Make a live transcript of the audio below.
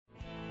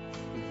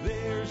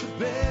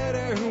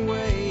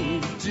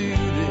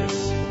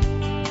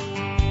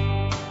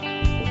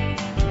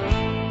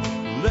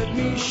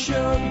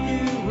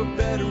a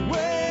better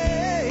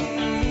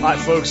way. Hi,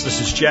 folks.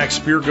 This is Jack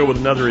Spirko with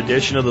another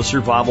edition of the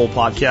Survival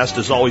Podcast.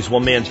 As always,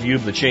 one man's view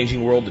of the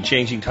changing world, the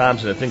changing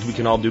times, and the things we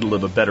can all do to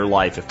live a better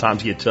life if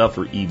times get tough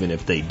or even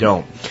if they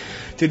don't.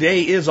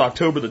 Today is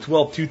October the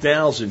 12th,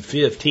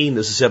 2015.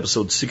 This is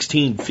episode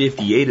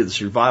 1658 of the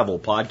Survival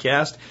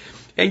Podcast.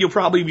 And you'll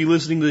probably be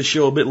listening to this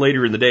show a bit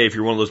later in the day if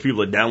you're one of those people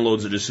that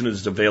downloads it as soon as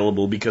it's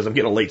available, because I'm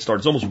getting a late start.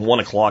 It's almost 1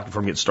 o'clock before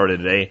I'm getting started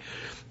today.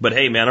 But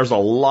hey, man, there's a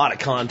lot of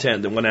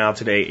content that went out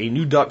today. A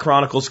new Duck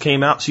Chronicles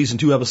came out. Season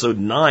 2, episode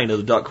 9 of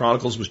the Duck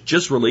Chronicles was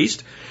just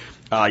released.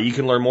 You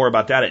can learn more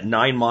about that at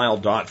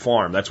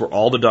 9mile.farm. That's where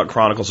all the Duck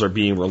Chronicles are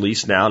being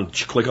released now. And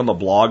click on the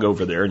blog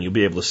over there and you'll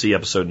be able to see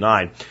episode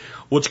 9.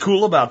 What's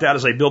cool about that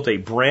is I built a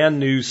brand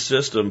new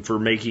system for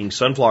making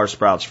sunflower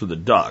sprouts for the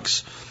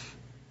ducks.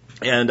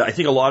 And I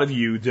think a lot of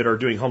you that are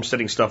doing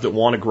homesteading stuff that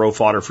want to grow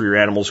fodder for your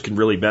animals can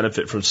really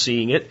benefit from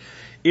seeing it.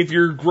 If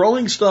you're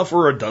growing stuff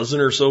for a dozen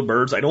or so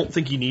birds, I don't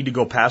think you need to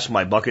go past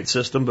my bucket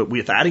system, but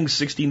with adding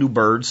 60 new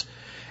birds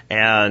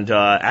and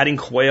adding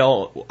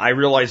quail, I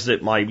realized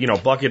that my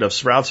bucket of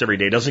sprouts every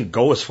day doesn't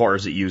go as far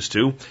as it used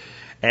to.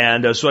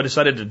 And so I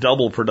decided to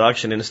double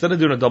production. And instead of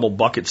doing a double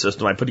bucket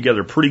system, I put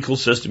together a pretty cool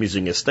system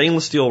using a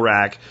stainless steel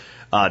rack,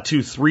 2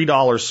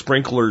 $3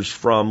 sprinklers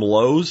from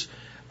Lowe's,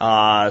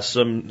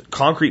 some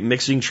concrete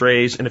mixing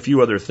trays, and a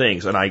few other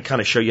things. And I kind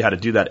of show you how to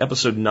do that.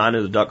 Episode 9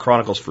 of the Duck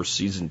Chronicles for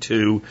Season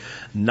 2,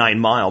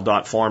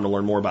 9mile.farm to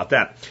learn more about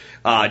that.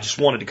 I just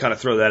wanted to kind of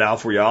throw that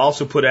out for you. I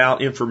also put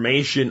out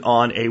information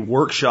on a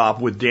workshop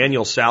with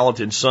Daniel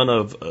Salatin, son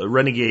of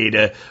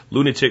renegade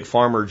lunatic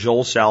farmer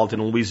Joel Salatin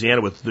in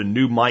Louisiana, with the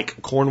new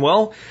Mike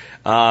Cornwell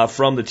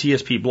from the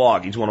TSP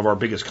blog. He's one of our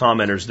biggest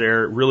commenters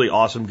there. Really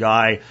awesome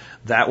guy.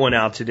 That went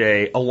out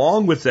today.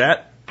 Along with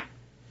that,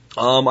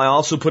 I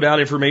also put out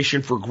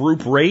information for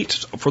group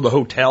rates for the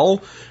hotel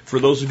for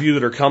those of you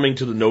that are coming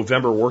to the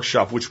November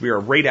workshop, which we are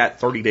right at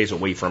 30 days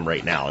away from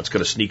right now. It's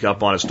going to sneak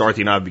up on us. Dorothy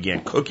and I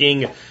began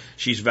cooking.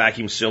 She's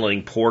vacuum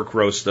sealing pork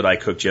roast that I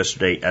cooked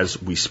yesterday as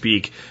we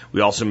speak.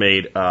 We also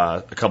made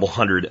a couple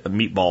hundred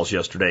meatballs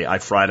yesterday. I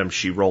fried them.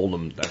 She rolled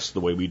them. That's the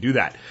way we do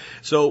that.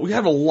 So we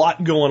have a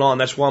lot going on.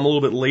 That's why I'm a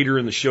little bit later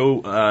in the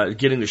show,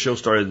 getting the show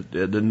started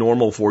than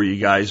normal for you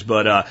guys.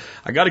 But I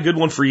got a good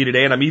one for you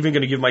today, and I'm even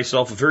going to give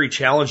myself a very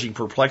challenging,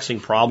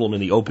 perplexing problem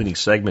in the opening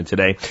segment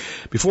today.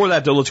 Before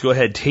that, though, let's go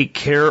ahead and take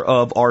care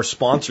of our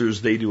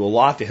sponsors. They do a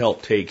lot to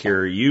help take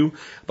care of you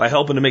by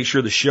helping to make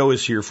sure the show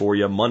is here for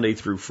you Monday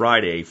through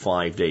Friday,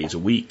 5 days a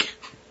week.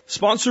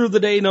 Sponsor of the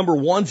day number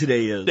 1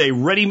 today is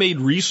Ready-Made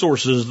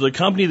Resources, the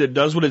company that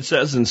does what it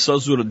says and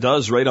says what it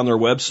does right on their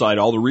website.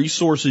 All the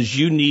resources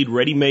you need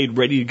ready-made,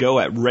 ready to go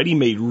at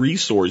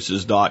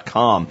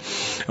readymaderesources.com.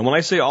 And when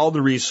I say all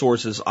the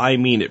resources, I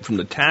mean it. From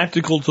the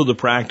tactical to the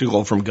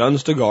practical, from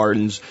guns to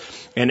gardens,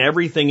 and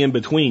everything in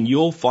between.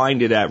 You'll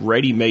find it at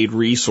Ready-Made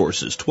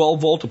Resources.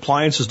 12-volt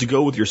appliances to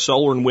go with your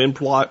solar and wind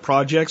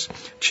projects?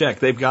 Check,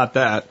 they've got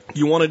that.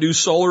 You want to do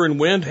solar and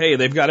wind? Hey,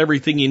 they've got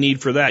everything you need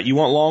for that. You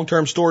want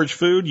long-term storage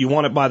food? You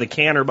want it by the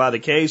can or by the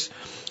case?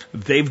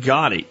 They've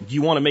got it.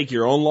 You want to make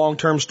your own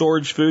long-term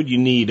storage food? You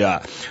need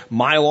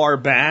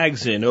Mylar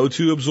bags and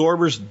O2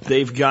 absorbers?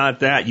 They've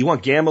got that. You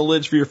want gamma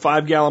lids for your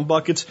 5-gallon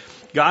buckets?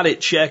 Got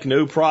it, check,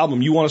 no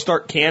problem. You want to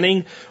start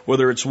canning,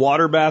 whether it's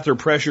water bath or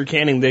pressure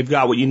canning, they've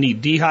got what you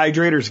need.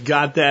 Dehydrators,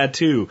 got that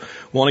too.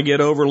 Want to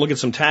get over and look at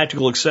some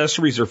tactical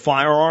accessories or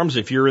firearms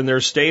if you're in their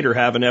state or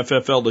have an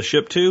FFL to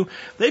ship to?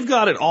 They've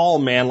got it all,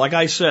 man. Like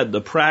I said, the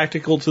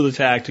practical to the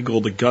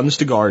tactical, the guns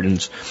to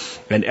gardens,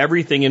 and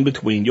everything in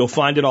between. You'll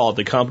find it all at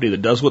the company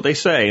that does what they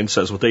say and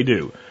says what they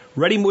do.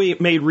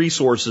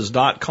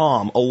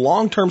 ReadyMadeResources.com, a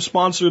long-term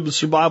sponsor of the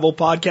Survival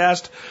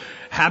Podcast.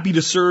 Happy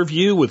to serve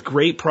you with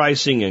great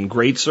pricing and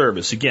great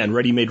service. Again,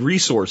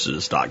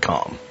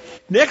 ReadyMadeResources.com.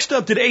 Next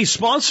up today,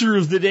 sponsor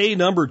of the day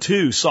number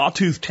 2,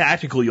 Sawtooth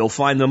Tactical. You'll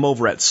find them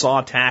over at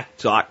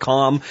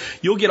sawtac.com.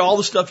 You'll get all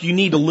the stuff you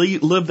need to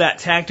live that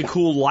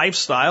tactical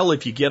lifestyle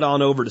if you get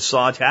on over to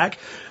Sawtac.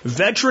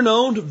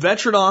 Veteran-owned,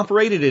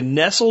 veteran-operated, and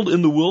nestled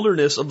in the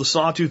wilderness of the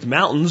Sawtooth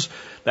Mountains.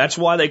 That's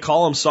why they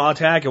call them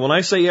Sawtac. And when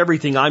I say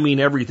everything, I mean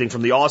everything.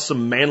 From the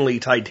awesome manly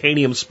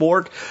titanium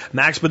spork,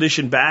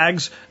 Maxpedition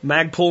bags,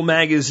 Magpul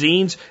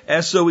magazines,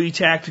 SOE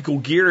tactical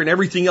gear, and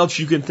everything else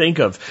you can think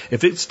of.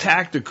 If it's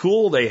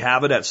tactical, they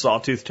have it at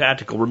Sawtooth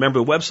Tactical. Remember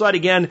the website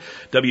again,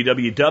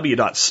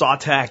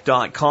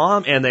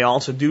 www.sawtac.com. And they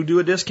also do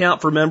a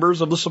discount for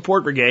members of the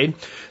support brigade.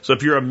 So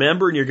if you're a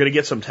member and you're going to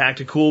get some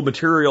tactical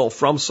material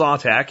from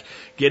Sawtac,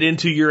 get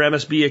into your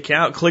MSB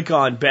account, click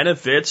on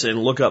benefits, and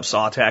look up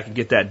Sawtac and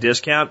get that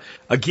discount.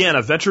 Again,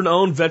 a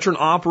veteran-owned,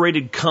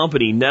 veteran-operated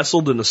company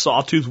nestled in the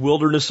Sawtooth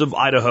wilderness of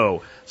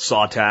Idaho.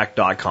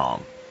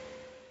 Sawtac.com.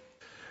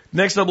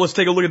 Next up, let's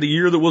take a look at the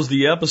year that was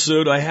the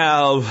episode. I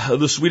have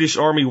the Swedish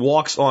Army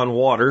walks on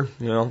water.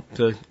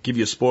 To give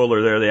you a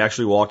spoiler there, they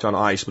actually walked on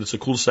ice, but it's a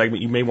cool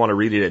segment. You may want to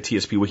read it at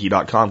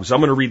tspwiki.com, because I'm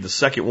going to read the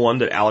second one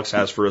that Alex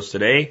has for us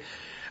today.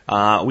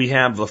 We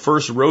have the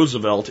first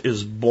Roosevelt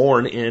is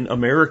born in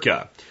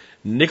America.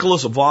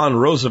 Nicholas von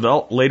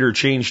Roosevelt, later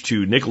changed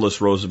to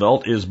Nicholas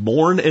Roosevelt, is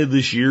born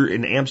this year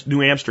in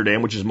New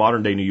Amsterdam, which is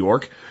modern-day New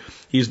York.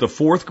 He's the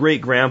fourth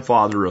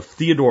great-grandfather of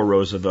Theodore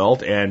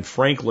Roosevelt and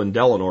Franklin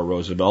Delano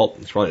Roosevelt.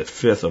 It's probably the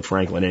fifth of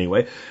Franklin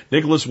anyway.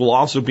 Nicholas will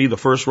also be the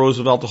first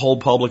Roosevelt to hold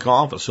public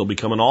office. He'll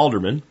become an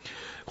alderman.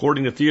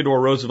 According to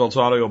Theodore Roosevelt's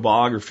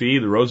autobiography,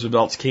 the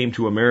Roosevelts came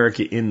to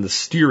America in the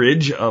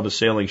steerage of a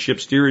sailing ship.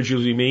 Steerage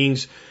usually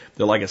means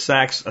they're like a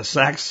sack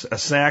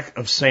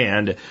of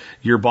sand.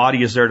 Your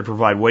body is there to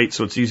provide weight,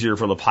 so it's easier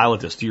for the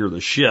pilot to steer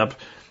the ship.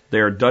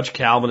 They are Dutch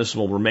Calvinists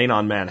and will remain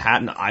on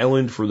Manhattan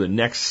Island for the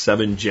next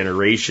 7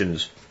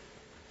 generations.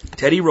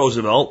 Teddy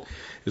Roosevelt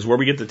is where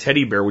we get the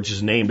teddy bear, which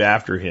is named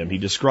after him. He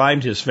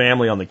described his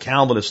family on the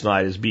Calvinist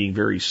side as being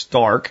very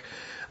stark.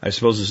 I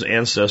suppose his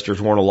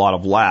ancestors weren't a lot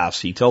of laughs.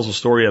 He tells a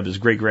story of his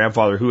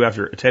great-grandfather who,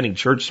 after attending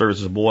church service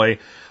as a boy,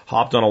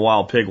 hopped on a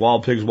wild pig.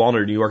 Wild pigs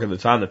wandered in New York at the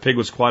time. The pig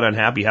was quite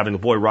unhappy having the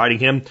boy riding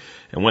him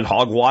and went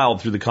hog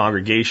wild through the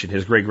congregation.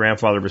 His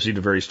great-grandfather received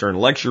a very stern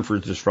lecture for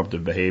his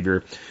disruptive behavior.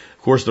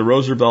 Of course, the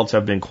Roosevelts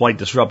have been quite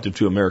disruptive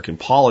to American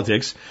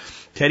politics.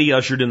 Teddy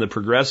ushered in the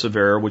progressive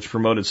era, which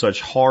promoted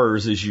such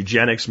horrors as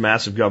eugenics,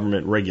 massive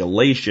government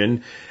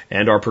regulation,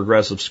 and our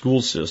progressive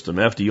school system.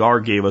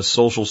 FDR gave us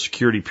Social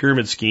Security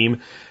pyramid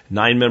scheme,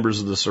 9 members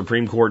of the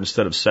Supreme Court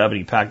instead of 7.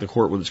 He packed the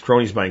court with his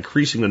cronies by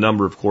increasing the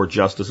number of court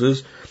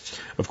justices.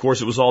 Of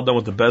course, it was all done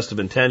with the best of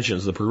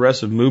intentions. The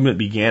progressive movement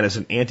began as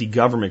an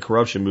anti-government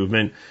corruption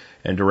movement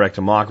and direct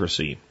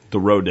democracy. The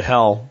road to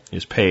hell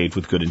is paved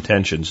with good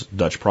intentions.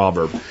 Dutch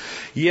proverb.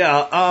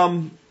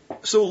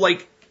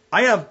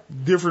 I have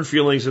different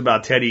feelings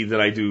about Teddy than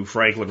I do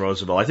Franklin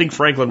Roosevelt. I think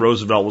Franklin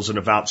Roosevelt was an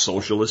avowed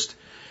socialist.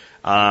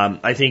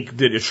 I think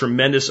that a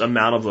tremendous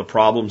amount of the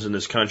problems in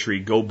this country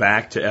go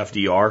back to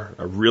FDR.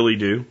 I really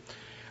do.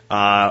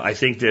 I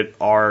think that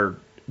our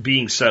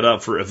being set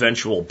up for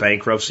eventual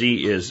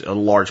bankruptcy is a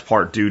large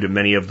part due to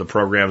many of the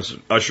programs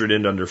ushered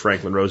in under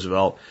Franklin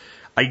Roosevelt.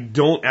 I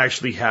don't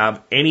actually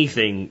have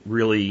anything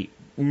really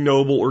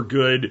noble or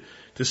good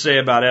to say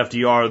about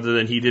FDR other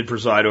than he did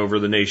preside over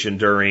the nation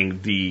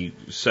during the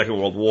Second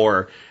World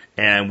War,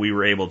 and we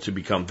were able to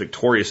become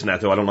victorious in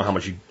that, though I don't know how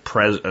much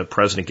a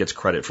president gets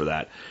credit for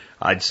that.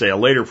 I'd say a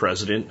later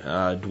president,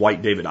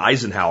 Dwight David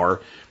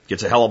Eisenhower,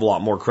 gets a hell of a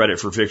lot more credit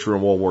for victory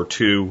in World War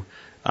II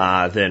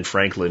than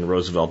Franklin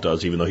Roosevelt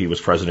does, even though he was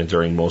president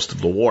during most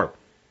of the war.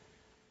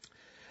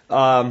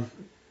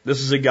 This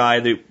is a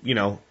guy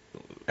that,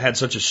 had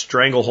such a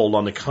stranglehold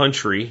on the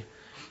country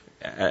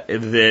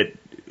that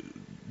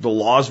the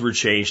laws were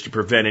changed to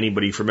prevent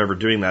anybody from ever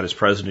doing that as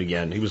president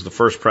again. He was the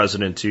first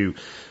president to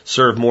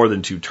serve more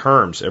than 2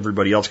 terms.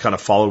 Everybody else kind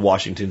of followed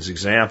Washington's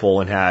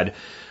example and had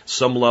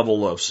some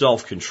level of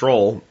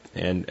self-control,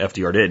 and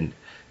FDR didn't.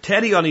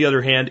 Teddy, on the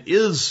other hand,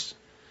 is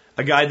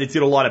a guy that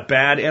did a lot of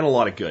bad and a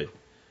lot of good.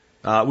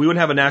 We wouldn't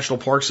have a national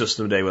park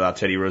system today without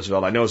Teddy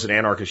Roosevelt. I know as an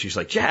anarchist, she's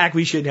like, Jack,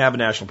 we should have a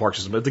national park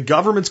system. But the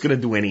government's going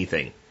to do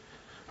anything.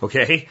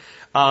 Okay?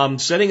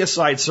 Setting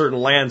aside certain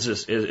lands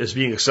as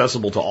being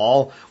accessible to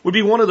all would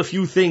be one of the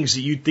few things that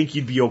you'd think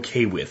you'd be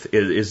okay with,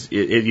 as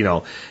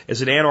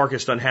an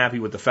anarchist unhappy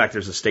with the fact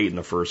there's a state in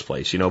the first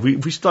place. If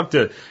we stuck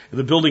to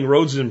the building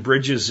roads and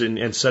bridges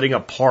and setting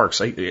up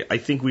parks, I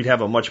think we'd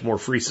have a much more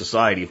free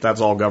society if that's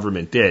all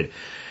government did.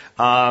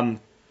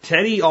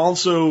 Teddy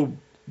also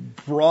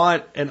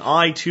brought an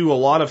eye to a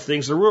lot of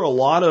things. There were a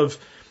lot of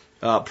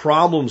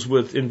problems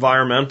with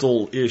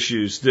environmental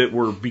issues that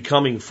were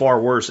becoming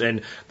far worse.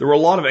 And there were a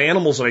lot of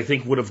animals that I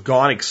think would have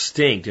gone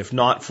extinct if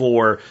not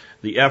for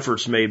the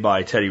efforts made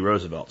by Teddy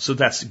Roosevelt. So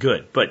that's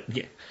good. But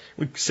yeah,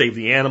 we save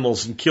the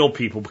animals and kill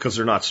people because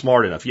they're not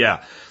smart enough.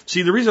 Yeah.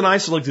 See, the reason I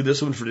selected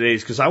this one for today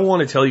is because I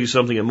want to tell you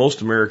something that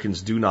most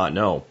Americans do not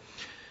know.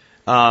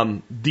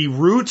 The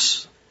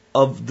roots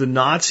of the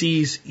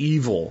Nazis'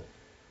 evil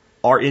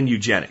are in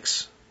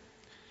eugenics.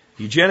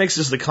 Eugenics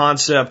is the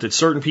concept that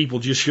certain people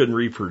just shouldn't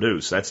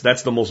reproduce.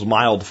 That's the most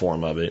mild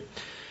form of it.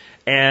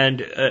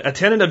 And a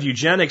tenet of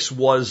eugenics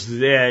was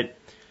that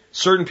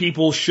certain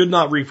people should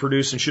not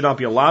reproduce and should not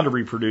be allowed to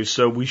reproduce,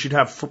 so we should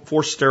have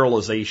forced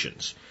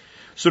sterilizations.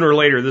 Sooner or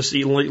later, this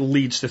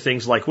leads to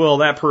things like, well,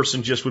 that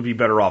person just would be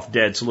better off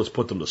dead, so let's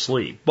put them to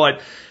sleep.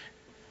 But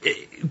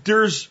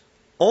there's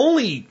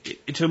only,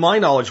 to my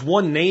knowledge,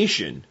 one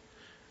nation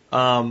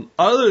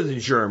other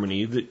than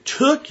Germany that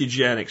took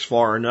eugenics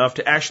far enough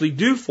to actually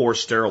do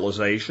forced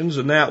sterilizations,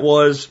 and that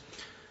was,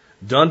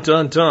 dun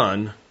dun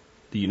dun,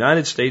 the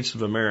United States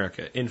of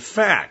America. In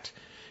fact,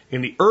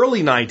 in the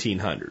early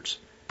 1900s,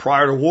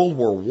 prior to World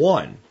War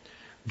I,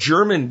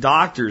 German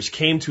doctors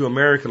came to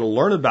America to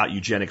learn about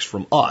eugenics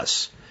from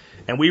us,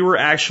 and we were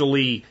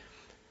actually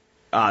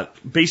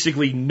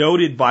basically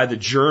noted by the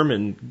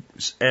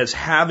Germans as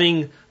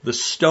having the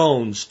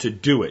stones to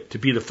do it, to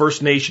be the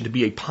first nation to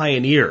be a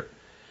pioneer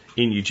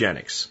in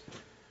eugenics.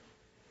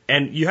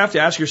 And you have to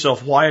ask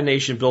yourself why a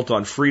nation built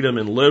on freedom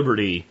and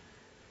liberty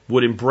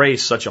would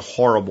embrace such a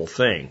horrible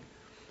thing.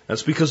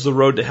 That's because the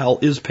road to hell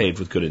is paved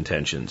with good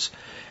intentions.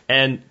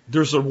 And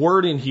there's a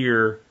word in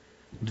here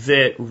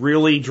that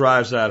really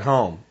drives that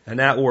home. And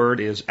that word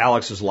is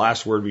Alex's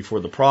last word before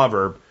the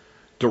proverb,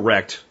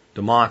 direct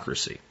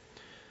democracy.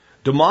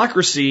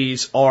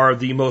 Democracies are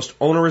the most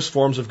onerous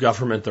forms of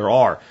government there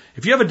are.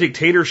 If you have a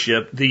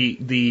dictatorship,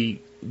 the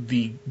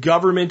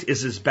government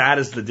is as bad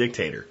as the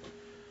dictator.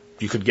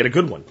 You could get a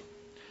good one.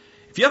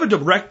 If you have a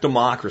direct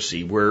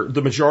democracy where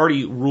the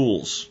majority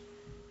rules,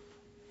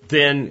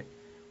 then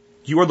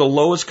you are the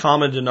lowest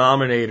common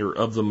denominator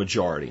of the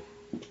majority.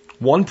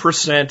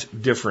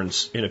 1%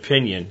 difference in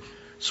opinion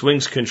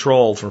swings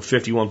control from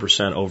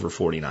 51% over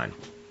 49%.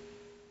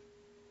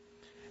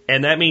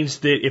 And that means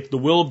that if the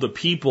will of the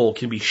people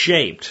can be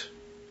shaped,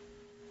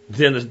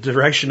 then the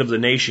direction of the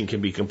nation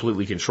can be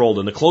completely controlled.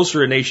 And the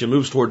closer a nation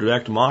moves toward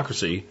direct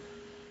democracy,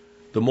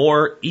 the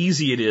more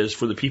easy it is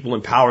for the people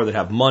in power that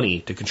have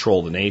money to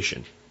control the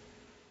nation.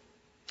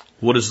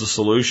 What is the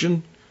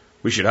solution?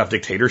 We should have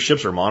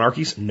dictatorships or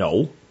monarchies?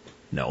 No.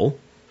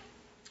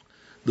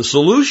 The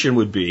solution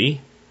would be,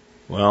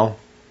 well,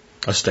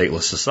 a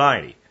stateless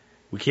society.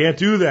 We can't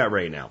do that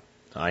right now.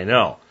 I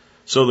know.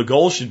 So the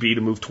goal should be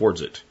to move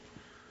towards it.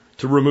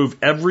 To remove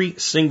every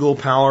single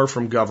power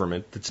from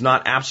government that's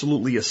not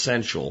absolutely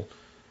essential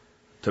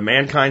to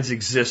mankind's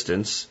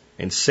existence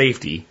and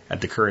safety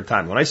at the current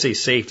time. When I say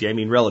safety, I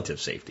mean relative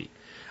safety.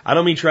 I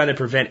don't mean trying to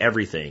prevent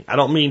everything. I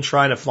don't mean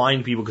trying to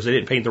find people because they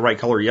didn't paint the right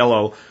color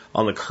yellow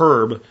on the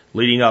curb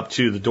leading up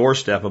to the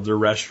doorstep of their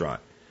restaurant.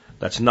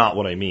 That's not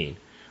what I mean.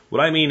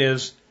 What I mean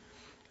is,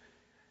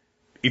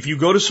 if you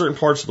go to certain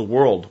parts of the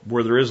world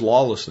where there is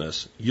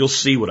lawlessness, you'll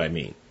see what I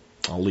mean.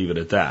 I'll leave it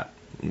at that.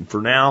 And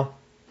for now,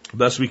 the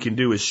best we can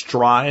do is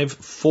strive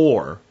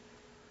for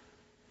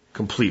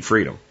complete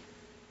freedom.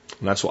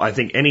 And that's why I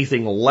think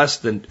anything less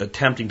than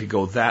attempting to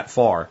go that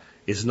far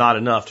is not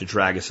enough to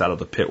drag us out of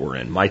the pit we're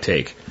in. My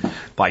take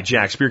by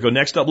Jack Spirko.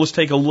 Next up, let's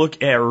take a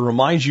look at, or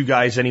remind you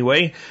guys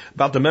anyway,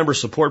 about the Member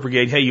Support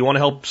Brigade. Hey, you want to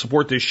help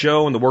support this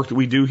show and the work that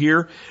we do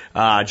here?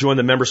 Join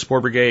the Member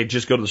Support Brigade.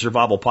 Just go to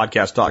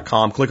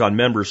thesurvivalpodcast.com, click on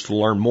members to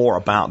learn more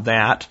about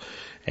that.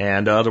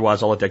 And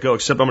otherwise, I'll let that go.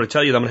 Except I'm going to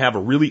tell you that I'm going to have a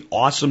really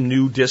awesome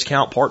new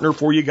discount partner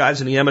for you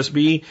guys in the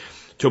MSB.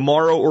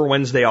 Tomorrow or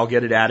Wednesday, I'll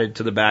get it added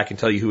to the back and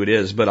tell you who it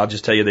is. But I'll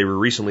just tell you they were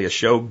recently a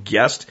show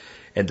guest,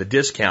 and the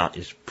discount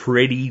is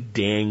pretty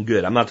dang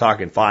good. I'm not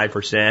talking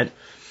 5%.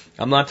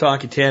 I'm not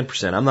talking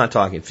 10%. I'm not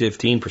talking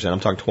 15%.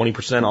 I'm talking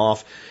 20%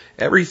 off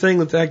everything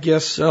that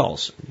guest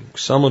sells.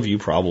 Some of you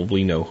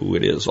probably know who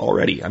it is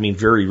already. I mean,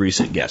 very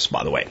recent guests,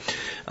 by the way.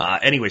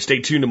 Anyway, stay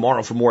tuned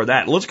tomorrow for more of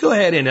that. Let's go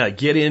ahead and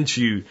get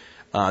into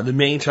the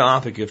main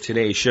topic of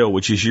today's show,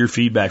 which is your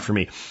feedback for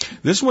me.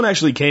 This one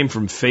actually came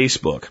from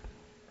Facebook,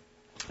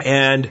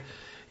 and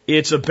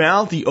it's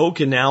about the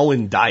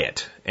Okinawan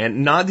diet,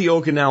 and not the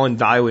Okinawan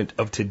diet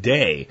of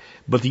today,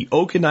 but the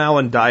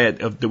Okinawan diet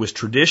that was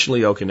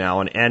traditionally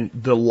Okinawan and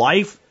the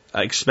life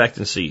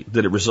expectancy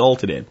that it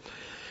resulted in.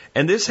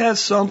 And this has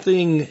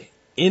something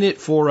in it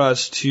for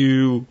us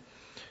to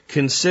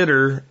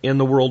consider in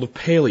the world of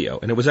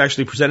paleo. And it was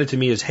actually presented to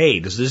me as, hey,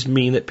 does this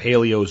mean that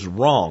paleo is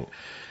wrong?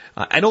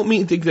 I don't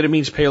think that it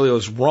means paleo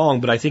is wrong,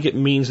 but I think it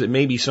means that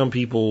maybe some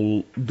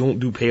people don't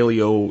do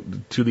paleo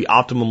to the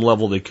optimum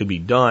level that could be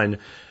done.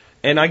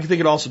 And I think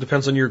it also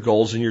depends on your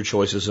goals and your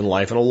choices in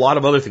life and a lot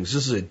of other things.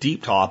 This is a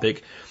deep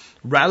topic.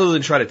 Rather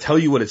than try to tell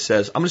you what it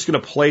says, I'm just going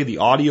to play the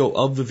audio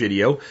of the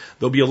video.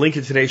 There'll be a link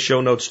in today's show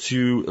notes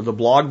to the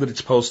blog that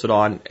it's posted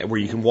on where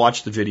you can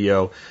watch the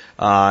video,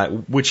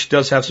 which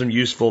does have some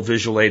useful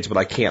visual aids, but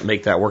I can't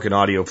make that work in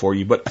audio for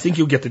you. But I think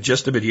you'll get the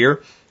gist of it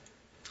here.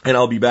 And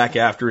I'll be back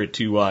after it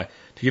to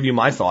give you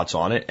my thoughts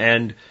on it.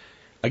 And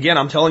again,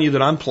 I'm telling you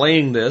that I'm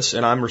playing this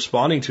and I'm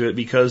responding to it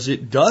because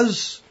it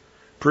does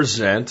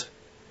present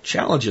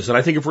challenges. And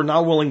I think if we're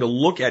not willing to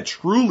look at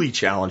truly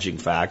challenging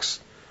facts,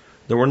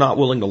 then we're not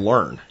willing to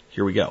learn.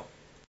 Here we go.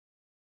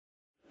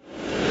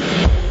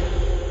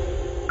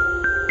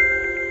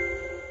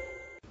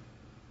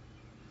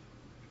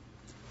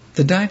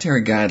 The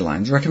dietary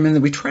guidelines recommend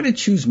that we try to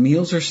choose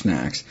meals or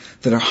snacks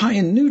that are high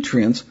in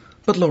nutrients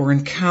but lower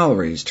in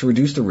calories to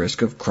reduce the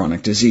risk of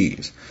chronic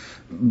disease.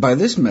 By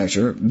this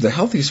measure, the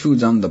healthiest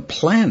foods on the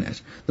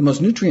planet, the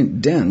most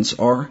nutrient-dense,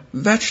 are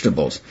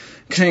vegetables,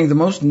 containing the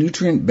most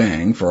nutrient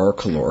bang for our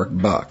caloric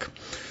buck.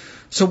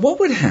 So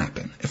what would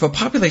happen if a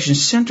population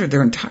centered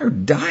their entire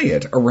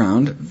diet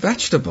around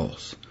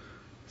vegetables?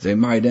 They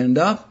might end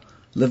up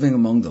living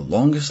among the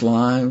longest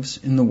lives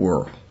in the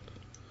world.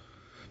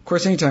 Of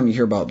course, anytime you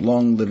hear about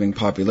long-living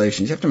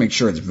populations, you have to make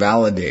sure it's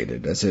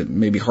validated, as it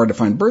may be hard to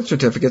find birth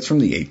certificates from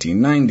the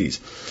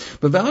 1890s.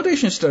 But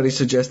validation studies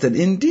suggest that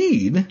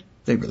indeed,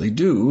 they really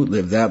do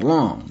live that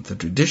long. The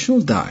traditional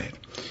diet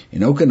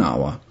in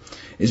Okinawa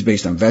is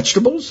based on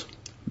vegetables,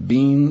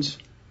 beans,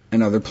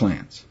 and other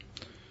plants.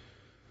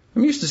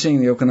 I'm used to seeing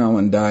the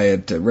Okinawan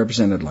diet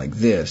represented like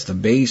this, the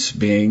base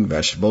being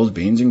vegetables,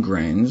 beans, and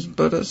grains,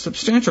 but a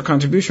substantial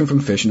contribution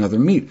from fish and other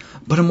meat.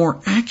 But a more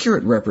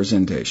accurate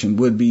representation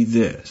would be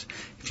this.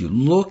 If you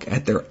look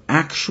at their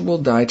actual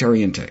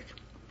dietary intake,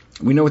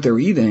 We know what they were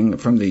eating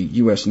from the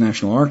U.S.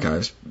 National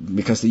Archives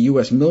because the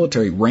U.S.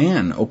 military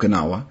ran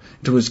Okinawa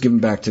until it was given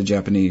back to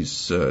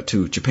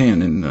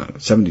Japan in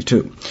 72.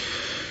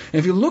 And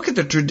if you look at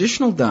the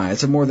traditional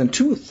diets of more than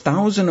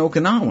 2,000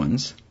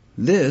 Okinawans,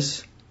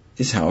 this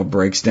is how it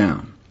breaks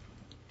down.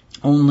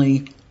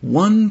 Only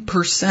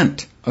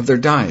 1% of their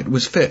diet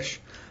was fish.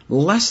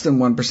 Less than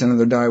 1% of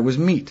their diet was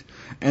meat.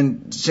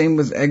 And same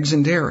with eggs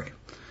and dairy.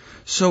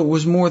 So it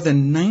was more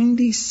than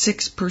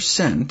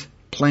 96%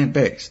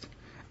 plant-based.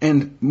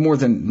 And more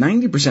than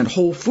 90%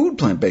 whole food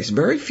plant-based.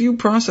 Very few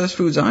processed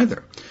foods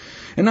either.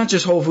 And not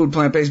just whole food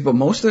plant-based, but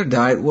most of their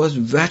diet was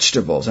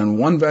vegetables. And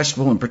one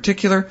vegetable in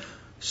particular,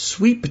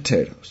 sweet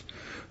potatoes.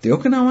 The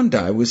Okinawan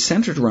diet was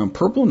centered around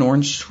purple and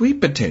orange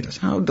sweet potatoes.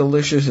 How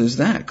delicious is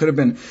that? Could have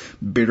been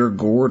bitter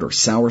gourd or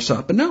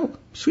soursop, but no,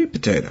 sweet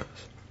potatoes.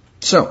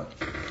 So,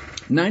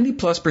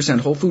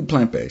 90+% whole food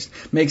plant-based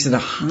makes it a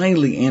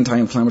highly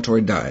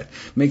anti-inflammatory diet,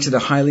 makes it a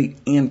highly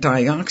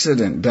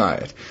antioxidant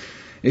diet.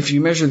 If you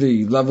measure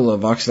the level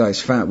of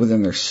oxidized fat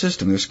within their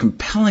system, there's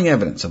compelling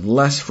evidence of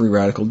less free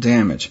radical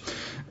damage.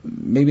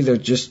 Maybe they're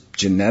just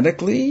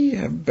genetically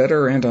have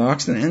better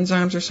antioxidant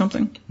enzymes or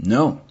something?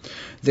 No.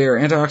 Their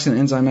antioxidant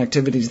enzyme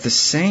activity is the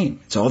same.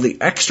 It's all the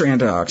extra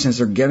antioxidants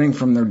they're getting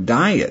from their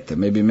diet that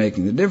may be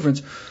making the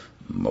difference.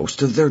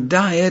 Most of their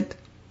diet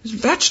is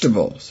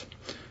vegetables.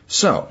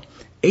 So,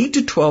 8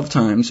 to 12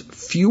 times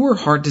fewer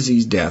heart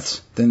disease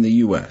deaths than the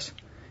U.S.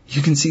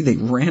 You can see they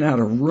ran out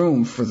of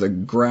room for the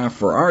graph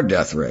for our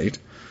death rate.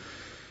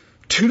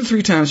 2 to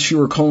 3 times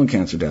fewer colon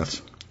cancer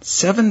deaths.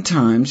 7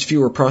 times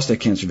fewer prostate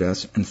cancer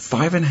deaths, and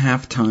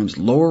 5.5 times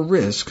lower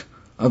risk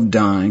of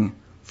dying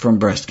from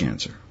breast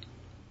cancer.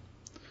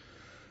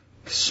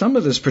 Some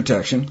of this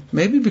protection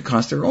may be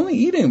because they're only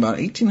eating about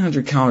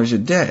 1,800 calories a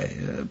day,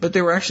 but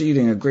they were actually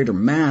eating a greater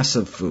mass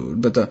of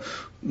food, but the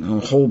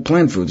whole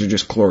plant foods are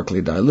just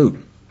calorically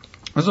dilute.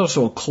 There's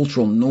also a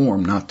cultural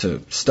norm not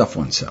to stuff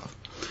oneself.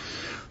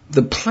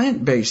 The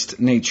plant-based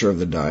nature of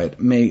the diet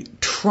may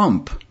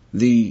trump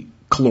the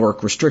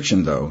caloric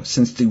restriction, though,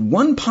 since the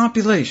one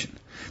population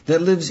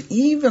that lives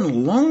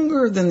even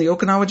longer than the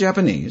Okinawa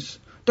Japanese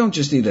don't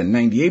just eat a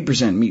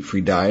 98%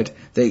 meat-free diet,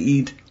 they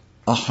eat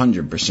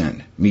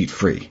 100%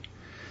 meat-free.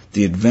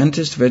 The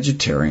Adventist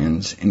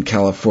vegetarians in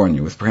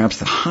California, with perhaps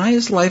the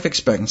highest life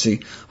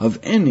expectancy of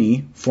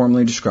any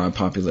formally described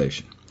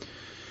population.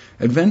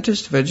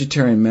 Adventist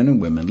vegetarian men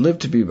and women live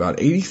to be about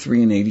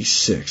 83 and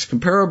 86,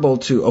 comparable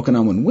to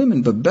Okinawan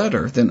women, but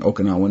better than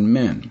Okinawan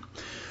men.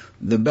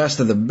 The best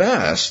of the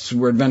best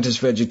were Adventist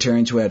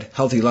vegetarians who had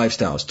healthy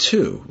lifestyles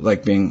too,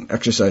 like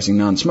exercising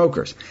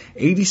non-smokers.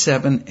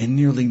 87 and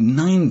nearly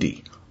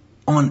 90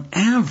 on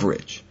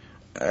average.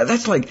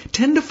 That's like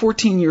 10 to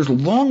 14 years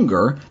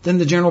longer than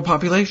the general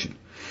population.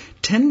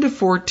 10 to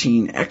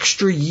 14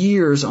 extra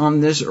years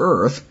on this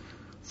earth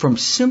from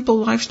simple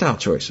lifestyle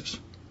choices.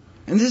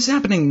 And this is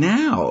happening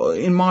now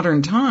in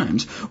modern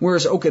times,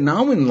 whereas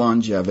Okinawan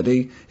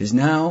longevity is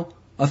now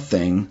a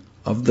thing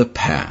of the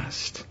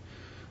past.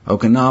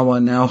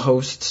 Okinawa now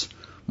hosts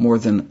more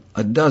than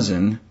a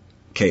dozen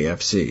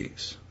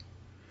KFCs.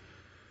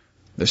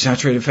 Their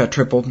saturated fat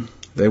tripled.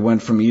 They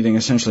went from eating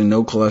essentially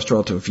no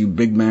cholesterol to a few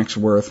Big Macs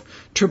worth,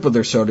 tripled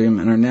their sodium,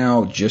 and are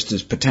now just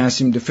as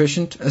potassium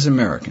deficient as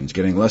Americans,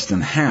 getting less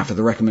than half of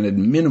the recommended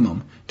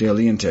minimum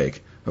daily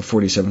intake of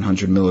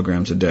 4,700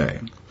 milligrams a day.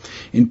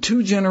 In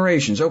 2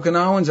 generations,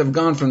 Okinawans have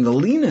gone from the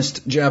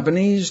leanest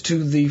Japanese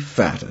to the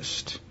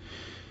fattest.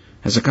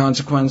 As a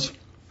consequence,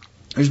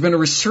 there's been a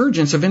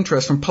resurgence of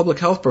interest from public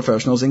health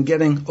professionals in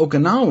getting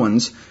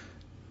Okinawans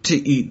to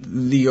eat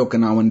the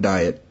Okinawan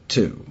diet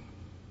too.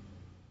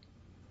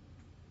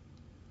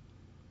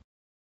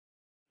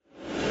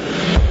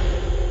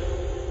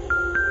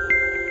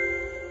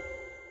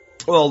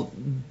 Well,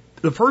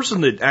 the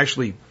person that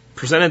actually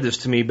presented this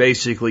to me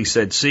basically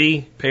said,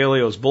 see,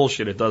 paleo is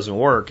bullshit, it doesn't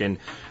work, and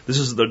this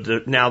is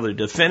now the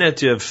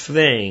definitive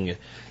thing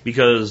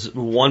because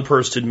one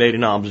person made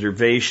an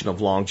observation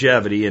of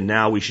longevity, and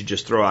now we should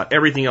just throw out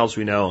everything else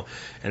we know,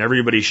 and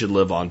everybody should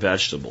live on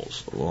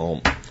vegetables.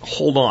 Well,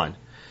 hold on.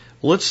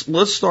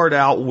 Let's start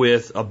out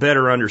with a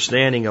better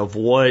understanding of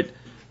what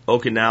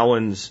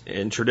Okinawans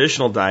in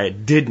traditional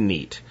diet didn't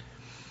eat.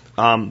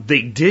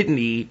 They didn't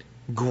eat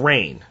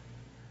grain.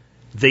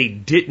 They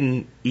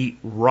didn't eat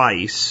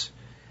rice,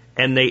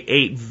 and they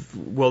ate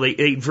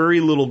very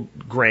little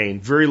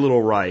grain, very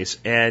little rice,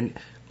 and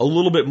a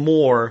little bit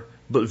more,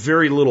 but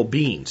very little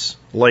beans,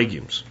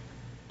 legumes.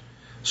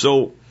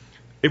 So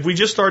if we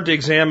just start to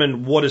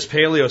examine what does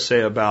paleo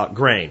say about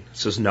grain, it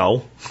says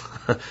no.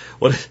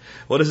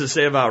 What does it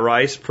say about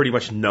rice? Pretty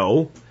much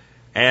no.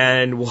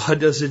 And what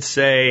does it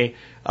say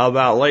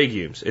about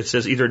legumes? It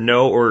says either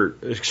no or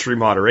extreme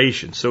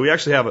moderation. So we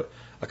actually have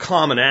a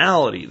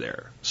commonality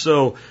there.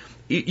 So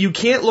you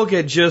can't look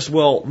at just,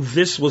 well,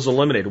 this was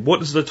eliminated.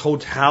 What is the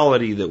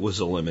totality that was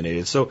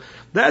eliminated? So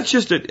that's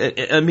just an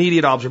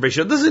immediate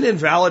observation. It doesn't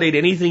invalidate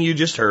anything you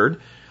just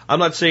heard. I'm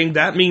not saying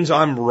that means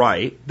I'm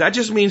right. That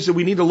just means that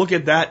we need to look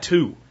at that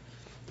too.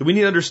 That we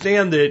need to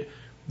understand that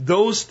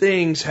those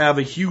things have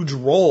a huge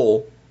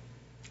role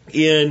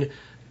in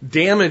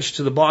damage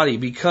to the body,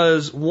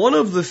 because one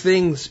of the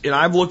things, and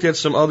I've looked at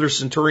some other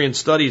Centurion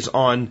studies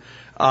on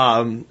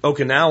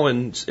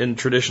Okinawans in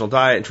traditional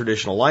diet and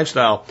traditional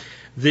lifestyle,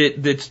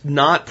 that's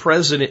not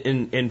present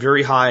in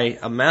very high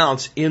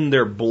amounts in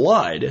their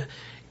blood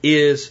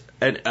is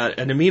an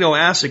amino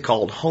acid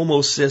called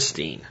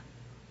homocysteine.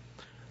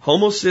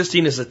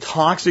 Homocysteine is a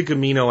toxic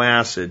amino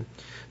acid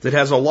that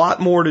has a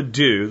lot more to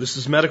do, this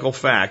is medical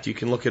fact, you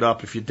can look it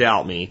up if you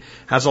doubt me,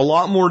 has a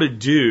lot more to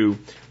do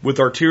with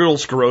arterial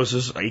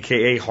sclerosis,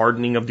 aka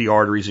hardening of the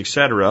arteries,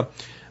 etc.,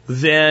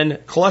 than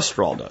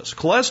cholesterol does.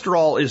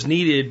 Cholesterol is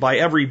needed by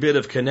every bit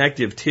of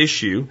connective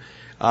tissue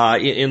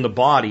in the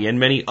body and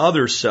many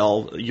other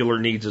cellular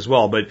needs as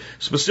well, but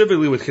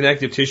specifically with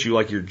connective tissue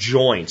like your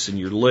joints and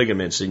your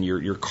ligaments and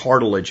your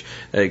cartilage,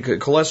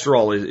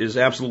 cholesterol is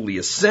absolutely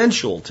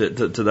essential to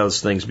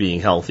those things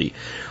being healthy.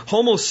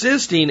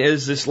 Homocysteine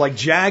is this like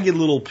jagged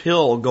little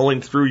pill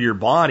going through your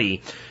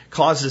body,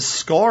 causes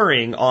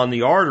scarring on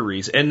the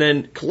arteries, and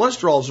then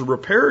cholesterol is a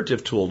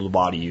reparative tool the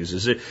body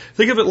uses.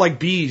 Think of it like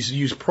bees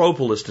use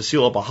propolis to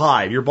seal up a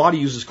hive. Your body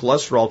uses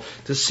cholesterol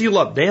to seal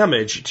up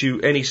damage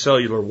to any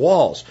cellular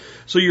walls.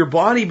 So your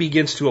body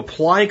begins to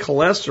apply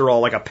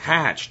cholesterol like a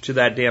patch to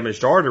that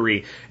damaged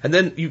artery, and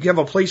then you have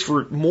a place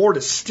for more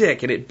to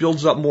stick, and it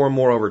builds up more and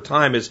more over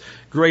time as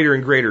greater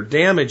and greater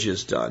damage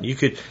is done. You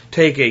could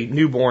take a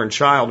newborn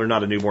child, or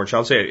not a newborn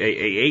child, say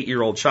a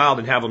 8-year-old child,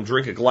 and have him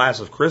drink a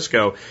glass of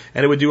Crisco,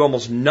 and it would do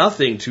almost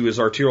nothing to his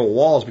arterial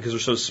walls because they're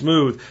so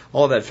smooth.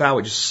 All of that fat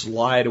would just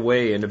slide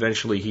away, and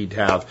eventually he'd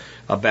have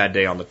a bad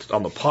day on the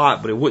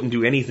pot, but it wouldn't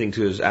do anything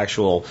to his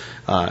actual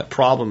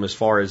problem as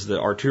far as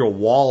the arterial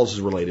walls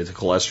is related to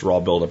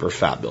cholesterol buildup or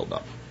fat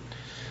buildup.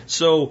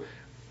 So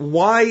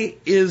why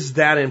is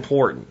that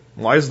important?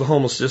 Why is the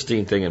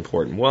homocysteine thing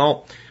important?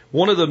 Well,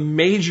 one of the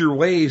major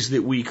ways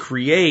that we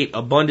create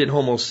abundant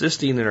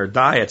homocysteine in our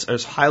diets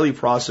is highly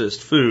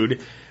processed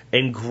food,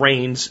 and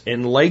grains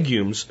and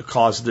legumes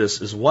cause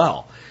this as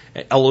well,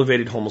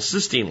 elevated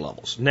homocysteine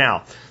levels.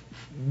 Now,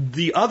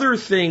 the other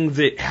thing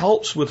that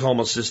helps with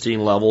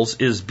homocysteine levels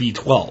is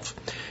B12.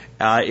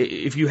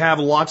 If you have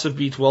lots of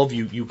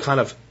B12, you kind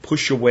of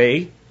push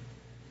away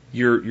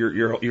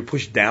you're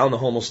pushed down the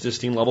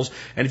homocysteine levels,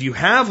 and if you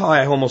have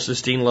high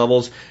homocysteine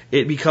levels,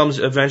 it becomes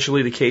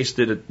eventually the case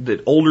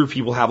that older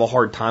people have a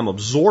hard time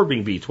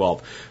absorbing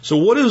B12. So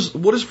what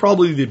is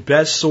probably the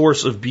best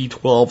source of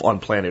B12 on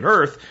planet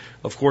Earth?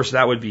 Of course,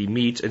 that would be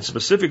meat, and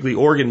specifically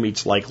organ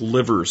meats like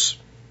livers.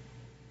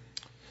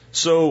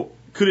 So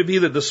could it be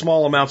that the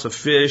small amounts of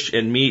fish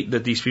and meat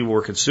that these people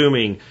were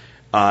consuming,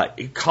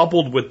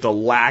 coupled with the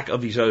lack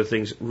of these other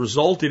things,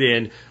 resulted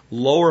in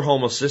lower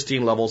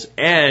homocysteine levels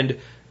and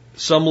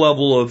some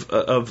level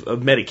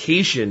of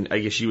medication, I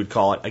guess you would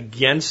call it,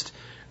 against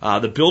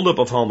the buildup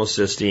of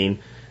homocysteine,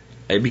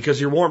 because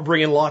you weren't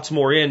bringing lots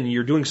more in,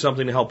 you're doing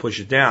something to help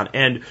push it down.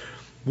 And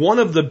one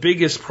of the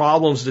biggest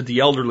problems that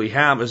the elderly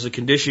have is a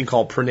condition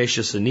called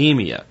pernicious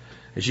anemia.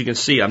 As you can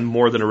see, I'm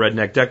more than a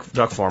redneck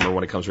duck farmer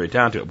when it comes right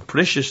down to it. But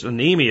pernicious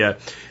anemia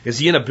is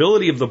the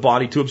inability of the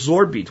body to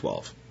absorb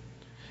B12.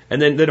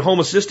 And then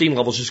homocysteine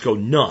levels just go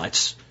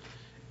nuts,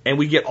 and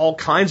we get all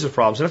kinds of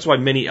problems. And that's why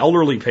many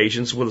elderly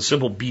patients with a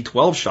simple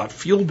B12 shot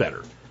feel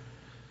better.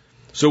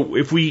 So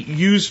if we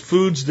use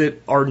foods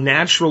that are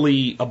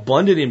naturally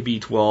abundant in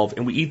B12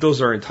 and we eat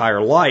those our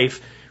entire life,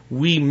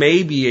 we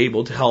may be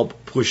able to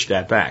help push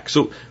that back.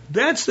 So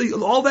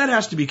all that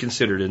has to be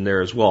considered in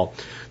there as well.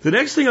 The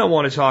next thing I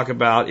want to talk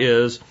about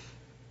is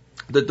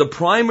that the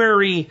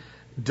primary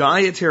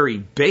dietary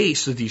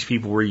base that these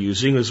people were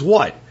using is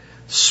what?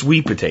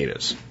 Sweet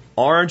potatoes,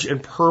 orange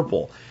and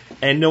purple.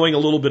 And knowing a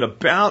little bit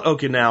about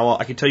Okinawa,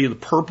 I can tell you the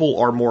purple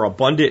are more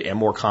abundant and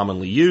more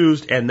commonly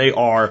used, and they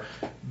are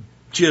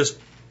just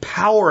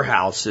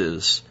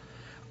powerhouses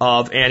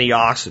of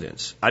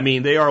antioxidants. I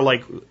mean, they are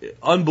like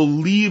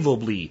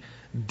unbelievably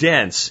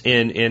dense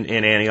in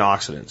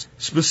antioxidants,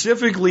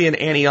 specifically an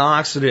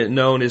antioxidant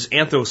known as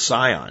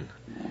anthocyanin.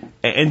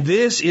 And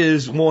this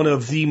is one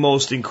of the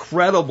most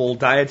incredible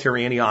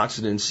dietary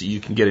antioxidants you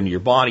can get into your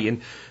body.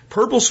 And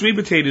purple sweet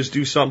potatoes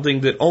do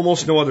something that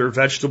almost no other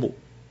vegetable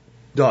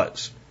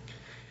does.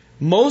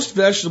 Most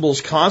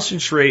vegetables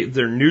concentrate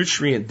their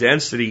nutrient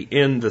density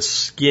in the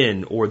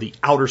skin or the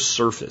outer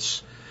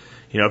surface.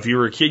 You know, if you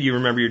were a kid, you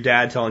remember your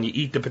dad telling you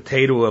eat the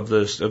potato of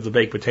the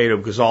baked potato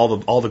because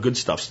all the good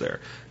stuff's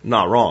there.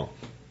 Not wrong.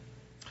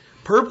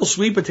 Purple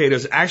sweet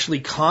potatoes actually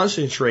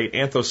concentrate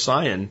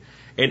anthocyanin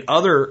and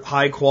other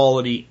high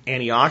quality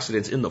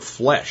antioxidants in the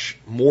flesh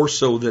more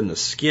so than the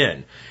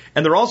skin.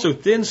 And they're also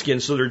thin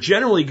skinned, so they're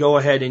generally go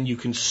ahead and you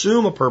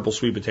consume a purple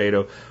sweet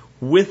potato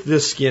with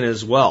this skin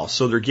as well.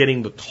 So they're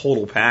getting the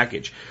total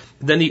package.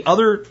 Then the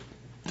other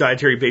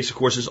dietary base, of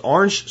course, is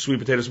orange sweet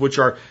potatoes, which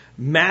are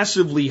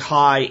massively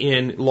high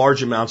in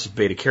large amounts of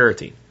beta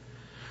carotene.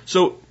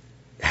 So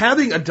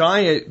having a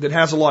diet that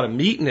has a lot of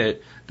meat in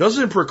it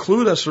doesn't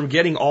preclude us from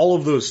getting all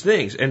of those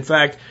things. In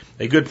fact,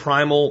 a good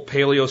primal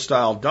paleo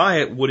style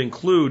diet would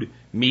include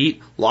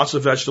meat, lots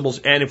of vegetables,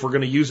 and if we're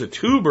going to use a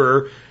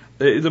tuber,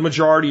 the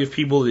majority of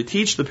people that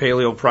teach the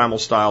paleo-primal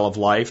style of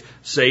life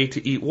say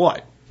to eat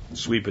what?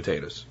 Sweet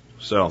potatoes.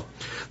 So,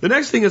 the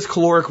next thing is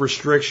caloric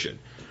restriction.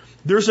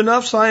 There's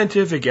enough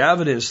scientific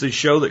evidence to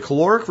show that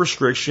caloric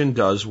restriction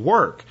does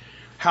work.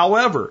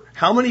 However,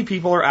 how many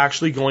people are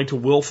actually going to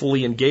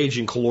willfully engage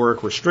in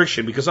caloric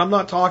restriction? Because I'm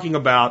not talking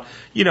about,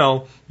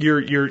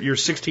 your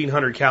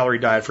 1,600 calorie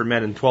diet for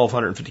men and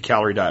 1,250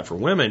 calorie diet for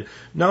women.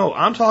 No,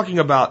 I'm talking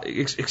about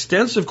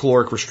extensive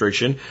caloric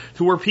restriction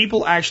to where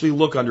people actually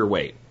look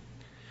underweight.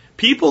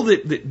 People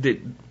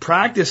that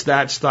practice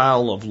that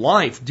style of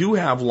life do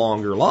have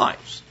longer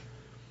lives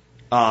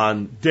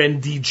than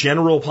the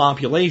general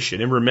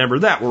population. And remember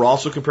that, we're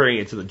also comparing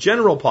it to the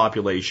general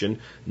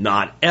population,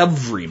 not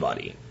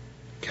everybody.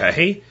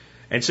 Okay?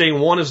 And saying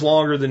one is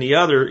longer than the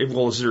other,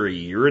 well, is there a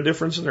year of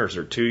difference in there? Is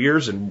there 2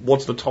 years? And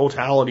what's the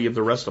totality of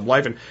the rest of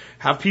life? And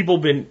have people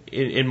been,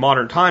 in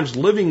modern times,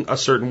 living a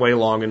certain way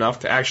long enough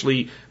to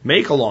actually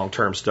make a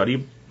long-term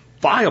study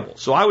viable?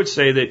 So I would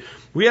say that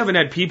we haven't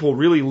had people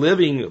really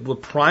living the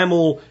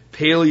primal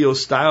paleo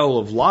style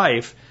of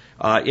life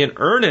in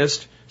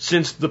earnest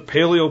since the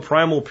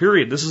paleo-primal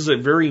period. This is a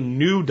very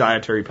new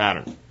dietary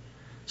pattern.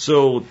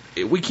 So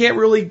we can't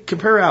really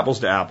compare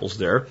apples to apples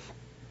there.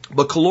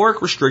 But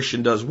caloric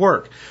restriction does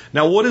work.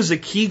 Now, what is a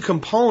key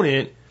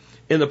component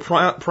in the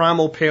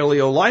primal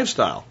paleo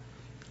lifestyle?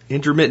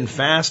 Intermittent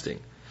fasting.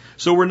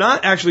 So we're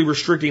not actually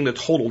restricting the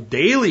total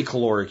daily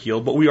caloric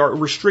yield, but we are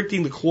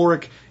restricting the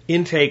caloric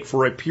intake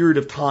for a period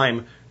of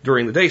time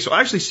during the day. So I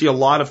actually see a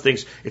lot of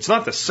things. It's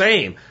not the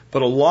same,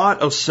 but a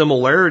lot of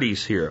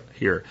similarities here.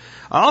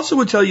 I also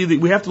would tell you that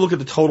we have to look at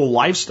the total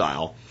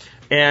lifestyle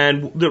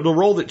and the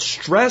role that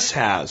stress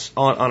has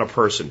on a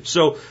person.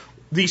 So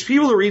these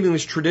people that are eating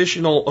this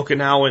traditional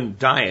Okinawan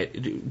diet,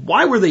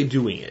 why were they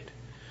doing it?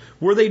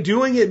 Were they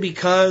doing it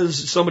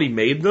because somebody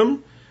made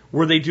them?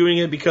 Were they doing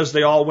it because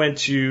they all went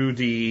to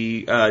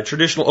the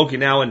traditional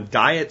Okinawan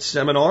diet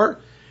seminar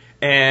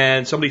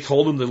and somebody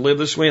told them to live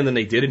this way and then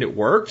they did and it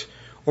worked?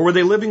 Or were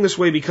they living this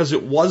way because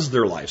it was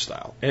their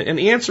lifestyle? And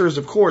the answer is,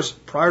 of course,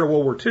 prior to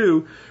World War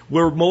II,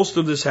 where most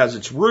of this has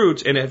its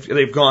roots, and if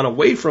they've gone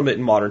away from it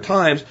in modern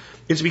times,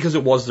 it's because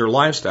it was their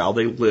lifestyle.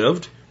 They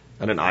lived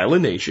on an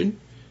island nation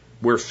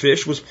where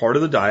fish was part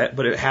of the diet,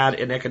 but it had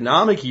an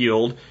economic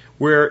yield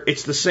where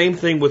it's the same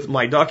thing with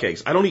my duck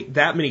eggs. I don't eat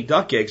that many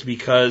duck eggs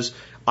because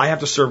I have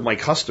to serve my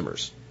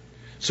customers.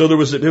 So there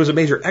was a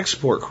major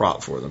export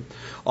crop for them.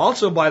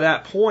 Also, by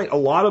that point, a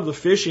lot of the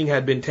fishing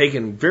had been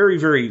taken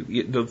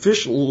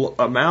the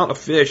amount of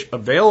fish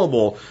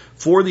available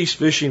for these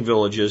fishing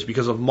villages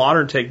because of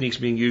modern techniques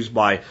being used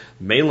by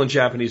mainland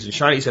Japanese and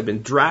Chinese had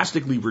been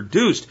drastically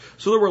reduced.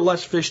 So there were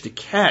less fish to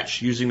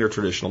catch using their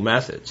traditional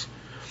methods.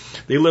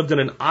 They lived in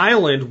an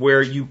island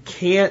where you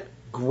can't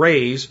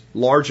graze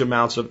large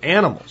amounts of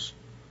animals.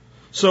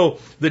 So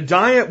the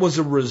diet was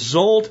a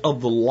result of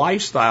the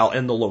lifestyle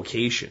and the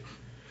location.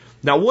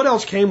 Now, what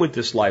else came with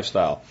this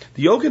lifestyle?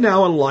 The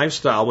Okinawan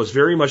lifestyle was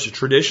very much a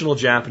traditional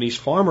Japanese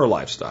farmer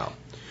lifestyle.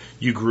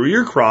 You grew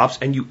your crops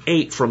and you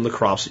ate from the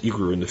crops that you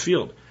grew in the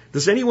field.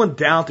 Does anyone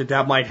doubt that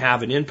that might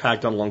have an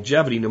impact on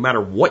longevity no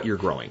matter what you're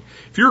growing?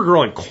 If you're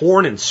growing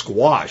corn and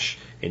squash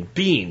and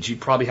beans,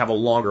 you'd probably have a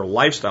longer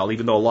lifestyle,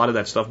 even though a lot of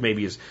that stuff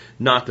maybe is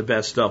not the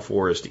best stuff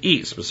for us to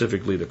eat,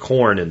 specifically the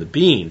corn and the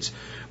beans.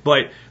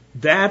 But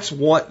that's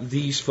what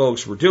these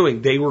folks were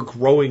doing. They were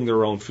growing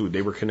their own food.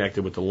 They were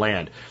connected with the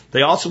land.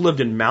 They also lived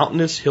in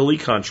mountainous, hilly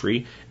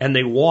country, and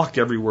they walked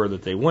everywhere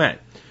that they went.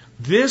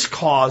 This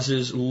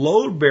causes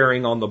load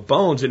bearing on the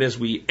bones, and as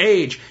we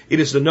age, it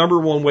is the number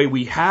one way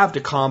we have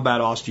to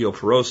combat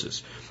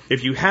osteoporosis.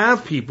 If you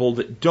have people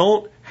that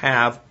don't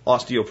have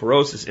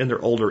osteoporosis in their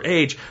older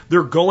age,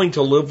 they're going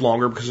to live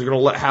longer because they're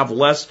going to have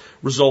less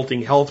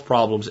resulting health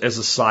problems as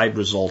a side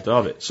result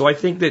of it. So I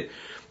think that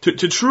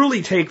to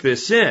truly take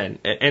this in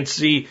and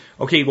see,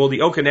 okay, well, the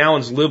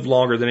Okinawans lived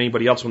longer than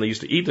anybody else when they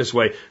used to eat this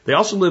way. They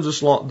also lived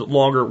this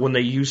longer when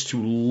they used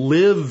to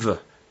live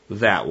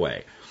that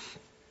way.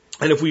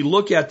 And if we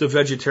look at the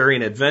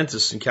vegetarian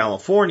Adventists in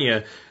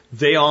California,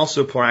 they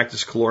also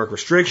practice caloric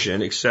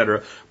restriction,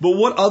 etc. But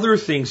what other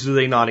things do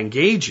they not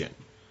engage in?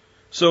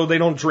 So they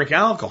don't drink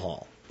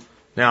alcohol.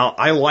 Now,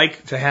 I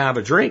like to have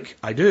a drink.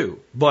 I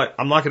do. But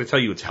I'm not going to tell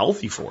you it's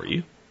healthy for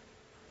you.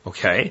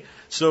 Okay?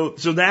 So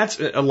that's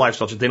a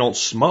lifestyle. They don't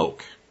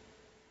smoke.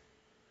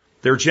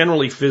 They're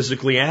generally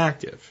physically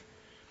active.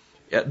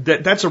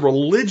 That's a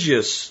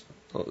religious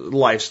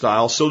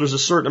lifestyle. So there's a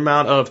certain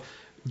amount of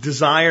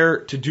desire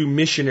to do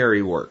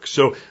missionary work.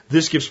 So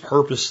this gives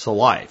purpose to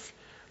life.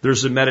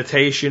 There's a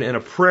meditation and a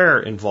prayer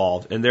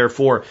involved, and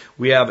therefore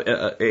we have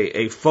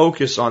a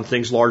focus on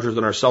things larger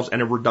than ourselves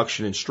and a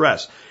reduction in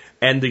stress.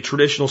 And the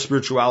traditional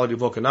spirituality of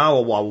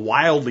Okinawa, while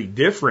wildly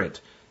different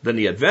than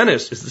the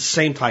Adventists, is the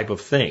same type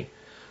of thing,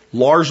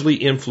 largely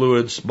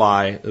influenced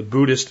by the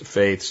Buddhist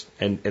faiths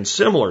and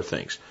similar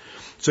things.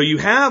 So you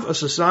have a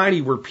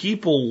society where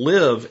people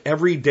live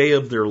every day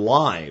of their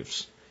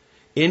lives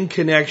in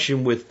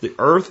connection with the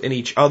earth and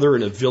each other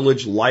in a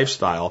village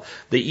lifestyle.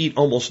 They eat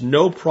almost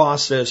no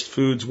processed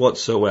foods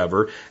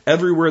whatsoever.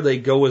 Everywhere they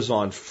go is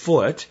on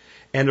foot,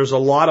 and there's a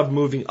lot of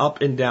moving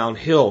up and down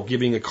hill,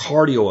 giving a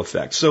cardio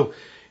effect. So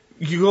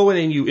you go in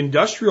and you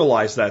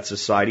industrialize that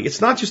society.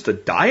 It's not just the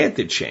diet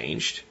that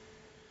changed.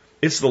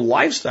 It's the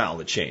lifestyle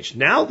that changed.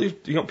 Now,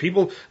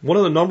 people, one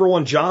of the number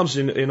one jobs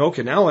in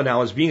Okinawa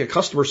now is being a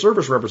customer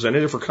service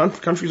representative for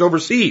countries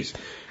overseas,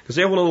 because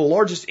they have one of the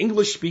largest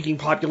English-speaking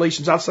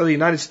populations outside the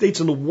United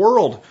States in the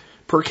world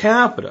per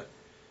capita.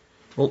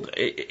 Well,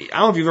 I don't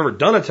know if you've ever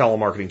done a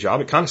telemarketing job.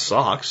 It kind of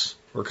sucks.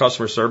 Or a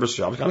customer service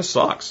job. It kind of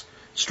sucks.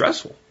 It's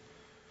stressful.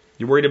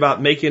 You're worried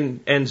about making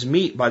ends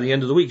meet by the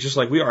end of the week, just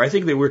like we are. I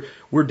think that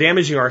we're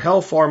damaging our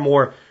health far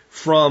more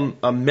from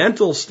a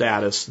mental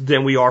status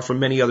than we are from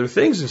many other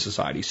things in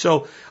society.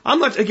 So I'm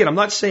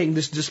not saying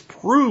this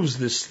disproves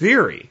this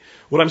theory.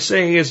 What I'm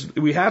saying is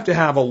we have to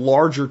have a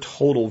larger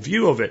total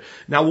view of it.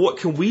 Now, what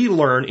can we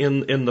learn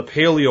in the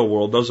paleo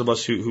world, those of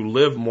us who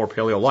live more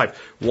paleo life?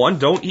 One,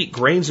 don't eat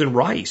grains and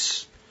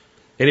rice.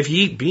 And if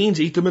you eat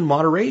beans, eat them in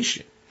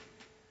moderation.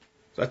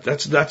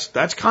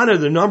 That's kind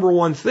of the number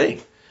one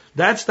thing.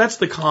 That's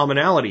the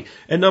commonality.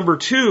 And number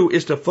two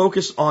is to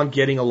focus on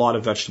getting a lot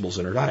of vegetables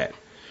in our diet.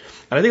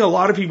 And I think a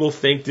lot of people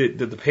think that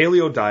the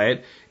paleo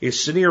diet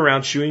is sitting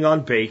around chewing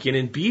on bacon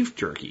and beef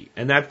jerky.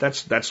 And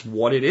that's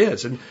what it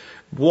is. And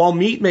while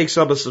meat makes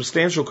up a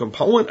substantial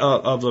component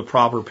of the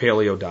proper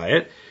paleo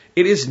diet,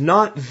 it is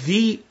not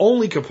the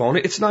only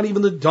component. It's not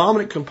even the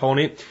dominant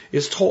component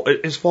as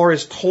far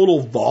as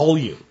total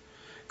volume.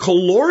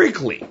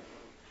 Calorically,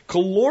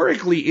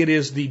 it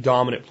is the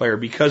dominant player,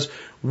 because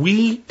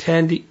we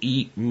tend to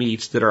eat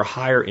meats that are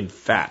higher in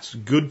fats,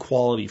 good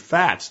quality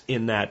fats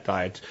in that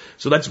diet.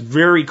 So that's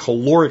very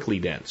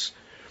calorically dense.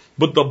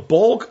 But the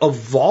bulk of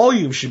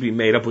volume should be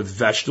made up with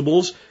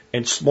vegetables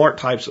and smart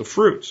types of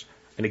fruits.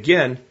 And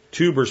again,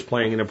 tubers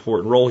playing an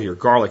important role here,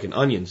 garlic and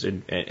onions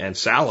and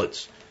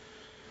salads.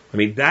 I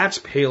mean, that's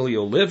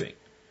paleo living.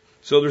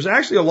 So there's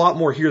actually a lot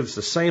more here that's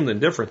the same than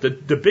different.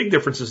 The big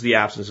difference is the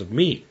absence of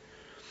meat.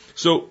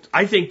 So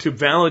I think to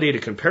validate a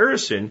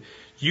comparison,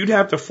 you'd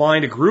have to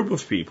find a group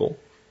of people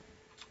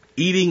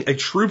eating a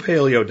true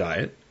paleo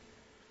diet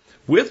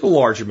with a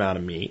large amount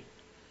of meat,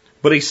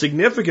 but a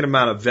significant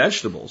amount of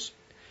vegetables,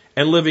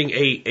 and living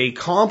a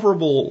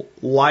comparable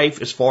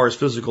life as far as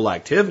physical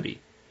activity.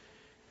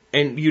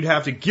 And you'd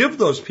have to give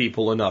those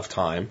people enough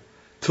time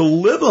to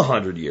live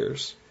 100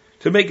 years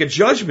to make a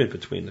judgment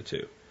between the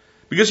two.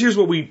 Because here's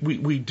what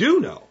we do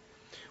know.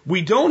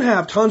 We don't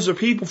have tons of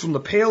people from the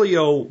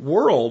paleo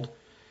world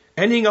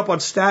ending up on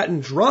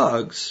statin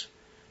drugs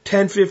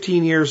 10,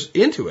 15 years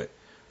into it.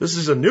 This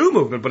is a new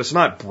movement, but it's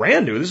not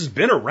brand new. This has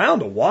been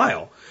around a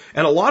while.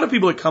 And a lot of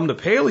people that come to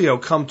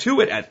paleo come to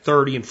it at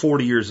 30 and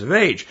 40 years of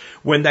age,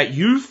 when that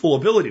youthful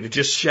ability to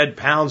just shed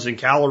pounds and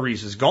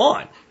calories is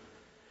gone.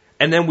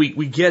 And then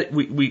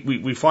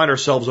we find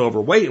ourselves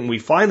overweight, and we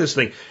find this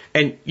thing.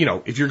 And,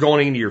 if you're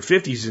going into your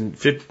 50s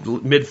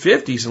and mid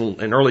 50s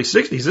and early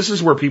 60s, this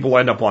is where people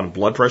end up on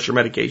blood pressure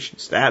medication,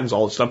 statins,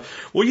 all this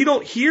stuff. Well, you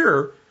don't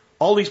hear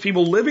all these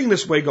people living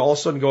this way all of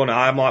a sudden going,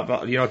 I'm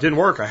not, it didn't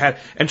work.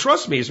 And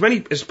trust me,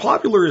 as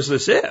popular as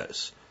this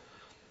is,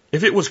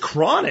 if it was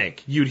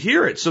chronic, you'd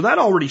hear it. So that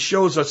already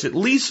shows us at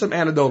least some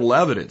anecdotal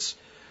evidence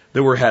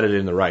that we're headed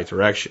in the right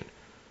direction.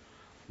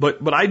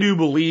 But I do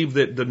believe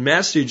that the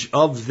message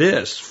of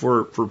this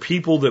for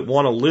people that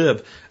want to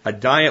live a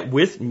diet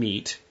with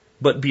meat,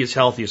 but be as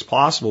healthy as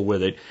possible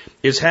with it,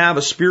 is have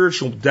a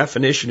spiritual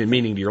definition and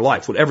meaning to your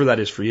life, whatever that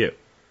is for you.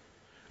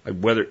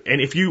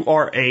 And if you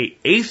are an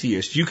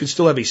atheist, you can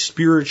still have a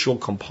spiritual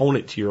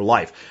component to your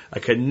life, a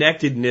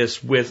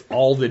connectedness with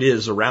all that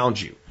is around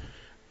you.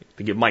 I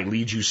think it might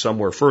lead you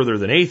somewhere further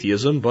than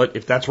atheism, but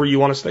if that's where you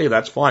want to stay,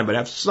 that's fine. But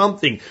have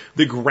something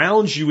that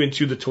grounds you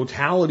into the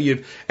totality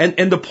of,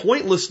 and the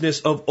pointlessness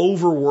of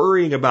over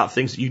worrying about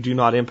things that you do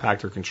not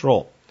impact or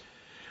control.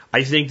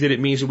 I think that it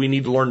means that we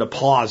need to learn to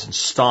pause and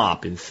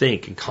stop and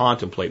think and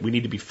contemplate. We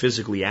need to be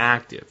physically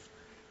active.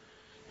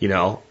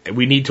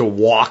 We need to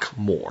walk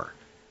more.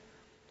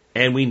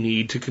 And we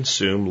need to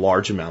consume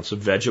large amounts of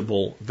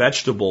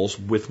vegetables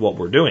with what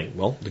we're doing.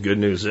 Well, the good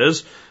news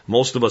is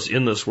most of us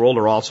in this world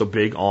are also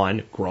big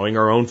on growing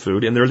our own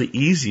food, and they're the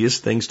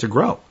easiest things to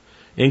grow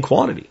in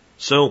quantity.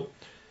 So,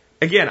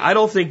 again, I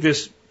don't think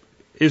this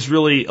is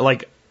really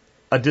like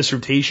a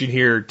dissertation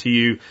here to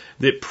you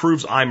that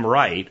proves I'm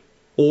right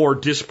or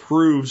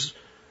disproves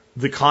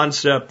the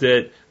concept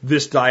that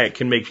this diet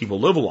can make people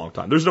live a long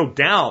time. There's no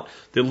doubt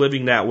that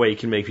living that way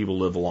can make people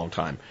live a long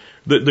time.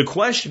 The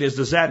question is,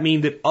 does that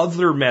mean that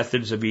other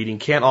methods of eating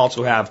can't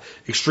also have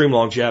extreme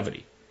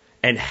longevity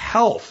and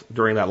health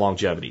during that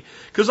longevity?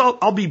 Because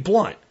I'll be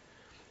blunt.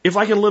 If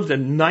I can live to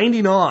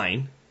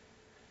 99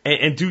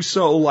 and do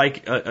so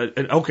like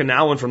an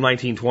Okinawan from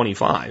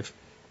 1925,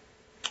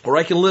 or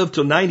I can live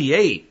to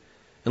 98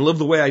 and live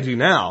the way I do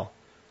now,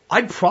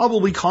 I'd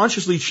probably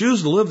consciously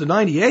choose to live to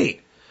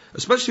 98,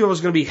 especially if I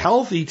was going to be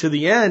healthy to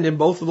the end in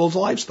both of those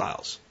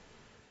lifestyles.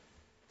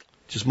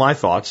 Just my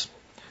thoughts.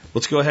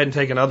 Let's go ahead and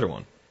take another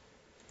one.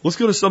 Let's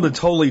go to something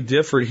totally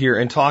different here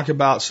and talk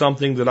about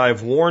something that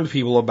I've warned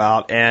people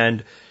about,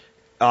 and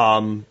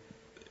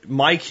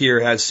Mike here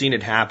has seen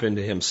it happen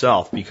to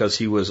himself because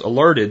he was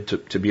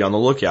alerted to be on the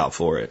lookout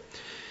for it.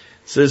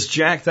 It says,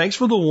 Jack, thanks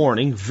for the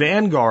warning.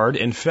 Vanguard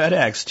and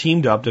FedEx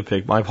teamed up to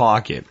pick my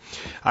pocket.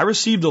 I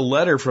received a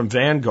letter from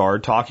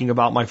Vanguard talking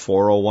about my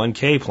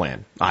 401k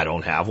plan. I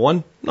don't have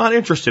one. Not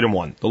interested in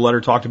one. The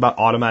letter talked about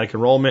automatic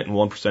enrollment and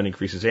 1%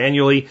 increases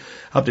annually,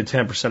 up to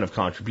 10% of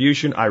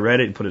contribution. I read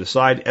it and put it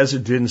aside as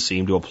it didn't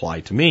seem to apply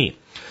to me.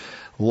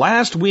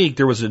 Last week,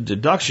 there was a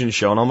deduction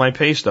shown on my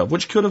pay stub,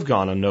 which could have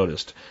gone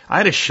unnoticed. I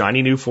had a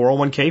shiny new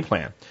 401k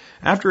plan.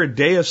 After a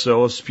day or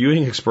so of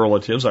spewing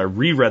expletives, I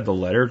reread the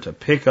letter to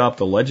pick up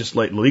the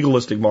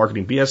legalistic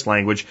marketing BS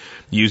language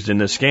used in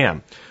this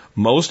scam.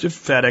 Most of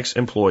FedEx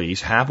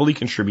employees happily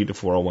contribute to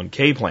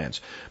 401k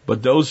plans,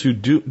 but those who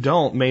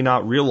don't may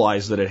not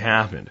realize that it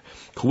happened.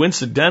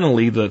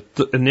 Coincidentally, the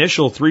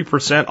initial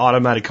 3%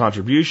 automatic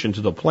contribution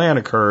to the plan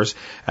occurs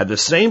at the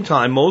same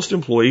time most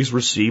employees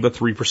receive a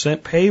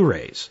 3% pay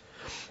raise.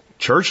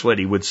 Church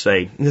lady would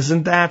say,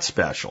 isn't that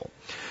special?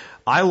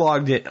 I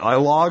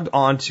logged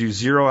on to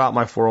zero out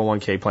my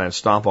 401k plan and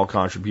stop all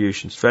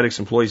contributions. FedEx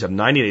employees have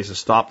 90 days to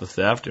stop the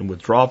theft and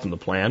withdraw from the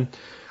plan.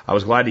 I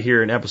was glad to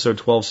hear in episode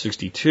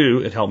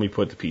 1262 it helped me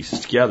put the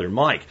pieces together.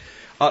 Mike,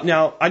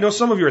 now I know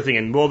some of you are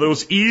thinking, well,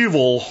 those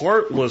evil,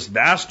 heartless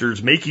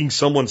bastards making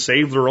someone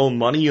save their own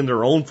money in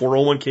their own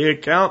 401k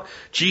account.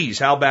 Geez,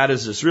 how bad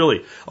is this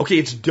really? Okay,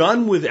 it's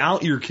done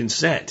without your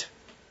consent.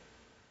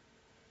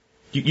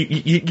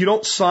 You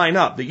don't sign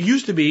up. It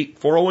used to be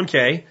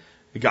 401k.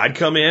 The guy'd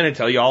come in and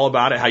tell you all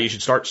about it, how you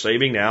should start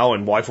saving now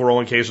and why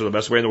 401ks are the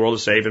best way in the world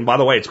to save. And by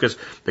the way, it's because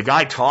the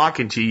guy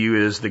talking to you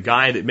is the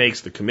guy that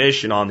makes the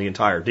commission on the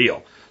entire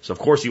deal. So of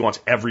course he wants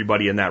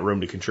everybody in that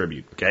room to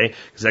contribute, okay?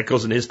 Because that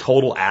goes in his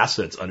total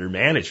assets under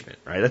management,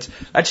 right?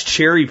 That's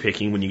cherry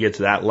picking when you get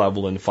to that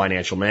level in the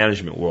financial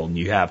management world and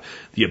you have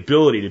the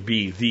ability to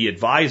be the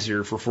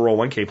advisor for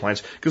 401k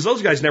plans because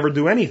those guys never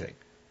do anything.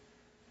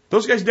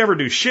 Those guys never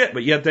do shit,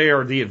 but yet they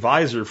are the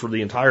advisor for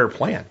the entire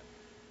plan.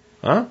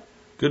 Huh?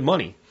 Good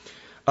money.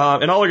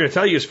 And all they're going to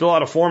tell you is fill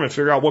out a form and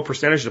figure out what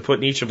percentage to put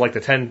in each of like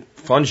the 10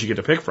 funds you get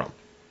to pick from.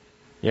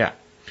 Yeah.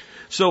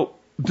 So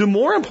the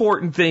more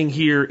important thing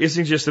here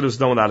isn't just that it was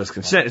done without his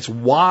consent. It's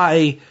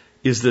why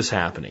is this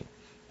happening?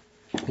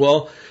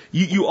 Well,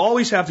 you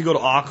always have to go to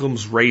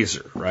Occam's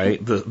razor,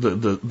 right?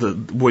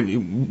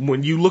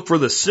 When you look for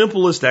the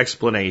simplest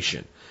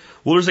explanation.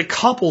 Well, there's a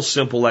couple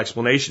simple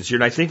explanations here,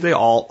 and I think they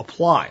all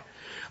apply.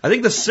 I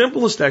think the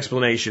simplest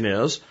explanation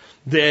is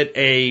that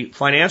a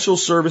financial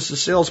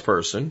services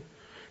salesperson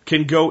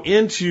can go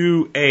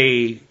into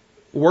a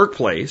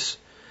workplace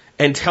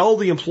and tell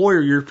the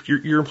employer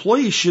your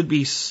employees should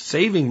be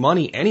saving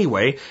money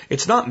anyway.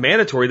 It's not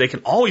mandatory. They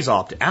can always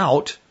opt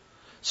out.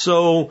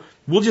 So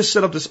we'll just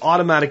set up this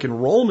automatic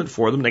enrollment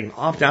for them. They can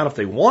opt out if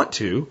they want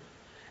to.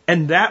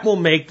 And that will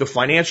make the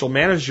financial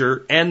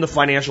manager and the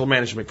financial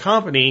management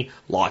company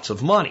lots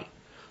of money.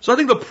 So I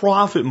think the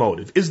profit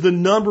motive is the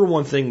number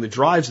one thing that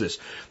drives this.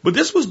 But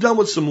this was done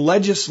with some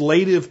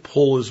legislative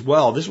pull as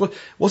well. This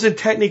wasn't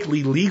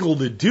technically legal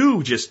to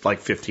do just like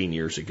 15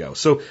 years ago.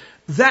 So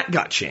that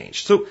got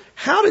changed. So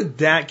how did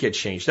that get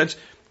changed? That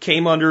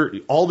came under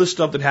all this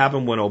stuff that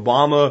happened when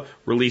Obama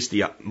released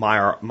the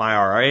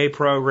MyRA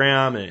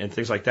program and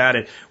things like that.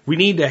 And we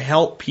need to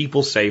help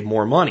people save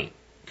more money.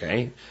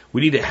 Okay? We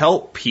need to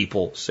help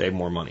people save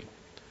more money.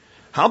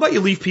 How about you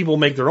leave people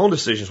make their own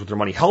decisions with their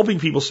money? Helping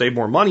people save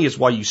more money is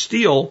why you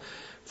steal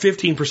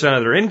 15%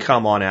 of their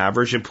income on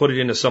average and put it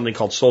into something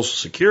called Social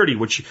Security,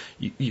 which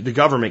the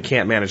government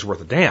can't manage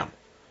worth a damn.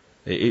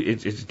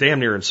 It's damn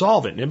near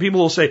insolvent. And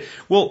people will say,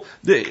 well,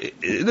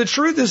 the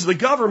truth is the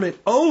government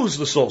owes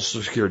the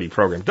Social Security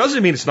program.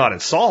 Doesn't mean it's not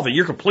insolvent.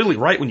 You're completely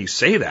right when you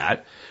say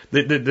that.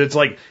 It's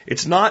like,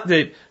 it's not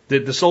that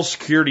the Social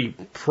Security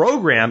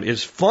program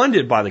is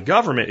funded by the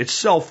government. It's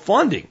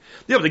self-funding.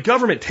 Yeah, but the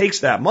government takes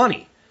that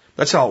money.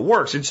 That's how it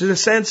works. It's in a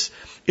sense,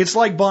 it's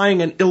like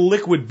buying an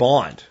illiquid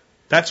bond.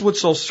 That's what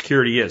Social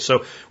Security is.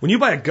 So when you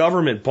buy a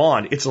government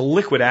bond, it's a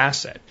liquid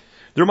asset.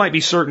 There might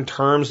be certain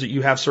terms that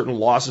you have certain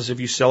losses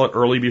if you sell it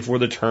early before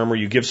the term or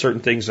you give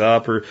certain things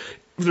up, or if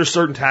there's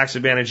certain tax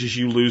advantages,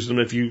 you lose them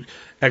if you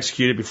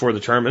execute it before the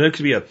term. And it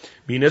could be a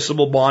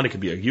municipal bond. It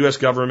could be a U.S.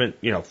 government,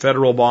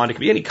 federal bond. It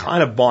could be any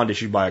kind of bond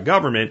issued by a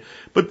government,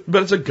 but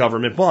it's a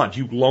government bond.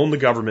 You loan the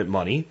government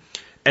money.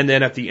 And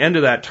then at the end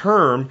of that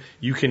term,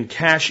 you can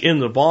cash in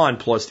the bond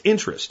plus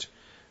interest.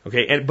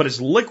 Okay, but it's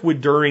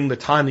liquid during the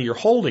time that you're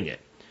holding it.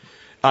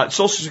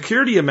 Social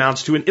Security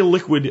amounts to an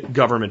illiquid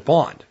government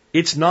bond.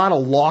 It's not a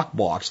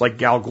lockbox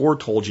like Al Gore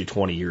told you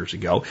 20 years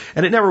ago,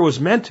 and it never was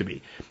meant to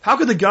be. How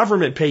could the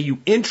government pay you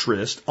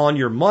interest on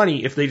your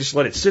money if they just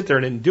let it sit there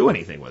and didn't do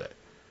anything with it?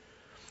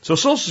 So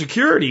Social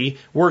Security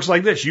works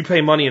like this. You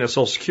pay money into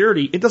Social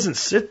Security. It doesn't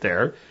sit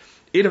there.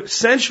 It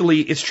essentially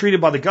is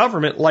treated by the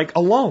government like a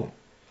loan.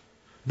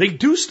 They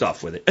do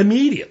stuff with it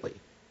immediately.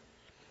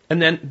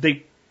 And then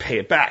they pay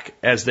it back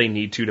as they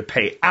need to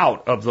pay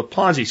out of the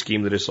Ponzi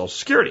scheme that is Social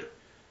Security.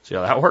 See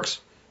how that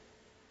works?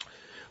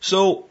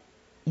 So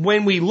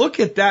when we look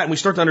at that and we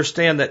start to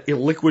understand that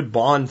illiquid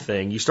bond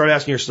thing, you start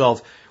asking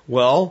yourself,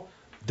 well,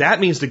 that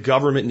means the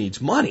government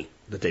needs money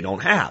that they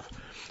don't have.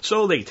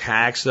 So they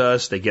tax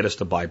us, they get us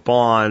to buy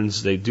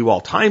bonds, they do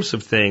all types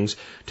of things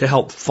to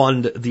help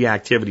fund the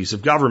activities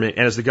of government.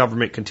 And as the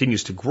government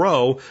continues to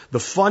grow, the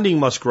funding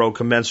must grow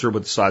commensurate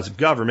with the size of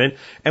government.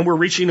 And we're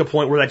reaching a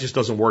point where that just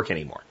doesn't work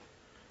anymore.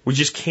 We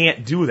just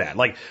can't do that.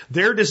 Like,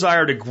 their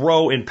desire to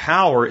grow in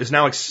power is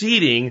now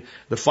exceeding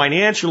the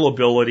financial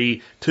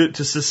ability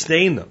to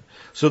sustain them.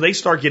 So they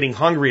start getting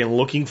hungry and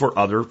looking for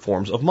other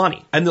forms of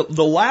money. And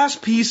the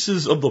last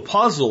pieces of the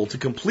puzzle to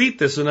complete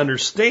this and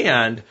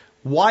understand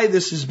why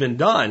this has been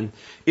done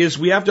is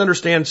we have to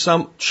understand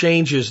some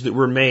changes that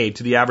were made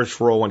to the average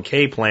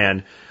 401k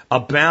plan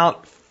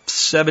about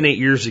 7-8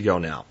 years ago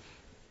now.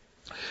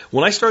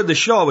 When I started the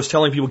show, I was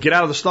telling people, get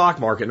out of the stock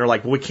market. And they're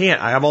like, well, we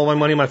can't. I have all my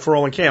money in my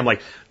 401k. I'm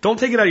like, don't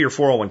take it out of your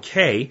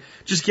 401k.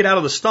 Just get out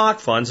of the stock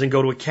funds and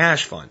go to a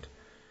cash fund.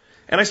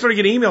 And I started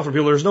getting email from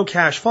people, there's no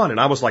cash fund. And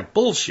I was like,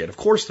 bullshit. Of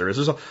course there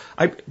is.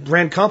 I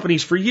ran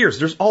companies for years.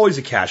 There's always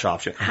a cash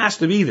option. It has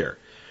to be there.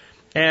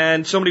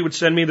 And somebody would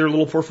send me their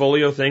little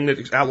portfolio thing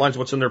that outlines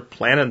what's in their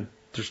plan, and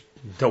there's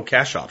no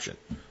cash option,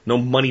 no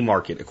money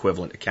market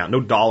equivalent account, no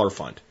dollar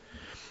fund.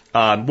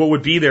 What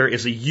would be there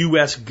is a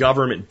U.S.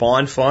 government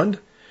bond fund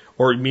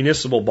or a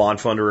municipal bond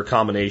fund or a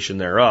combination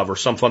thereof, or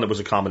some fund that was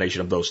a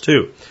combination of those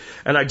two.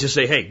 And I'd just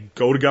say, hey,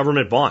 go to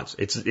government bonds.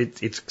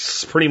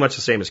 It's pretty much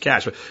the same as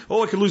cash. But,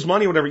 oh, I could lose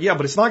money or whatever. Yeah,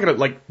 but it's not going to,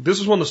 like, this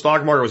is when the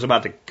stock market was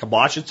about to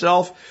kibosh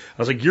itself.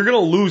 I was like, you're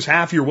going to lose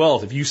half your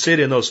wealth if you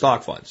sit in those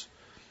stock funds.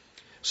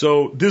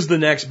 So this is the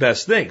next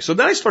best thing. So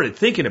then I started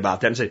thinking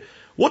about that and said,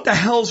 what the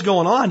hell's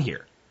going on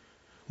here?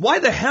 Why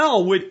the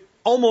hell would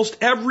almost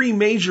every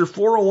major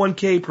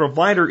 401k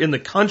provider in the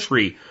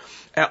country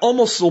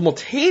almost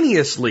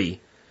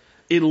simultaneously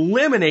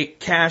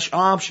eliminate cash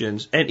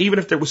options? And even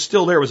if there was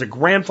still there, it was a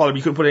grandfather, but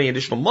you couldn't put any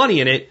additional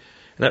money in it.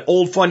 And that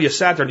old fund you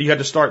sat there, you had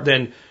to start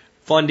then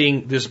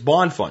funding this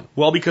bond fund.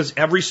 Well, because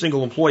every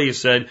single employee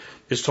is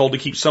told to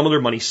keep some of their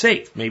money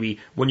safe.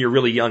 Maybe when you're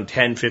really young,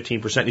 10,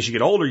 15%. As you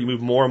get older, you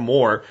move more and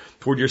more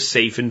toward your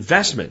safe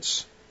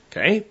investments.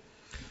 Okay?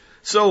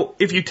 So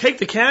if you take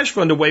the cash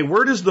fund away,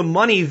 where does the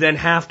money then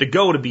have to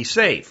go to be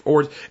safe?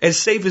 Or as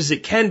safe as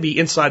it can be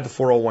inside the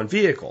 401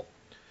 vehicle?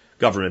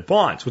 Government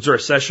bonds, which are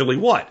essentially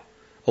what?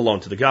 A loan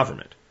to the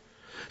government.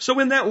 So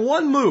in that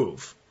one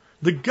move,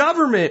 the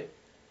government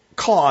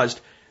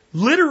caused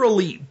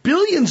literally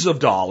billions of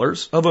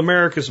dollars of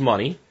America's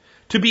money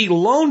to be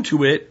loaned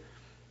to it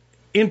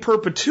in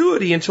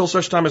perpetuity until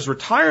such time as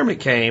retirement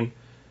came,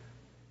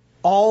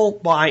 all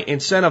by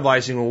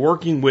incentivizing and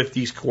working with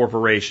these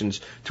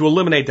corporations to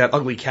eliminate that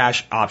ugly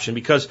cash option,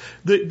 because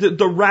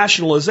the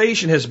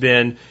rationalization has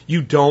been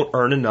you don't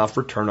earn enough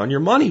return on your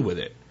money with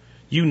it.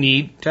 You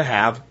need to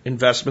have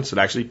investments that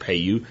actually pay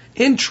you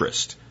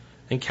interest.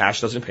 And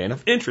cash doesn't pay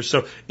enough interest.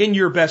 So in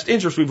your best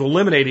interest, we've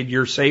eliminated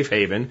your safe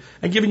haven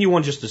and given you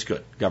one just as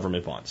good,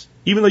 government bonds.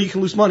 Even though you can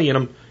lose money in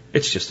them,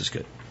 it's just as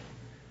good.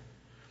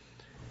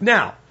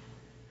 Now,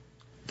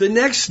 the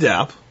next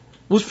step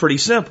was pretty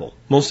simple.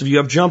 Most of you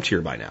have jumped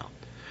here by now.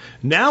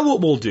 Now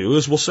what we'll do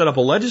is we'll set up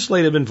a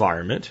legislative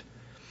environment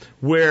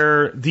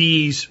where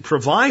these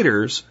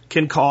providers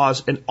can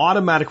cause an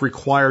automatic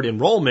required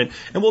enrollment,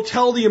 and we'll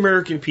tell the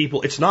American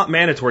people it's not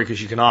mandatory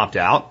because you can opt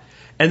out,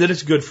 and that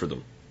it's good for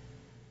them.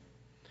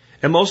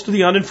 And most of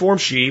the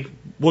uninformed sheep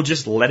will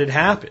just let it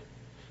happen.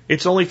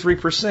 It's only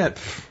 3%.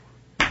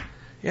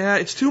 Yeah,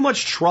 it's too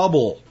much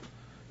trouble.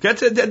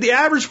 The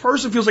average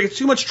person feels like it's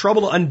too much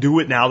trouble to undo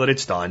it now that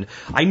it's done.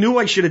 I knew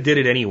I should have did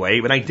it anyway,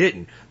 but I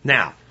didn't.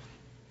 Now,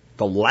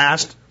 the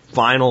last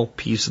final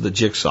piece of the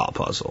jigsaw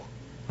puzzle.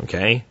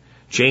 Okay?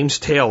 James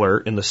Taylor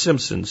in The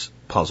Simpsons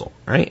puzzle,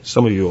 right?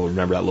 Some of you will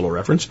remember that little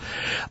reference.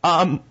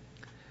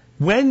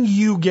 When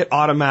you get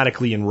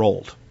automatically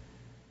enrolled,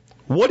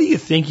 what do you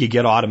think you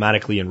get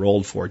automatically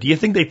enrolled for? Do you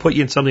think they put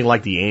you in something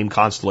like the AIM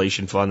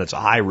Constellation Fund that's a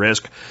high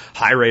risk,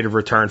 high rate of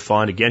return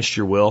fund against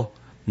your will?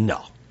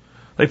 No.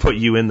 They put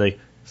you in the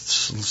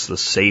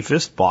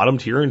safest bottom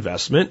tier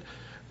investment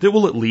that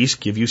will at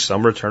least give you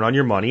some return on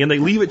your money, and they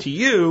leave it to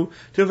you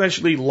to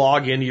eventually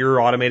log into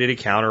your automated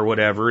account or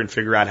whatever and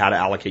figure out how to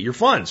allocate your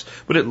funds.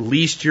 But at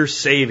least you're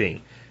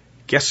saving.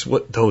 Guess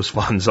what those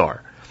funds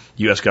are?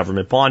 U.S.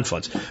 government bond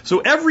funds. So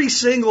every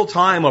single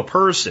time a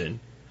person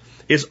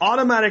is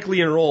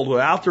automatically enrolled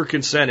without their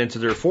consent into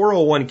their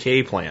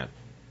 401k plan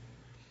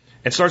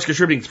and starts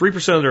contributing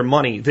 3% of their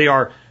money, they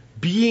are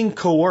being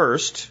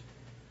coerced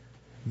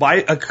by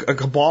a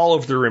cabal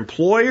of their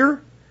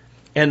employer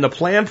and the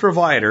plan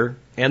provider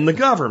and the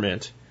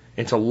government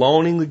into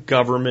loaning the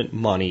government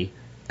money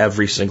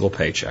every single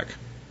paycheck.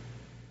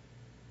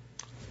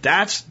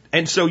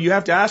 And so you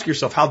have to ask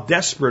yourself, how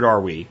desperate are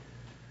we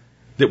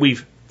that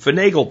we've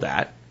finagled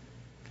that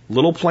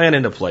little plan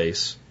into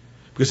place?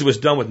 Because it was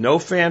done with no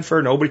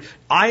fanfare, nobody.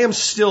 I am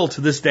still,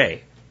 to this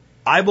day,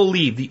 I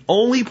believe the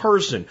only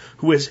person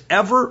who has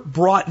ever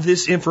brought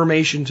this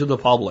information to the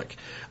public.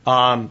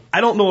 I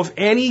don't know of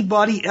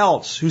anybody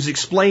else who's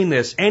explained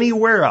this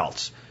anywhere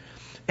else.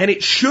 And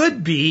it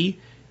should be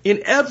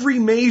in every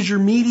major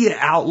media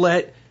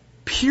outlet,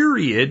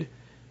 period,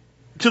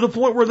 to the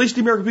point where at least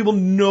the American people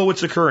know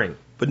it's occurring,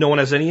 but no one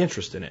has any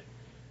interest in it.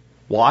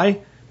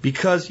 Why?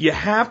 Because you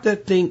have to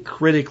think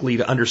critically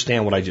to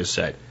understand what I just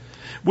said.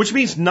 Which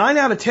means 9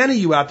 out of 10 of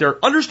you out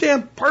there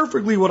understand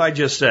perfectly what I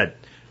just said.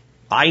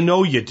 I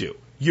know you do.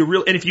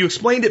 And if you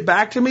explained it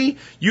back to me,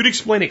 you'd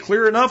explain it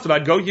clear enough that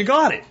I'd go, you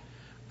got it.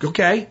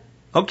 Okay.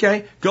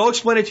 Go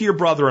explain it to your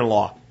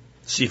brother-in-law.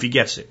 See if he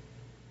gets it.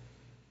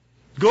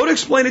 Go to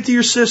explain it to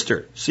your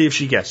sister. See if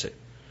she gets it.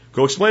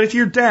 Go explain it to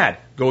your dad.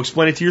 Go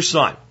explain it to your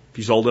son, if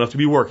he's old enough to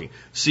be working.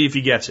 See if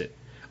he gets it.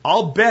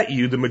 I'll bet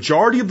you the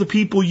majority of the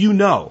people you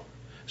know,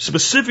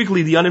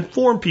 specifically the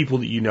uninformed people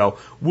that you know,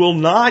 will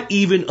not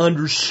even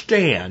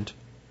understand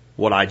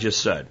what I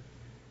just said.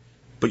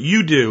 But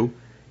you do,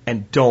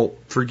 and don't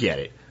forget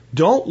it.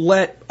 Don't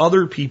let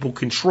other people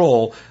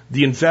control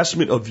the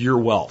investment of your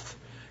wealth.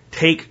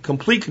 Take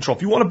complete control.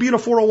 If you want to be in a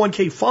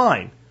 401k,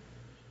 fine.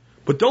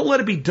 But don't let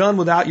it be done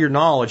without your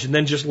knowledge and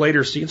then just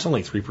later see it's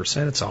only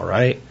 3%, it's all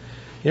right.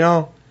 You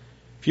know,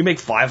 if you make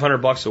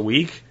 $500 a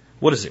week,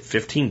 what is it,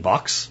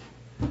 $15?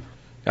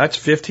 That's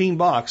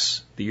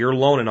 $15 that you're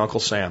loaning Uncle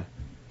Sam.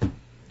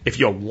 If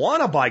you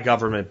want to buy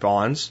government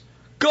bonds,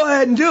 go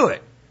ahead and do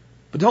it.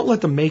 But don't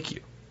let them make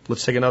you.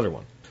 Let's take another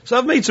one. So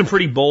I've made some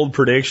pretty bold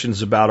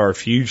predictions about our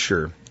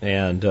future,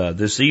 and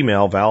this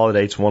email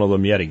validates one of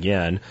them yet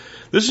again.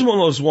 This is one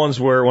of those ones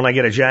where when I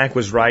get a Jack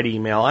was right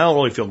email, I don't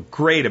really feel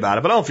great about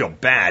it, but I don't feel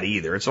bad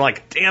either. It's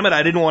like, damn it,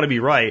 I didn't want to be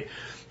right.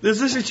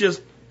 This is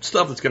just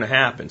stuff that's going to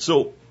happen.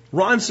 So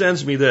Ron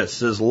sends me this. It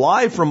says,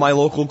 live from my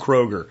local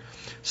Kroger.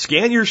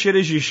 Scan your shit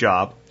as you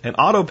shop and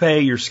auto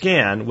pay your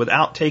scan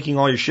without taking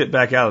all your shit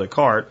back out of the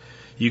cart.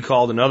 You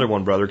called another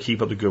one, brother.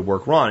 Keep up the good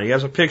work, Ron. He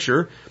has a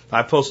picture.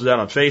 I posted that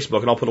on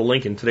Facebook, and I'll put a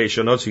link in today's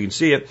show notes so you can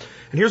see it.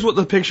 And here's what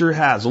the picture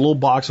has. A little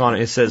box on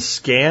it. It says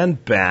scan,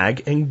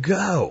 bag, and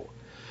go.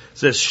 It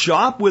says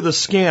shop with a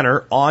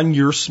scanner on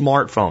your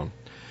smartphone.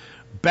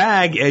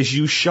 Bag as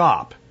you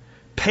shop.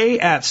 Pay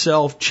at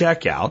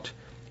self-checkout.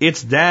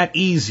 It's that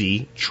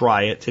easy.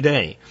 Try it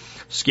today.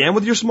 Scan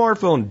with your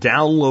smartphone.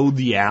 Download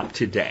the app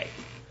today.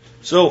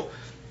 So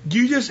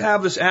you just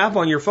have this app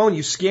on your phone.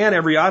 You scan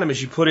every item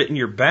as you put it in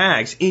your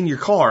bags, in your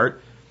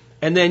cart,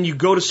 and then you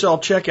go to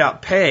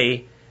self-checkout,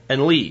 pay,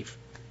 and leave.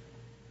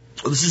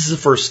 This is the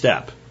first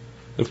step.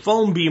 The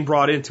phone being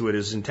brought into it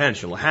is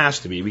intentional. It has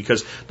to be,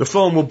 because the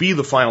phone will be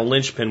the final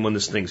linchpin when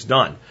this thing's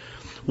done.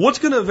 What's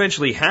going to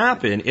eventually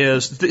happen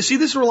is, see,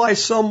 this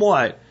relies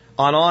somewhat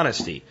on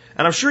honesty.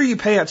 And I'm sure you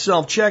pay at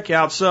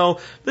self-checkout so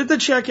that the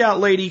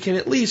checkout lady can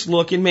at least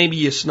look, and maybe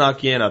you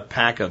snuck in a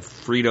pack of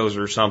Fritos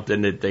or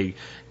something that they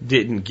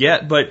didn't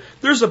get. But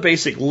there's a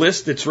basic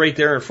list that's right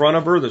there in front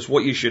of her. That's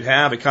what you should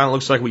have. It kind of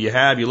looks like what you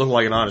have. You look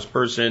like an honest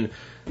person.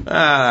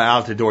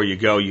 Out the door you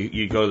go.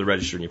 You go to the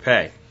register and you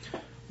pay.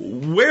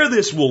 Where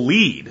this will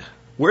lead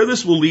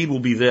will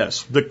be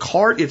this. The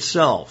cart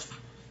itself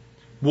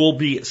will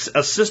be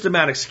a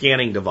systematic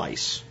scanning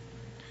device.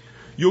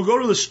 You'll go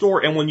to the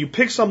store, and when you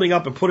pick something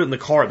up and put it in the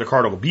cart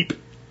will go beep.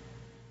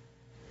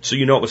 So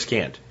you know it was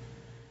scanned.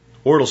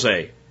 Or it'll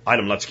say,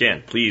 item not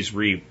scanned. Please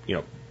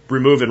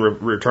remove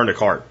and return to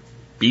cart.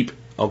 Beep.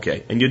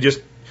 Okay. And you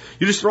just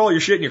throw all your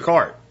shit in your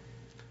cart.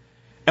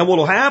 And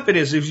what'll happen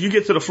is if you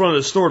get to the front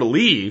of the store to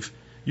leave,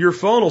 your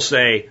phone will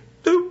say,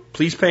 doop,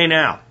 please pay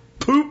now.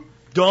 Poop,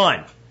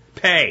 done.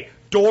 Pay.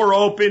 Door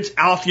opens,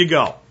 off you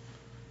go.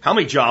 How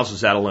many jobs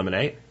does that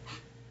eliminate?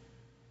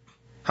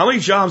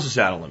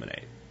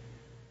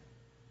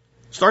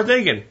 Start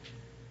thinking.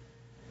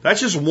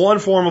 That's just one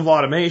form of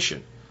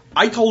automation.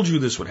 I told you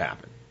this would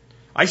happen.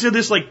 I said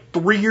this like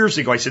 3 years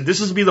ago. I said this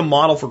is to be the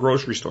model for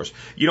grocery stores.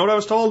 You know what I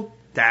was told?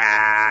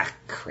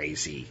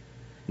 Crazy.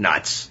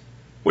 Nuts.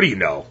 What do you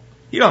know?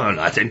 You don't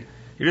know nothing.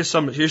 You're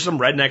some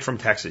redneck from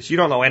Texas. You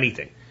don't know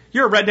anything.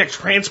 You're a redneck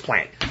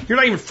transplant. You're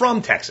not even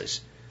from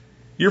Texas.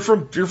 You're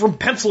from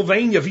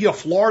Pennsylvania via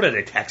Florida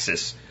to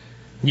Texas.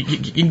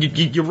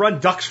 You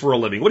run ducks for a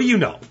living. What do you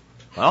know?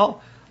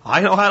 Well,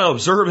 I know how to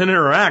observe and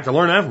interact. I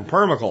learned that from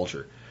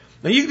permaculture.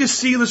 Now you can just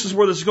see this is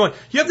where this is going.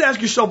 You have to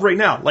ask yourself right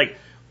now, like,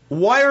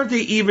 why aren't they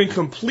even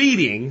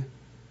completing?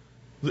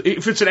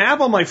 If it's an app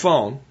on my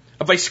phone,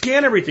 if I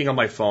scan everything on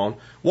my phone,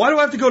 why do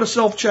I have to go to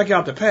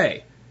self-checkout to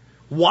pay?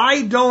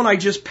 Why don't I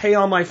just pay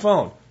on my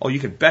phone? Oh, you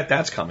can bet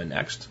that's coming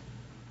next.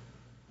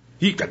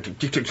 You can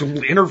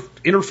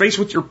interface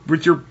with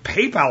your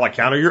PayPal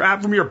account or your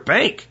app from your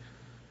bank,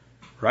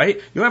 right?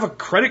 You have a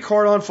credit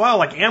card on file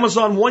like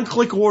Amazon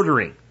one-click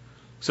ordering.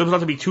 So it doesn't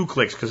have to be 2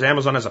 clicks because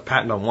Amazon has a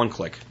patent on 1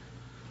 click.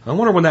 I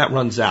wonder when that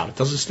runs out. It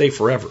doesn't stay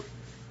forever.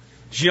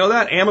 Did you know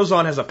that?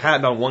 Amazon has a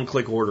patent on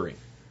 1-click ordering.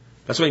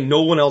 That's why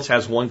no one else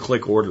has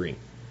 1-click ordering.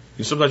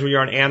 And sometimes when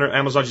you're on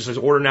Amazon, it just says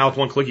order now with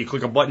 1 click. You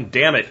click a button.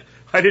 Damn it.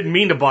 I didn't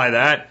mean to buy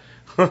that.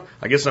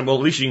 I guess at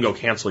least you can go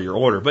cancel your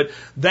order. But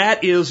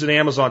that is an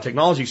Amazon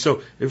technology.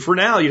 So for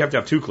now, you'd have to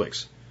have 2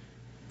 clicks.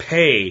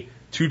 Pay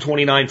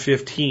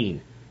 $229.15.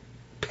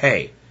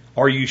 Pay.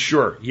 Are you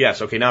sure?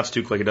 Yes. Okay, now it's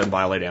 2 click. It doesn't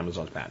violate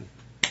Amazon's patent.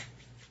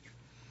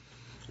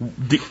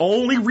 The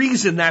only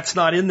reason that's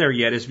not in there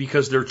yet is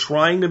because they're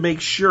trying to make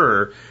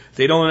sure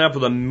they don't end up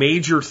with a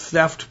major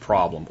theft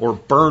problem or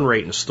burn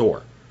rate in the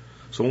store.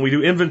 So when we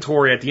do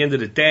inventory at the end of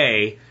the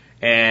day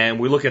and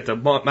we look at the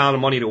amount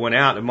of money that went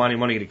out and the amount of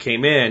money that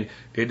came in,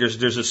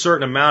 there's a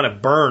certain amount of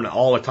burn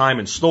all the time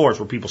in stores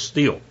where people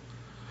steal.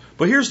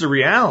 But here's the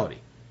reality.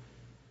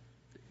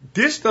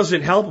 This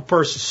doesn't help a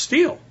person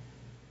steal.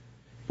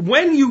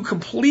 When you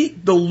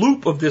complete the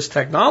loop of this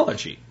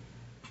technology,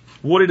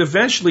 what it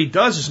eventually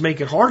does is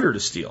make it harder to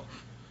steal.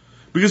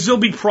 Because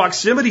there'll be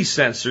proximity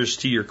sensors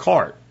to your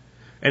cart.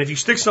 And if you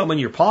stick something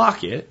in your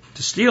pocket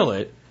to steal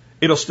it,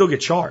 it'll still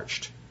get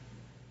charged.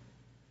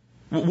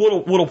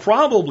 What'll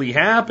probably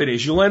happen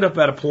is you'll end up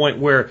at a point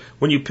where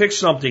when you pick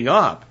something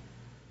up,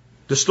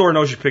 the store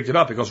knows you picked it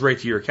up. It goes right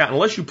to your account.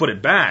 Unless you put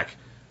it back,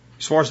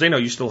 as far as they know,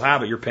 you still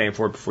have it. You're paying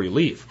for it before you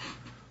leave.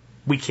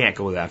 We can't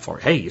go that far.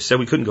 Hey, you said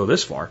we couldn't go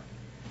this far.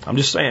 I'm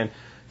just saying,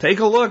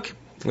 take a look.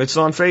 It's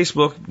on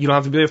Facebook. You don't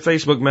have to be a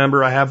Facebook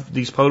member. I have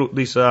these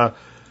photos that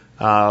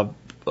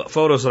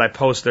I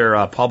post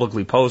there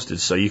publicly posted,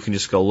 so you can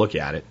just go look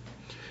at it.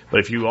 But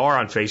if you are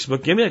on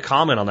Facebook, give me a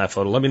comment on that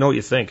photo. Let me know what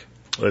you think.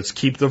 Let's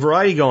keep the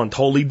variety going.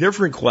 Totally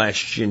different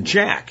question.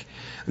 Jack,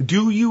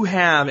 do you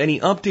have any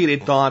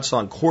updated thoughts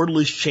on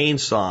cordless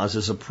chainsaws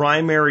as a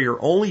primary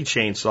or only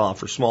chainsaw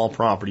for small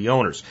property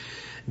owners?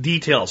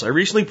 Details. I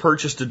recently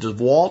purchased a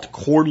DeWalt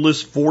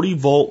cordless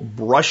 40-volt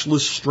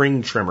brushless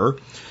string trimmer.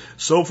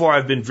 So far,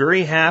 I've been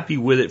very happy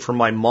with it for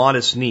my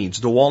modest needs.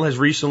 DeWalt has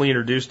recently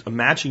introduced a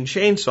matching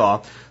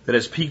chainsaw that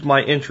has piqued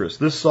my interest.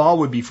 This saw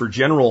would be for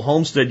general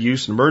homestead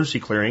use and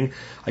emergency clearing.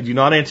 I do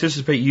not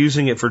anticipate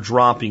using it for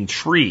dropping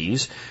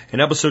trees.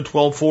 In episode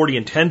 1240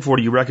 and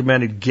 1040, you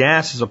recommended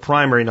gas as a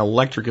primary and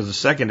electric as a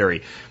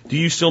secondary. Do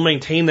you still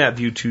maintain that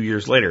view 2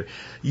 years later?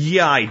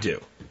 Yeah, I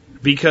do.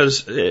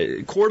 Because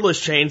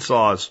cordless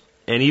chainsaws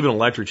and even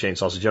electric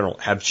chainsaws in general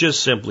have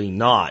just simply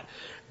not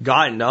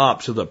gotten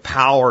up to the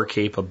power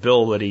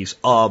capabilities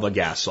of a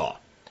gas saw.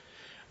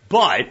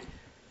 But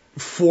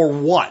for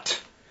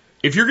what?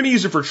 If you're going to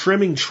use it for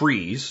trimming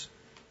trees,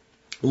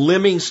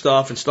 limbing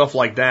stuff and stuff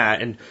like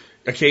that, and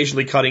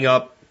occasionally cutting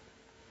up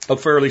a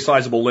fairly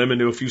sizable limb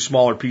into a few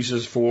smaller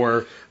pieces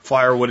for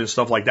firewood and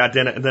stuff like that,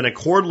 then a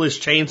cordless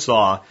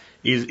chainsaw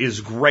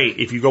is great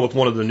if you go with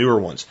one of the newer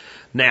ones.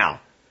 Now,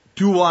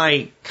 do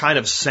I kind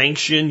of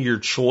sanction your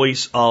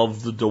choice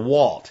of the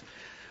DeWalt?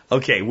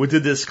 Okay, with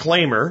the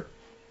disclaimer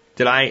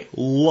that I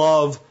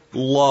love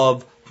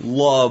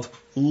DeWalt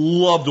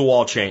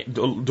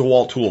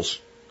tools.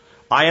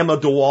 I am a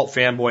DeWalt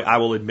fanboy, I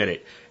will admit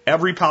it.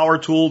 Every power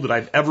tool that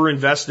I've ever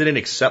invested in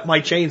except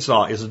my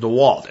chainsaw is a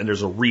DeWalt, and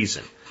there's a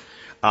reason.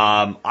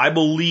 I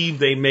believe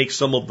they make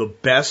some of the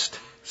best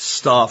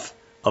stuff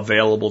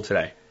available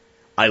today.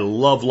 I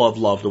love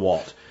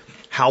DeWalt.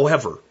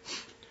 However,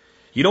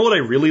 you know what I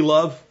really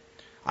love?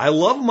 I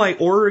love my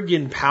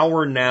Oregon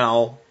Power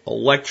Now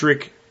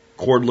electric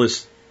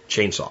cordless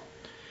chainsaw.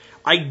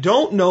 I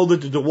don't know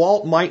that the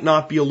DeWalt might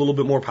not be a little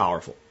bit more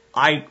powerful.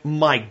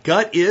 My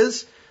gut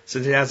is,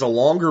 since it has a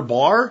longer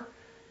bar,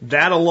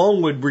 that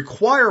alone would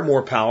require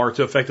more power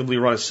to effectively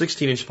run a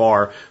 16-inch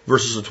bar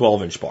versus a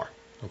 12-inch bar.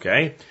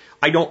 Okay?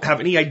 I don't have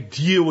any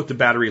idea what the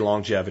battery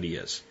longevity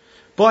is,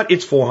 but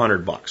it's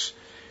 $400.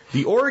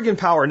 The Oregon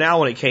Power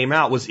Now, when it came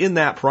out, was in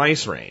that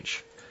price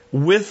range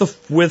with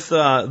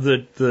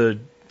the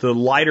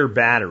lighter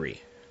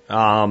battery.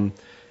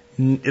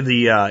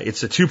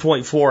 It's a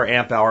 2.4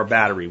 amp hour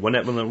battery. When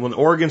the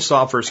Oregon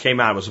saw first came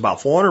out, it was about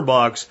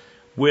 $400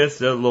 with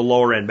the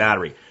lower end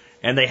battery.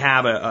 And they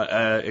have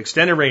a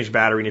extended range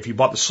battery. And if you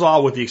bought the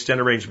saw with the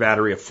extended range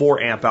battery, a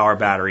 4 amp hour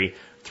battery,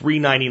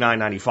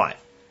 $399.95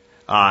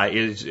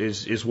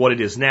 is what it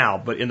is now.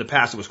 But in the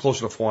past, it was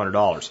closer to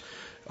 $400.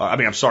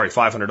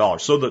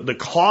 $500. So the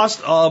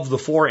cost of the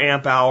 4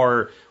 amp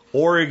hour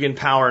Oregon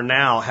Power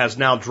Now has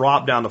now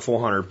dropped down to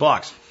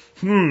 $400.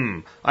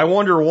 I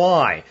wonder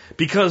why.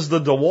 Because the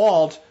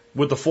DeWalt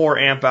with the 4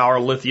 amp hour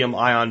lithium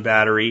ion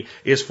battery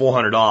is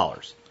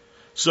 $400.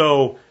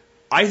 So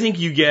I think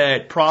you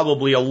get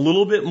probably a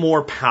little bit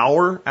more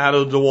power out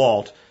of the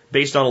DeWalt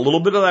based on a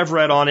little bit that I've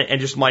read on it and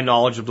just my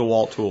knowledge of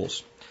DeWalt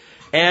tools.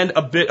 And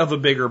a bit of a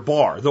bigger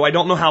bar. Though I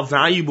don't know how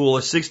valuable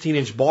a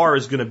 16-inch bar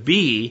is going to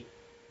be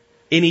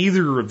in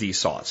either of these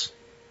saws.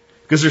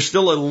 Because there's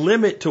still a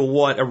limit to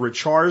what a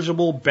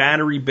rechargeable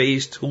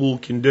battery-based tool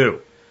can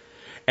do.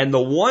 And the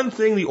one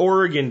thing the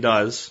Oregon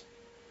does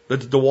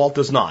that the DeWalt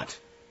does not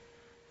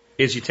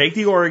is you take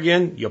the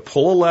Oregon, you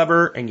pull a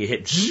lever, and you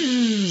hit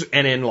zzz,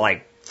 and in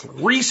like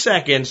 3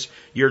 seconds,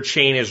 your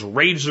chain is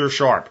razor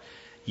sharp.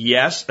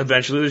 Yes,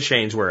 eventually the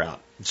chains wear out.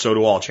 So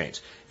do all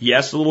chains.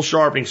 Yes, the little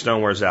sharpening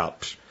stone wears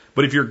out.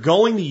 But if you're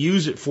going to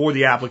use it for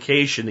the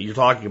application that you're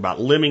talking about,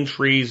 limbing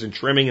trees and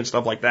trimming and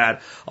stuff like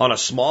that on a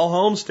small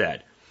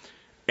homestead,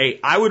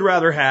 I would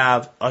rather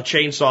have a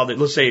chainsaw that,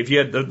 let's say, if you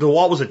had the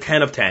DeWalt was a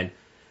 10 of 10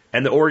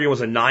 and the Oregon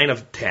was a 9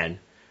 of 10,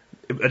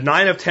 a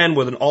 9 of 10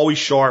 with an always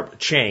sharp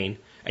chain,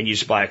 and you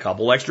just buy a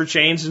couple extra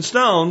chains and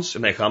stones,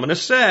 and they come in a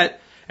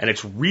set, and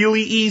it's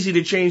really easy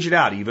to change it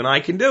out. Even I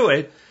can do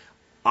it.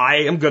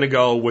 I am going to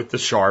go with the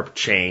sharp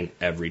chain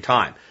every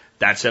time.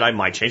 That said, I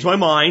might change my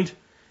mind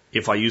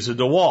if I use a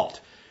DeWalt.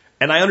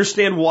 And I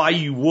understand why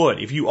you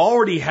would. If you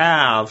already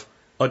have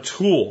a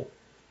tool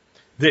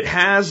that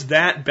has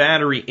that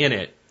battery in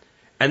it,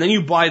 and then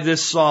you buy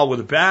this saw with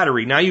a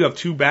battery, now you have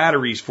 2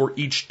 batteries for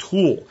each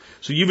tool.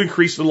 So you've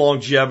increased the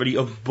longevity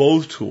of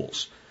both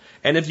tools.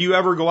 And if you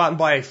ever go out and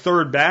buy a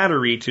 3rd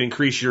battery to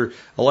increase your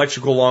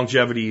electrical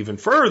longevity even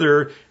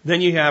further,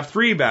 then you have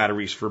 3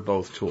 batteries for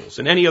both tools.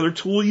 And any other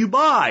tool you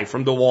buy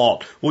from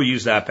DeWalt will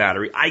use that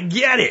battery. I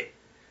get it.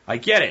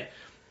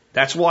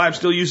 That's why I'm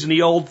still using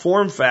the old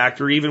form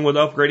factor, even with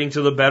upgrading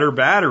to the better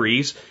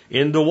batteries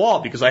in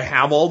DeWalt, because I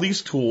have all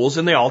these tools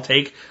and they all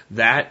take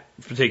that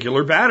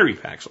particular battery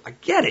pack. So I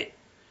get it.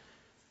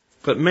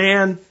 But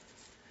man,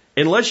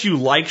 unless you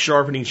like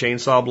sharpening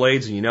chainsaw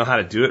blades and you know how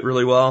to do it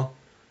really well,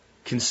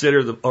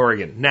 consider the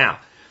Oregon. Now,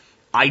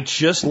 I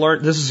just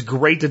learned, this is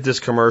great that this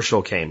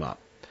commercial came up,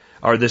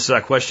 or this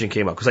question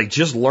came up, because I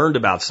just learned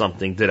about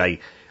something that I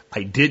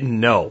didn't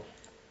know.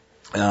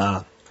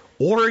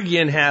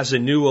 Oregon has a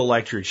new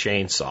electric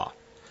chainsaw.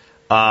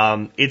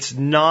 It's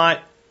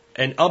not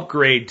an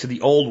upgrade to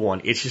the old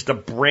one. It's just a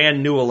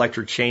brand new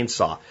electric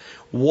chainsaw.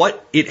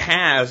 What it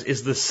has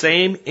is the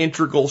same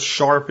integral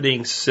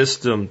sharpening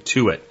system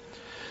to it.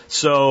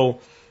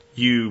 So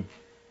you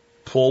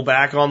pull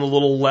back on the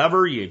little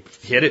lever, you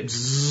hit it,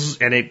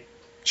 zzz, and it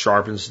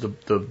sharpens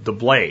the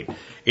blade.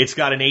 It's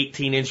got an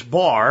 18-inch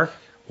bar.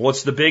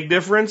 What's the big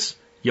difference?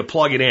 You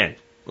plug it in.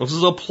 This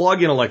is a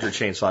plug-in electric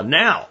chainsaw.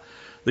 Now,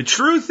 the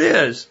truth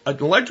is, an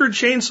electric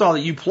chainsaw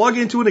that you plug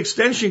into an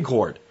extension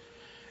cord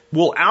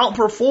will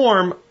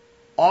outperform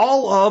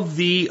all of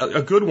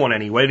a good one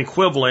anyway, an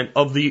equivalent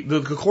of the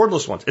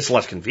cordless ones. It's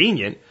less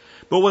convenient,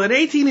 but with an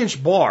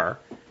 18-inch bar,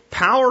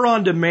 power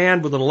on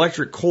demand with an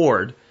electric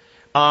cord,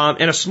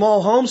 and a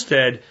small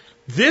homestead,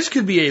 this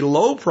could be a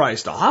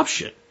low-priced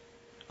option,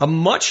 a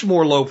much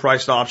more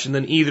low-priced option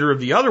than either of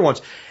the other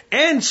ones,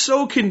 and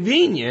so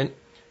convenient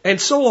and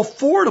so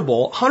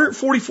affordable,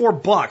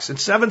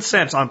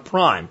 $144.07 on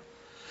Prime,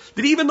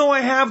 that even though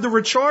I have the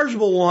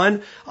rechargeable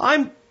one,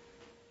 I'm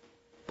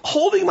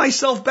holding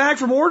myself back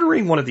from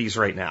ordering one of these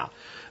right now.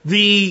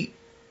 There's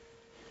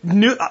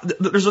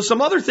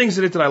some other things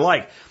in it that I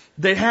like.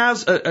 That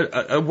has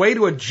a way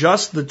to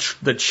adjust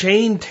the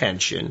chain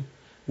tension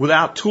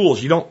without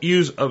tools. You don't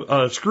use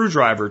a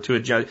screwdriver to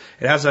adjust.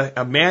 It has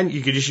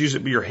you can just use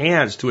it with your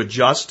hands to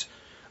adjust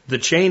the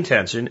chain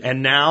tension.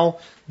 And now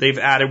they've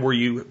added where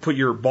you put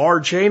your bar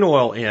chain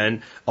oil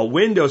in a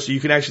window so you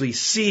can actually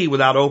see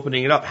without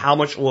opening it up how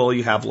much oil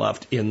you have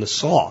left in the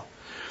saw.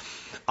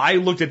 I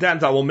looked at that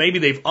and thought, well, maybe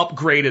they've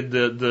upgraded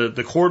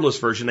the cordless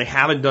version. They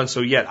haven't done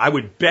so yet. I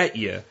would bet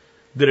you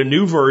that a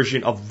new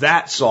version of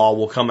that saw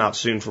will come out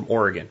soon from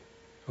Oregon.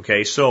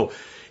 Okay, so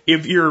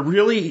if you're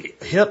really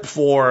hip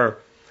for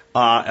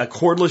a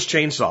cordless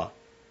chainsaw,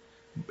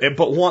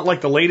 but want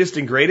like the latest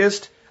and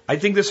greatest, I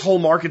think this whole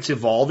market's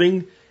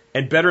evolving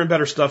and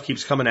better stuff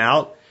keeps coming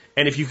out.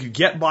 And if you could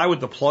get by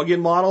with the plug-in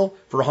model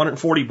for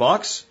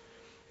 $140,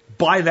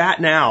 buy that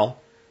now.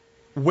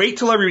 Wait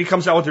till everybody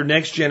comes out with their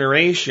next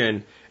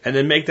generation and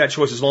then make that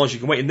choice as long as you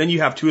can wait. And then you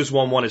have 2 is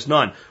 1, 1 is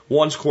none.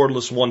 One's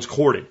cordless, one's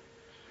corded.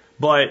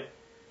 But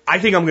I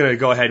think I'm going to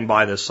go ahead and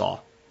buy this saw.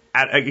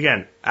 At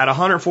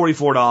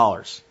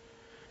 $144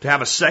 to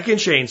have a second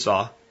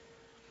chainsaw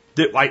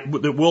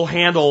that will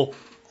handle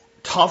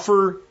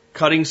tougher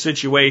cutting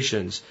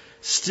situations,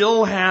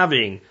 still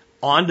having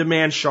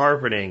on-demand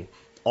sharpening.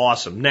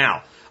 Awesome.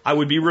 Now, I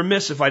would be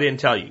remiss if I didn't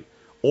tell you,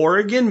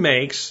 Oregon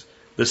makes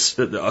a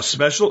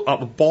special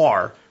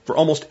bar for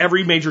almost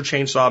every major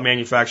chainsaw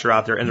manufacturer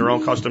out there and their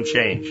own custom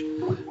change.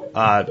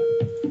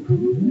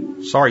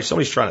 Sorry,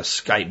 somebody's trying to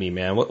Skype me,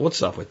 man.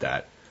 What's up with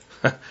that?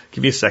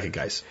 Give me a second,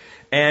 guys.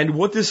 And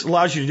what this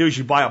allows you to do is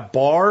you buy a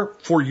bar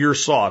for your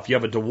saw. If you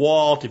have a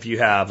DeWalt, if you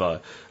have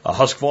a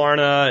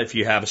Husqvarna, if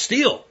you have a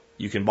Steel,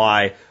 you can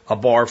buy a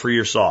bar for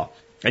your saw.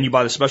 And you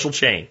buy the special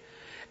chain.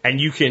 And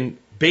you can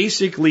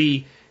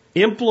basically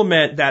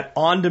implement that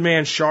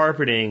on-demand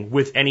sharpening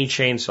with any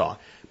chainsaw.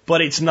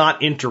 But it's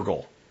not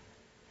integral.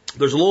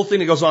 There's a little thing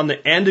that goes on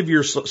the end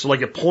of so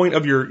like a point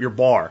of your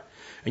bar.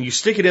 And you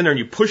stick it in there and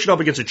you push it up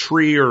against a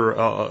tree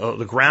or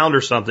the ground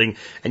or something,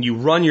 and you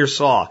run your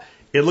saw.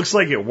 It looks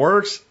like it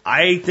works.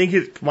 I think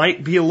it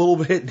might be a little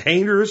bit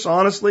dangerous,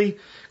 honestly.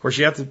 Of course,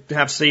 you have to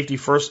have safety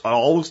first at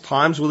all those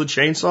times with a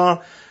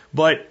chainsaw.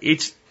 But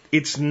it's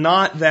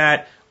not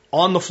that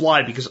on the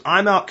fly, because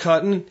I'm out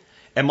cutting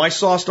and my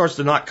saw starts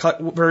to not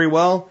cut very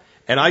well,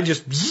 and I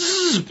just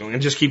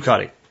keep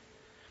cutting.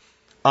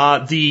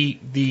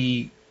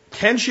 The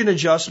tension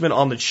adjustment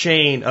on the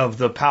chain of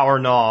the Power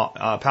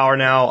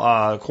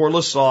Now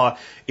cordless saw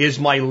is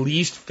my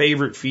least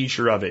favorite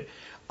feature of it.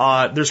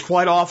 There's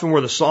quite often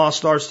where the saw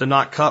starts to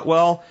not cut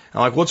well.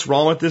 I'm like, what's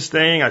wrong with this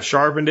thing? I've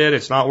sharpened it.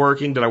 It's not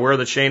working. Did I wear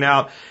the chain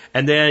out?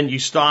 And then you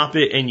stop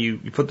it and you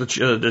put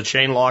the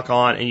chain lock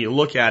on and you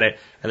look at it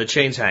and the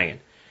chain's hanging.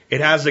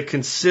 It has a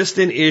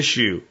consistent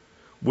issue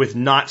with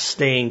not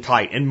staying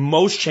tight. And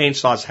most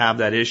chainsaws have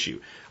that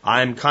issue.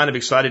 I'm kind of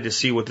excited to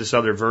see what this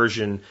other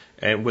version,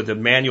 and with the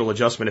manual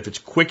adjustment, if it's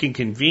quick and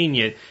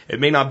convenient, it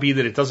may not be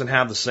that it doesn't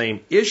have the same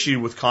issue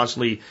with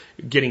constantly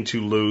getting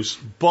too loose,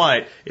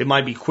 but it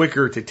might be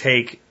quicker to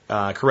take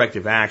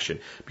corrective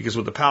action. Because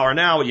with the power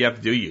now, what you have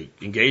to do, you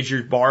engage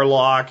your bar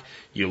lock,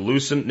 you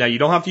loosen. Now you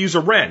don't have to use a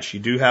wrench. You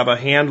do have a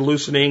hand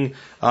loosening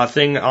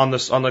thing on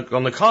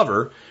the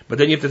cover, but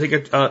then you have to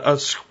take a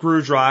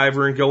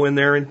screwdriver and go in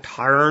there and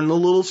turn the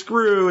little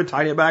screw and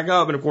tighten it back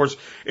up. And of course,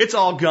 it's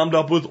all gummed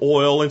up with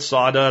oil and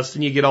sawdust,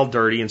 and you get all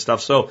dirty and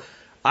stuff. So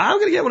I'm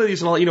gonna get one of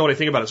these and I'll let you know what I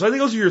think about it. So I think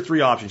those are your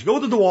three options. You go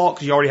with the DeWalt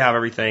because you already have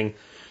everything.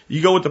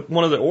 You go with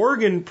one of the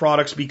Oregon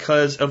products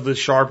because of the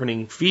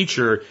sharpening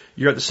feature.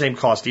 You're at the same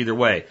cost either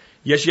way.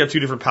 Yes, you have two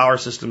different power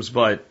systems,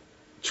 but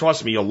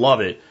trust me, you'll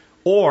love it.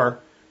 Or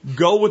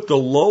go with the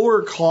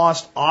lower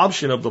cost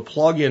option of the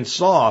plug-in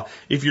saw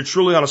if you're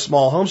truly on a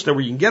small homestead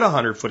where you can get a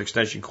 100-foot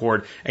extension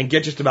cord and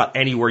get just about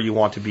anywhere you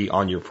want to be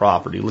on your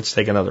property. Let's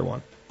take another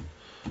one.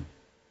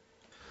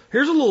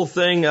 Here's a little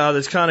thing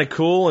that's kind of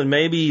cool, and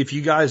maybe if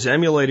you guys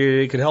emulated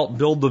it, it could help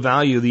build the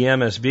value of the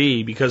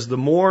MSB, because the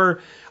more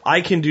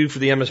I can do for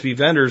the MSB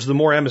vendors, the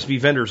more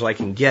MSB vendors I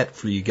can get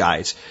for you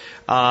guys.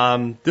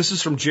 This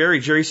is from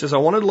Jerry. Jerry says, I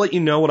wanted to let you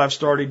know what I've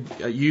started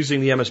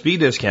using the MSB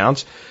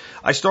discounts.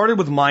 I started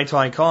with Mai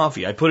Tai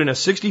Coffee. I put in a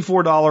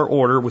 $64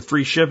 order with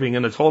free shipping,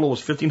 and the total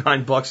was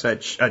 $59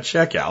 at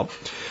checkout.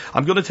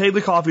 I'm going to take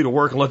the coffee to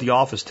work and let the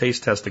office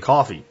taste test the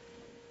coffee.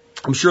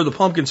 I'm sure the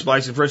pumpkin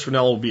spice and fresh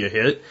vanilla will be a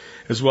hit,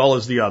 as well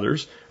as the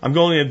others. I'm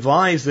going to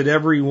advise that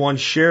everyone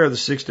share the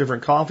 6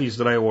 different coffees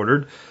that I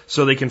ordered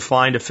so they can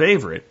find a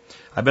favorite.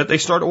 I bet they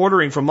start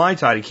ordering from Mai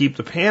Tai to keep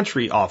the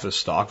pantry office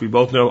stocked. We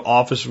both know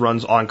office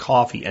runs on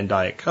coffee and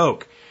Diet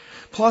Coke.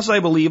 Plus, I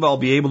believe I'll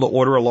be able to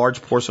order a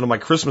large portion of my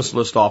Christmas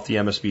list off the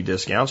MSB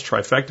discounts.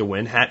 Trifecta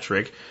win, hat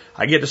trick.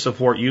 I get to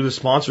support you, the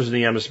sponsors of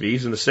the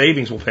MSBs, and the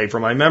savings will pay for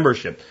my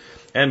membership.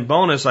 And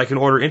bonus, I can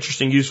order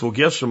interesting, useful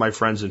gifts for my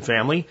friends and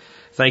family.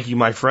 Thank you,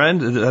 my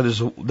friend.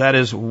 That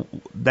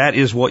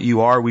is what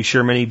you are. We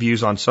share many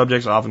views on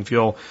subjects. I often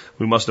feel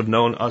we must have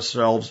known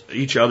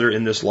each other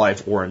in this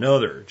life or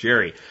another.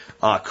 Jerry,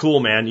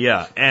 cool, man.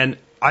 Yeah, and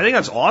I think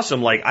that's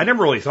awesome. Like, I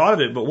never really thought of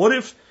it, but what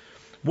if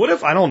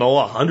I don't know,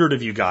 100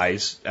 of you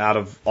guys out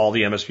of all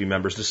the MSP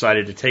members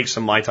decided to take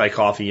some Mai Tai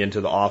coffee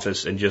into the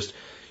office and just,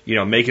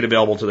 make it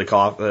available to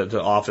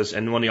the office.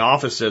 And when the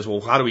office says,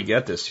 well, how do we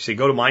get this? You say,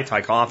 go to Mai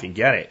Tai Coffee and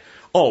get it.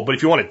 Oh, but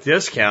if you want a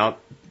discount,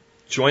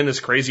 join this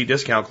crazy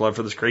discount club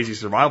for this crazy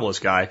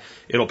survivalist guy.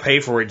 It'll pay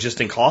for it just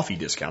in coffee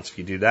discounts if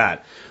you do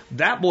that.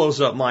 That blows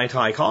up Mai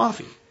Tai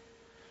Coffee.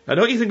 Now,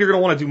 don't you think they're going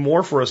to want to do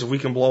more for us if we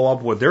can blow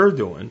up what they're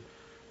doing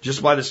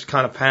just by this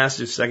kind of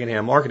passive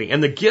secondhand marketing?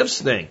 And the gifts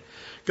thing.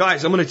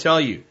 Guys, I'm going to tell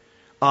you,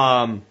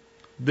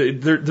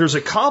 there's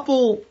a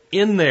couple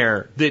in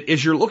there that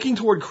as you're looking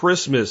toward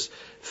Christmas,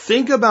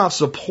 think about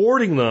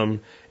supporting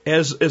them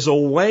as a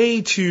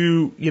way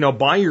to,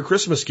 buy your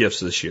Christmas gifts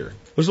this year.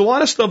 There's a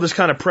lot of stuff that's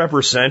kind of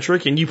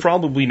prepper-centric, and you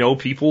probably know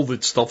people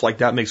that stuff like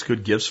that makes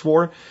good gifts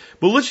for.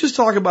 But let's just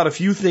talk about a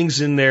few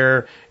things in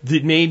there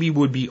that maybe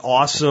would be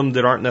awesome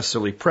that aren't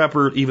necessarily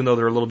prepper, even though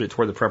they're a little bit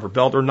toward the prepper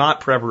belt, or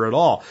not prepper at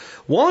all.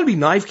 One would be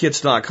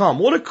knifekits.com.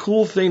 What a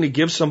cool thing to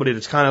give somebody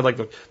that's kind of like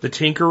the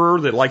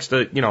tinkerer that likes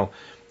to,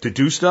 to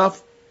do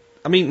stuff.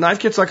 I mean,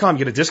 knifekits.com,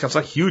 you get a discount. It's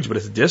not huge, but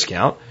it's a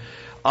discount.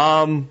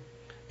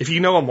 If you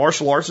know a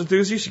martial arts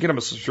enthusiast, you get them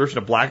a subscription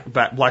to Black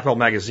Belt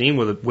magazine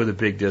with a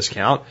big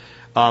discount.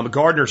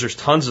 Gardeners, there's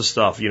tons of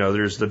stuff.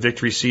 There's the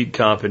Victory Seed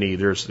Company.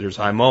 There's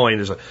High Mowing.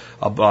 There's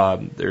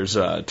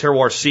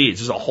Terroir Seeds.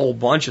 There's a whole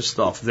bunch of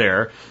stuff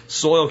there.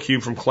 Soil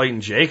Cube from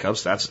Clayton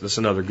Jacobs. That's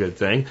another good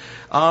thing.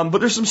 But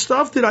there's some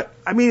stuff that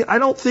I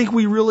don't think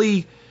we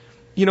really,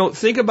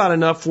 think about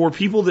enough for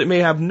people that may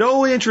have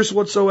no interest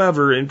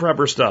whatsoever in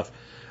prepper stuff.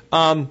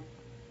 How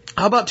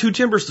about Two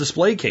Timbers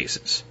display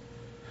cases?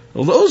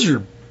 Well, those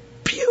are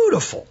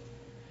beautiful.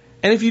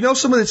 And if you know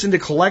someone that's into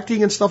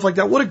collecting and stuff like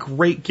that, what a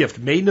great gift.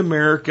 Made in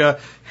America,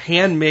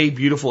 handmade,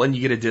 beautiful, and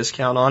you get a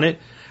discount on it.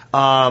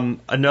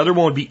 Another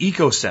one would be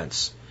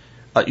EcoSense.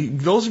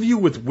 Those of you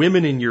with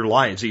women in your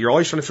lives that you're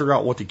always trying to figure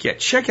out what to get,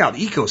 check out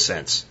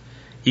EcoSense.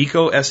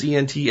 Eco,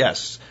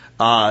 S-E-N-T-S.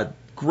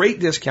 Great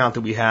discount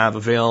that we have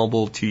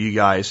available to you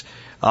guys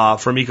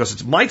from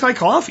EcoSense. Mai Tai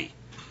Coffee.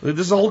 This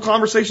is the whole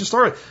conversation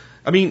started.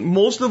 I mean,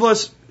 most of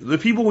us, the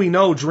people we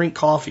know, drink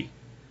coffee.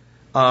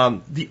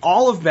 The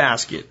Olive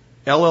Basket,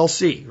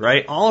 LLC,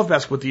 right? Olive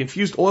Basket with the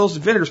infused oils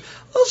and vinegars.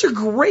 Those are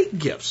great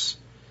gifts.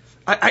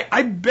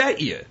 I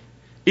bet you,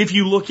 if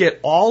you look at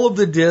all of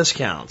the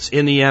discounts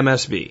in the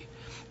MSB,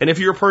 and if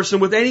you're a person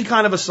with any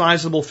kind of a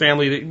sizable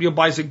family that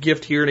buys a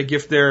gift here and a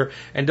gift there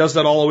and does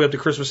that all the way up to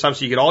Christmas time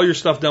so you get all your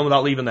stuff done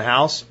without leaving the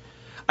house,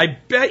 I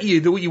bet you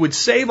that what you would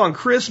save on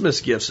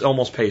Christmas gifts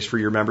almost pays for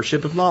your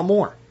membership, if not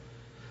more.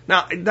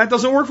 Now, that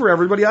doesn't work for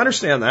everybody. I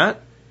understand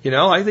that.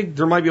 I think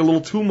there might be a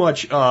little too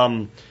much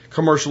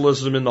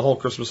commercialism in the whole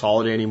Christmas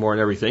holiday anymore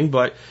and everything.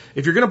 But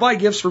if you're going to buy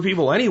gifts for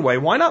people anyway,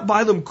 why not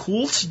buy them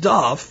cool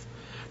stuff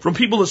from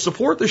people that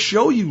support the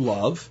show you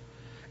love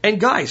And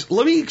guys,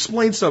 let me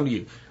explain something to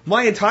you.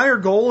 My entire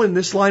goal in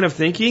this line of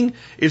thinking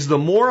is the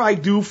more I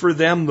do for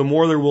them, the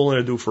more they're willing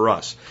to do for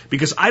us.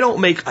 Because I don't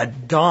make a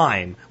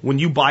dime when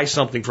you buy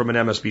something from an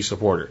MSB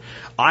supporter.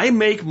 I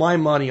make my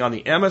money on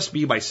the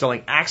MSB by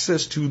selling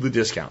access to the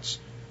discounts.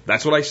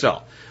 That's what I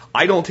sell.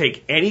 I don't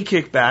take any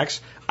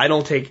kickbacks. I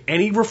don't take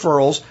any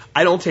referrals.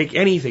 I don't take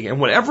anything. And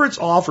whenever it's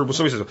offered, when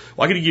somebody says,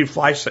 well, I'm going to give you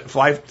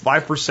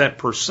 5%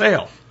 per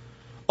sale.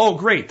 Oh,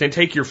 great. Then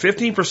take your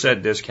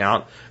 15%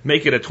 discount,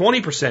 make it a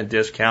 20%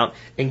 discount,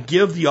 and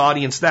give the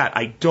audience that.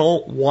 I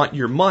don't want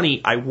your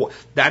money.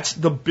 That's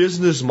the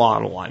business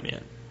model I'm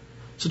in.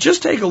 So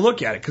just take a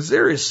look at it, because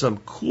there is some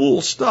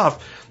cool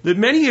stuff that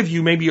many of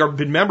you maybe have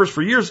been members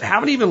for years,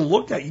 haven't even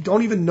looked at. You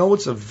don't even know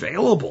it's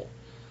available.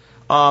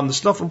 The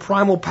stuff from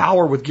Primal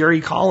Power with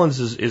Gary Collins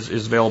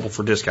is available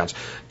for discounts.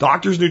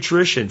 Doctor's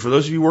Nutrition, for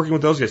those of you working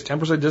with those guys,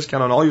 10%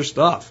 discount on all your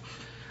stuff.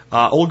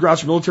 Old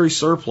Grouch Military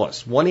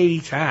Surplus,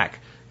 180 TAC.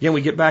 Again,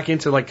 we get back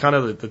into like kind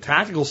of the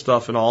tactical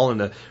stuff and all,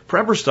 and the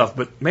prepper stuff,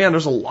 but man,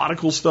 there's a lot of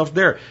cool stuff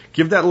there.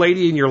 Give that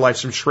lady in your life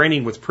some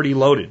training with Pretty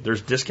Loaded.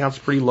 There's discounts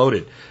Pretty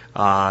Loaded.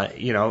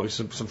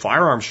 Some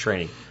firearms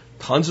training.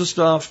 Tons of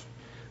stuff.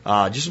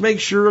 Just make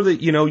sure that,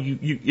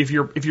 if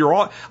you're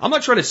all, I'm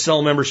not trying to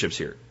sell memberships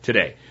here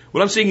today.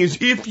 What I'm saying is,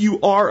 if you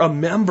are a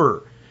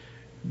member,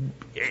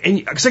 and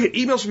because I get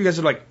emails from you guys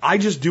that are like, I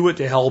just do it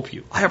to help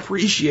you. I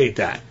appreciate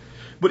that.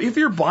 But if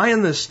you're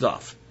buying this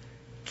stuff,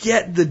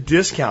 get the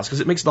discounts,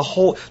 because it makes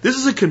this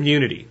is a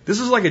community.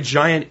 This is like a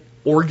giant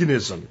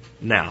organism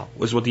now,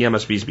 is what the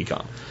MSB's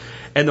become.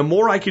 And the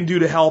more I can do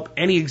to help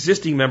any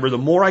existing member, the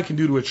more I can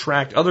do to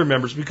attract other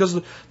members, because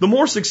the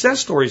more success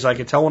stories I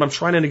can tell when I'm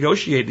trying to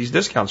negotiate these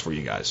discounts for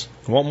you guys.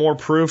 Want more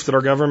proof that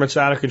our government's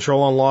out of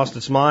control and lost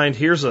its mind?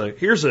 Here's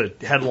a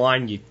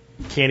headline you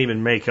can't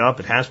even make up.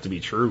 It has to be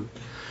true.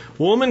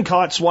 Woman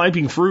caught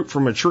swiping fruit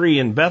from a tree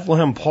in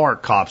Bethlehem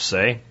Park, cops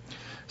say.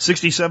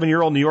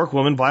 67-year-old New York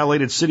woman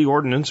violated city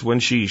ordinance when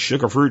she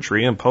shook a fruit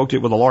tree and poked it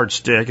with a large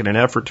stick in an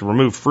effort to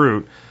remove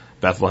fruit,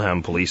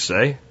 Bethlehem police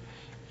say.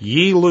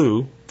 Yi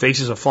Lu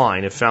faces a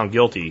fine if found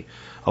guilty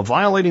of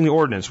violating the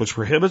ordinance, which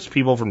prohibits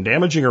people from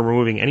damaging or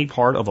removing any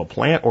part of a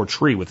plant or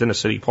tree within a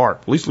city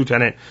park. Police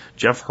Lieutenant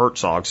Jeff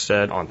Herzog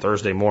said on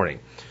Thursday morning.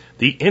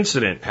 The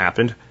incident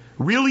happened.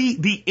 Really?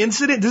 The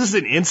incident? This is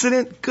an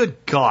incident?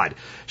 Good God.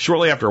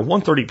 Shortly after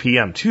 1:30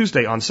 p.m.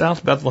 Tuesday on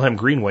South Bethlehem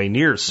Greenway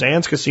near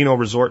Sands Casino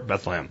Resort,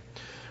 Bethlehem.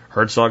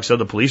 Herzog said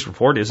the police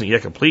report isn't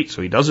yet complete,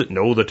 so he doesn't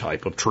know the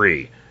type of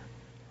tree.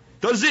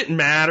 Does it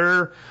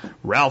matter?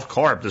 Ralph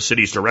Karp, the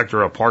city's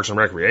director of Parks and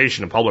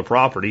Recreation and Public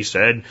Property,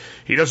 said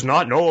he does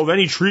not know of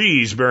any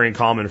trees bearing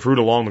common fruit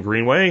along the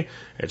Greenway.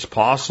 It's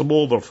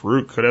possible the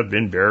fruit could have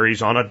been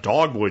berries on a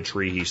dogwood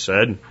tree, he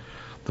said.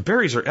 The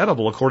berries are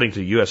edible according to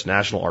the U.S.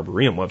 National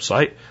Arboretum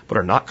website, but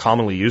are not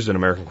commonly used in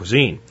American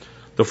cuisine.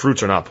 The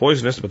fruits are not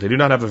poisonous, but they do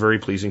not have a very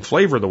pleasing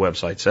flavor, the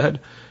website said.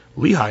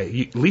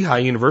 Lehigh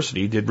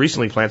University did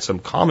recently plant some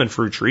common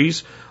fruit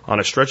trees on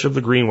a stretch of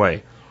the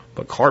Greenway,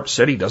 but Karp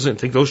said he doesn't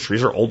think those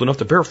trees are old enough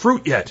to bear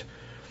fruit yet.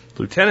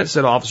 The lieutenant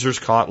said officers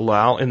caught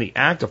Lau in the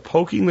act of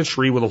poking the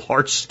tree with a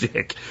large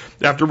stick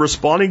after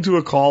responding to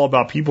a call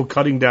about people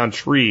cutting down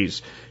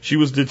trees. She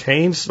was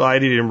detained,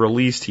 cited, and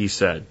released, he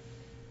said.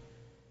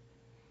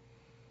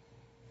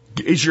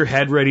 Is your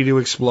head ready to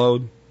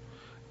explode?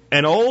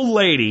 An old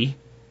lady,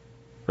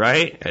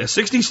 right, a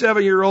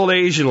 67-year-old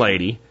Asian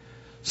lady,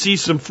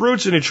 sees some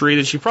fruits in a tree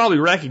that she probably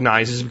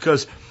recognizes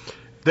because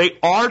they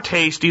are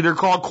tasty. They're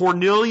called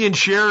Cornelian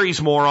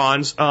cherries,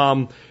 morons.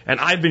 And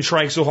I've been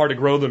trying so hard to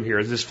grow them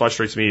here. This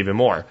frustrates me even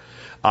more.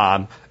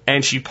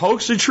 And she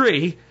pokes the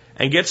tree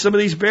and gets some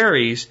of these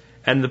berries,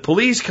 and the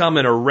police come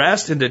and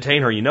arrest and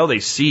detain her. You know they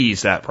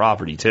seize that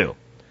property too.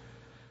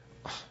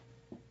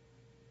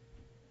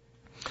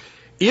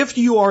 If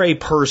you are a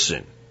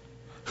person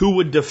who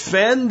would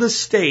defend the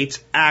state's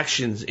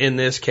actions in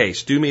this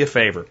case, do me a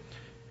favor.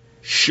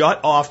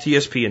 Shut off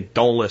TSP and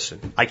don't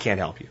listen. I can't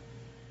help you.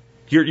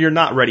 You're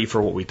not ready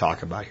for what we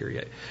talk about here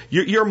yet.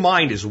 Your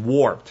mind is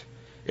warped.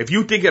 If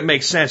you think it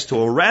makes sense to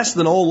arrest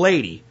an old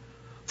lady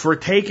for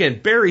taking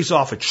berries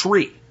off a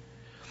tree,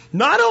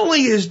 not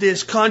only is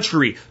this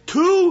country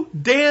too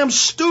damn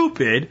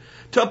stupid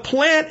to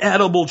plant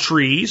edible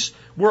trees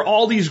where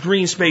all these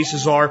green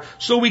spaces are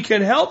so we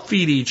can help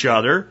feed each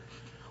other,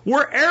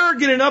 we're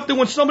arrogant enough that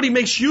when somebody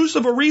makes use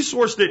of a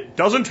resource that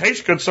doesn't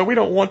taste good, so we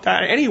don't want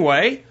that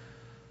anyway,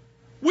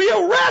 we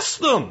arrest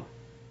them.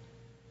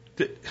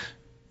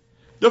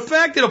 The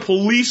fact that a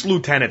police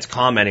lieutenant's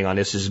commenting on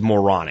this is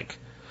moronic.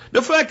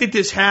 The fact that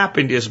this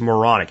happened is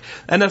moronic.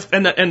 And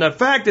the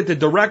fact that the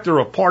director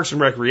of Parks and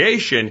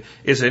Recreation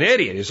is an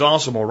idiot is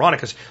also moronic,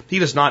 because he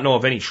does not know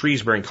of any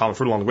trees bearing common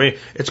fruit along the way.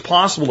 It's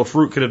possible the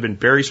fruit could have been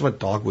berries from a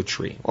dogwood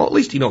tree. Well, at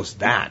least he knows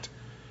that.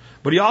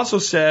 But he also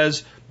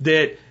says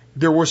that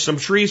there were some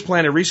trees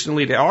planted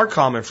recently that are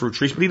common fruit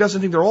trees, but he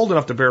doesn't think they're old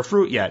enough to bear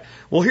fruit yet.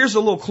 Well, here's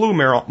a little clue,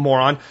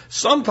 moron.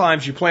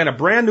 Sometimes you plant a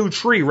brand new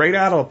tree right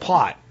out of a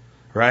pot,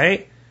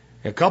 right?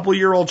 A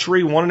couple-year-old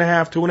tree,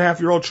 1.5,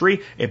 2.5-year-old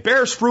tree, it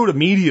bears fruit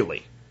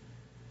immediately.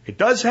 It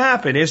does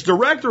happen. As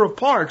director of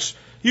parks,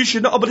 you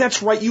should know, but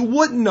that's right, you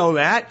wouldn't know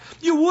that.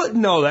 You wouldn't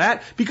know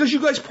that because you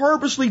guys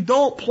purposely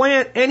don't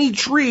plant any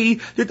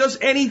tree that does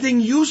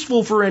anything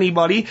useful for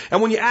anybody,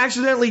 and when you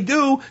accidentally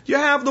do, you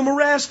have them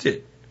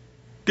arrested.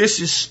 This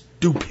is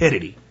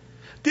stupidity.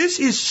 This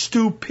is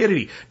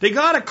stupidity. They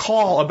got a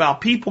call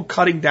about people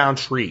cutting down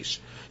trees.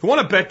 You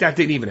want to bet that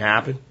didn't even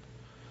happen?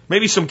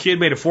 Maybe some kid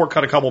made a fork,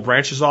 cut a couple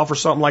branches off or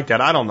something like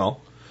that. I don't know.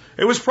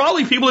 It was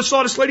probably people that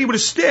saw this lady with a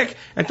stick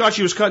and thought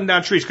she was cutting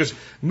down trees, because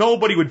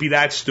nobody would be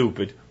that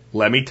stupid.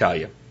 Let me tell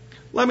you.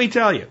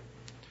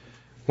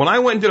 When I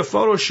went and did a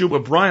photo shoot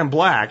with Brian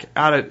Black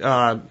out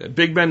at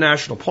Big Bend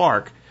National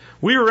Park,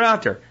 we were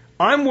out there.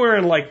 I'm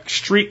wearing like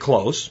street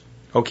clothes,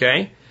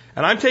 okay?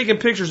 And I'm taking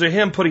pictures of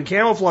him putting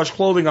camouflage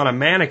clothing on a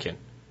mannequin.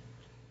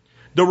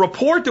 The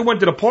report that went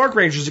to the park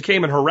rangers that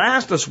came and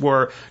harassed us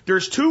were,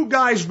 there's two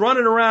guys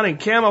running around in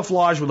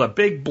camouflage with a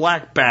big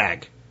black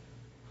bag.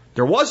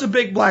 There was a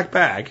big black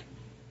bag.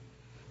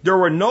 There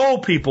were no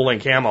people in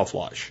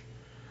camouflage.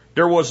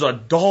 There was a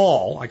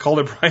doll, I called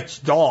it Brian's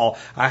doll,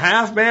 a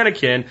half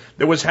mannequin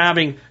that was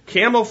having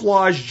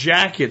camouflage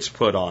jackets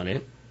put on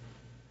it.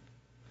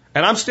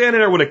 And I'm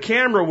standing there with a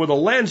camera with a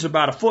lens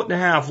about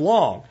 1.5 feet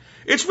long.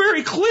 It's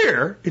very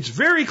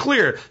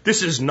clear,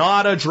 this is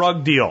not a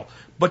drug deal.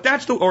 But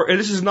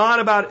this is not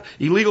about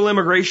illegal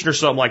immigration or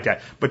something like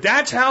that. But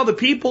that's how the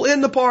people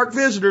in the park,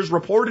 visitors,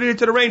 reported it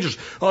to the rangers.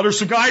 Oh, there's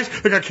some guys,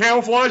 they got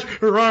camouflage,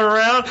 they're running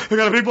around, they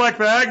got a big black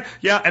bag.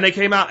 Yeah, and they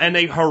came out and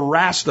they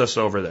harassed us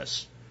over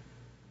this.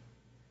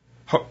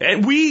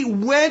 And we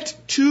went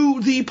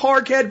to the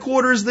park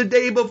headquarters the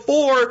day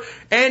before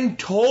and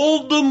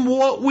told them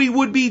what we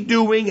would be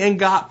doing and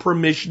got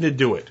permission to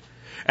do it.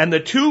 And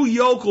the two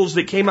yokels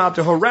that came out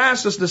to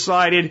harass us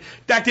decided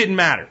that didn't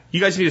matter.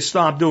 You guys need to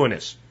stop doing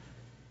this.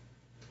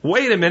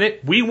 Wait a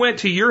minute. We went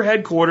to your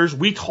headquarters.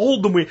 We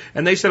told them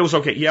and they said it was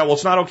okay. Yeah, well,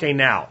 it's not okay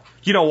now.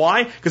 You know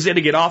why? Because they had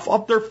to get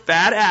off their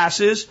fat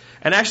asses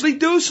and actually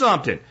do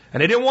something.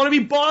 And they didn't want to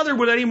be bothered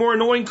with any more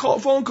annoying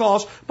phone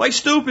calls by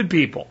stupid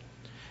people.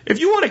 If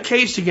you want a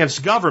case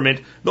against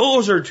government,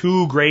 those are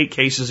two great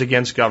cases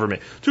against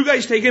government. Two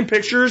guys taking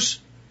pictures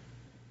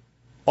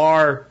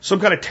are some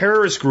kind of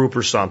terrorist group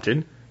or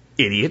something.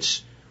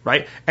 Idiots,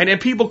 right? And then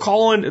people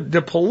calling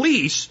the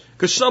police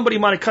because somebody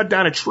might have cut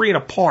down a tree in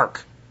a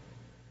park.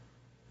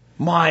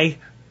 My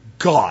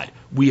God,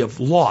 we have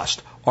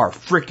lost our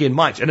freaking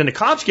minds. And then the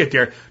cops get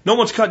there. No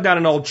one's cut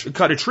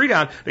a tree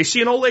down. They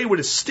see an old lady with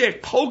a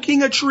stick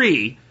poking a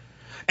tree.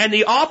 And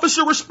the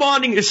officer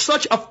responding is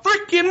such a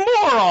freaking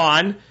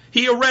moron,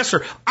 he arrests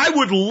her. I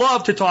would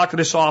love to talk to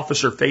this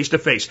officer face to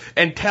face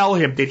and tell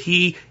him that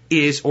he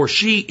is or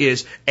she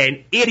is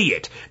an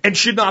idiot and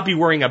should not be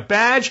wearing a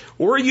badge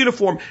or a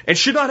uniform and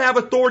should not have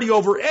authority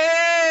over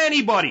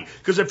anybody.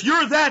 Because if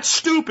you're that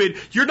stupid,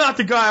 you're not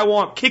the guy I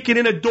want kicking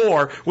in a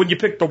door when you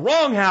pick the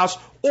wrong house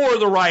or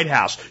the right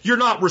house. You're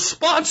not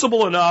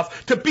responsible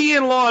enough to be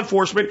in law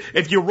enforcement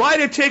if you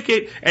write a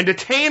ticket and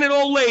detain an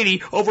old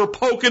lady over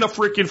poking a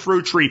freaking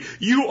fruit tree.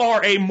 You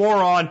are a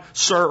moron,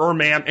 sir or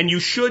ma'am, and you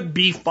should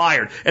be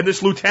fired. And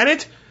this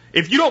lieutenant,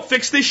 if you don't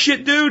fix this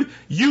shit, dude,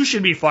 you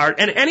should be fired.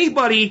 And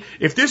anybody,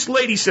 if this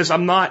lady says,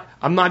 I'm not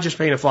just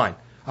paying a fine,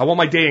 I want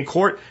my day in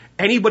court,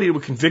 anybody who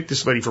would convict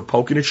this lady for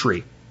poking a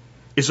tree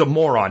is a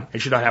moron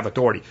and should not have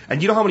authority.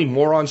 And you know how many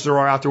morons there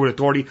are out there with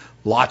authority?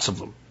 Lots of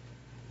them.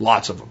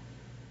 Lots of them.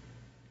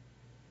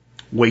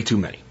 Way too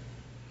many.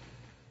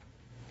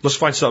 Let's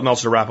find something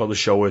else to wrap up the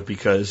show with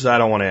because I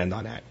don't want to end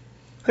on that.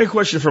 I have a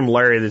question from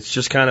Larry that's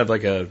just kind of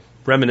like a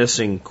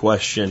reminiscing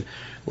question.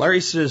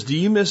 Larry says, do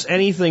you miss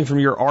anything from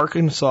your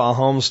Arkansas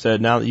homestead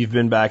now that you've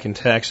been back in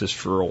Texas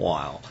for a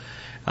while?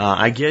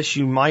 I guess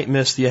you might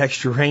miss the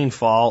extra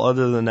rainfall.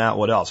 Other than that,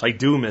 what else? I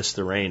do miss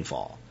the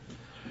rainfall.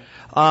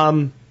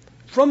 From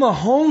a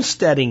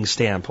homesteading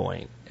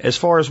standpoint, as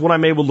far as what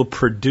I'm able to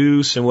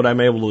produce and what I'm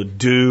able to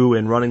do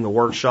and running the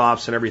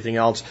workshops and everything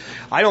else,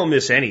 I don't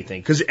miss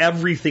anything because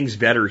everything's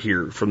better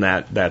here from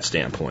that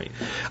standpoint.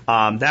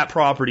 That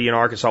property in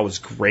Arkansas was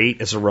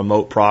great as a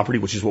remote property,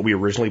 which is what we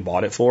originally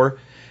bought it for.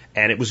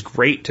 And it was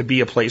great to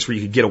be a place where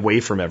you could get away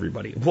from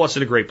everybody. It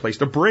wasn't a great place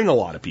to bring a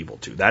lot of people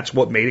to. That's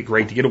what made it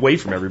great to get away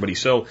from everybody.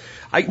 So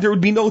there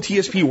would be no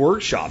TSP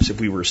workshops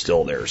if we were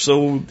still there.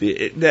 So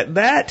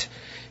that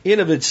in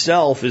of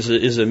itself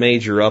is a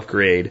major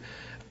upgrade.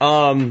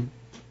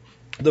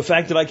 The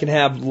fact that I can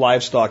have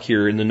livestock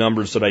here in the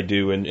numbers that I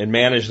do and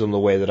manage them the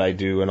way that I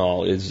do and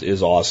all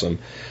is awesome.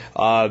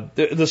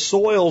 The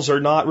soils are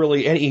not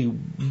really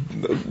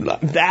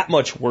not that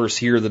much worse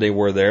here than they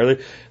were there.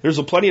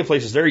 There's plenty of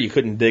places there you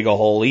couldn't dig a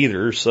hole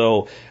either.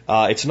 So,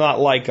 it's not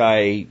like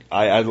I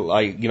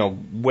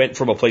went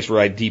from a place where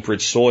I had deep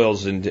rich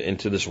soils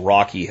into this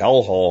rocky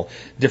hellhole,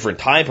 different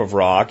type of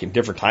rock and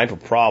different type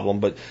of problem.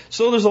 But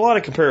so there's a lot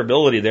of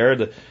comparability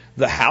there.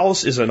 The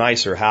house is a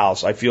nicer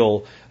house. I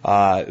feel,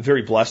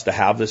 very blessed to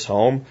have this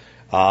home.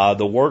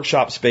 The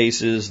workshop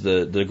spaces,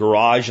 the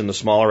garage and the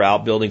smaller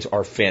outbuildings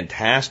are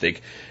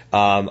fantastic.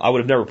 I would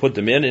have never put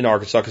them in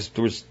Arkansas because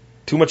there was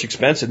too much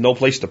expense and no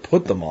place to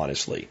put them,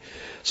 honestly.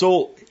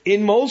 So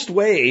in most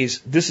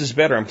ways, this is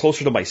better. I'm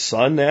closer to my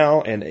son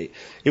now, and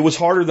it was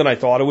harder than I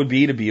thought it would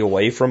be to be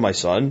away from my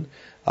son.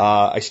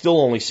 I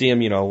still only see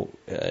him,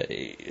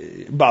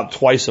 about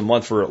twice a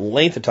month for a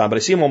length of time, but I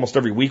see him almost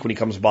every week when he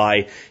comes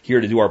by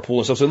here to do our pool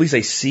and stuff. So at least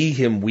I see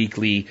him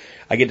weekly.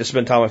 I get to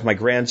spend time with my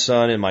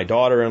grandson and my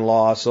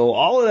daughter-in-law. So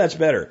all of that's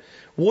better.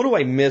 What do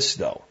I miss,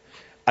 though?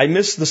 I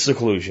miss the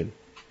seclusion.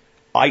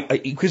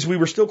 Because we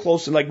were still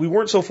close and we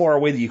weren't so far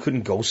away that you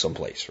couldn't go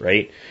someplace,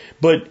 right?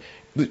 But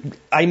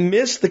I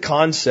miss the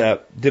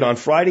concept that on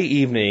Friday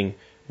evening,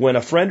 when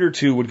a friend or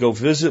two would go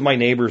visit my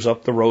neighbors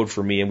up the road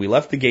for me, and we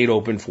left the gate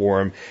open for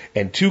them,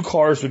 and 2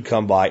 cars would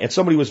come by, and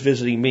somebody was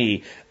visiting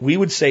me, we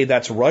would say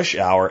that's rush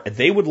hour, and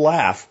they would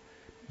laugh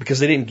because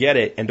they didn't get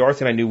it, and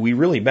Dorothy and I knew we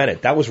really meant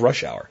it. That was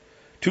rush hour.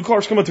 2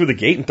 cars coming through the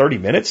gate in 30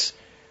 minutes?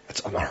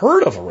 That's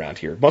unheard of around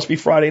here. It must be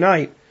Friday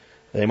night.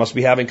 They must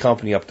be having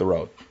company up the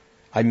road.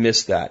 I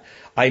miss that.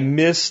 I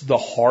miss the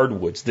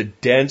hardwoods, the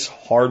dense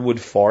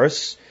hardwood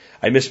forests.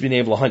 I miss being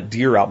able to hunt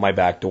deer out my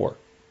back door.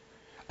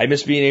 I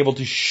miss being able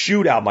to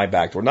shoot out my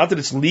back door. Not that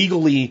it's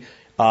legally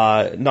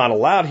not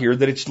allowed here,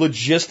 that it's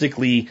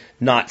logistically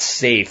not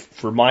safe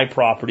for my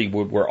property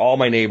where all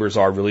my neighbors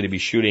are really to be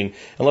shooting,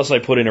 unless I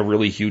put in a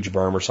really huge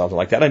berm or something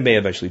like that. I may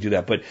eventually do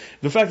that. But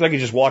the fact that I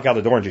could just walk out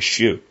the door and just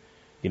shoot,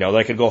 that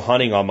I could go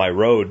hunting on my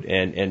road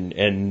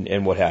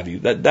and what have you,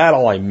 that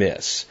all I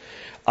miss.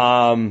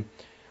 I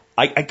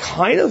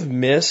kind of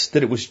miss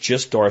that it was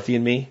just Dorothy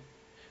and me.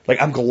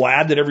 I'm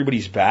glad that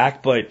everybody's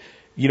back, but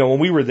when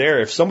we were there,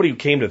 if somebody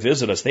came to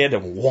visit us, they had to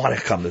want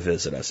to come to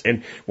visit us.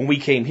 And when we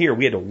came here,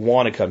 we had to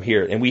want to come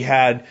here. And we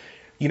had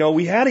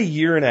a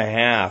year and a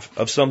half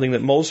of something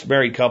that most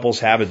married couples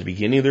have at the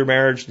beginning of their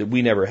marriage that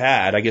we never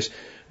had. I guess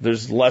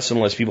there's less and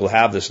less people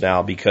have this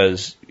now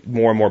because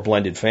more and more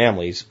blended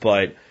families.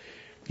 But,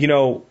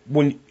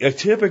 when a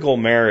typical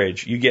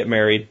marriage, you get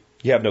married,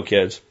 you have no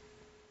kids.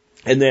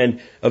 And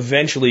then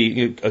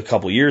eventually, a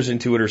couple years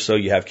into it or so,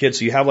 you have kids.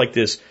 So you have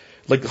this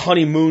the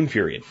honeymoon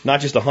period,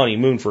 not just a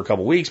honeymoon for a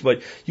couple weeks,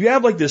 but you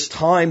have this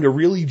time to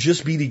really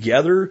just be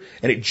together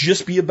and it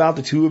just be about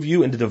the two of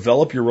you and to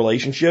develop your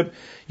relationship.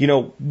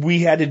 We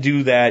had to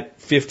do that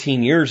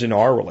 15 years in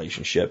our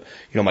relationship.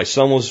 My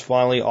son was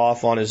finally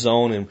off on his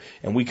own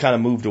and we kind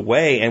of moved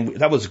away, and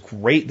that was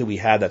great that we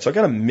had that. So I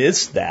kind of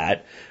missed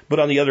that. But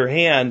on the other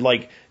hand,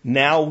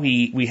 now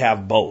we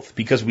have both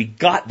because we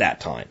got that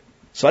time.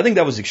 So I think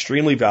that was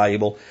extremely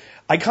valuable.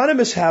 I kind of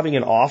miss having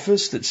an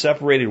office that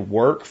separated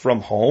work from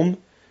home,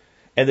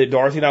 and that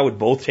Dorothy and I would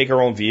both take our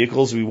own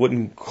vehicles. We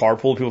wouldn't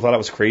carpool. People thought I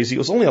was crazy. It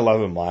was only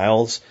 11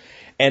 miles.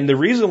 And the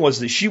reason was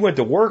that she went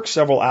to work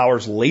several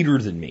hours later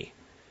than me.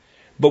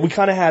 But we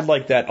kind of had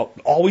that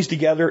always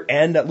together,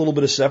 and that little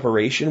bit of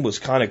separation was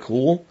kind of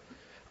cool.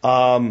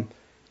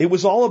 It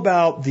was all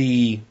about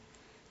the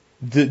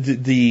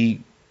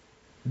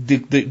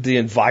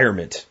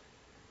environment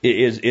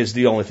is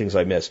the only things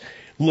I miss.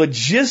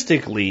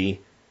 Logistically,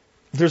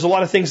 there's a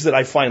lot of things that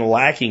I find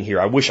lacking here.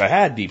 I wish I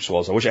had deep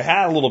swells. I wish I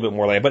had a little bit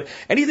more land. But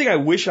anything I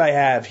wish I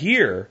have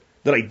here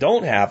that I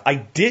don't have, I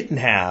didn't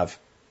have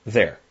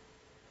there.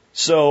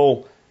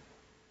 So,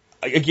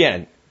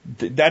 again,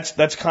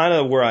 that's kind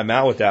of where I'm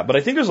at with that. But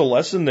I think there's a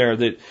lesson there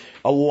that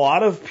a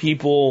lot of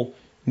people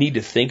need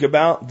to think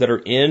about that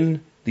are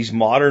in these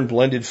modern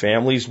blended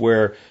families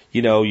where,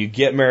 you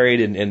get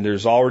married and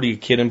there's already a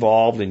kid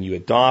involved and you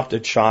adopt a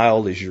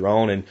child as your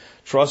own. And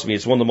trust me,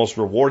 it's one of the most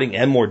rewarding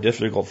and more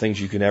difficult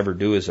things you can ever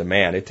do as a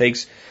man. It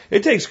takes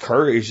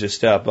courage to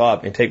step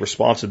up and take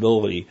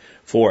responsibility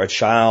for a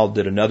child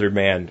that another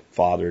man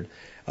fathered.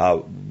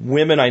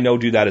 Women I know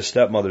do that as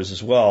stepmothers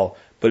as well.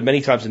 But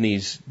many times in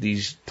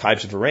these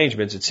types of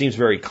arrangements, it seems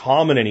very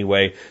common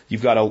anyway.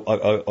 You've got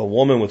a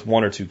woman with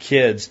 1 or 2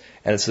 kids,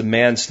 and it's the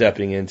man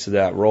stepping into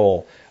that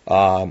role.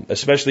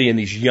 Especially in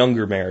these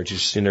younger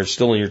marriages, and they're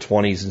still in your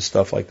 20s and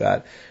stuff like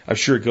that. I'm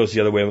sure it goes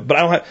the other way. But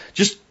I don't have,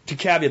 just to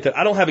caveat that,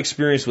 I don't have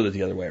experience with it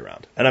the other way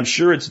around. And I'm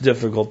sure it's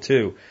difficult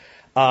too.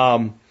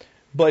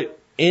 But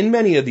in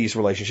many of these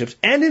relationships,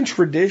 and in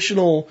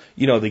traditional,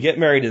 they get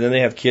married and then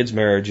they have kids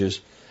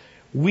marriages,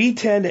 we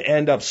tend to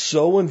end up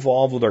so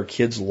involved with our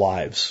kids'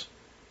 lives.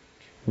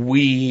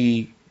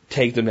 We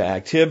take them to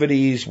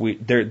activities.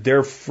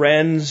 Their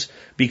friends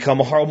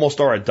become almost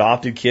our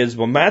adopted kids.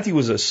 When Matthew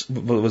was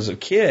a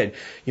kid,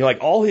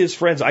 all his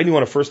friends I knew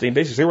on a first name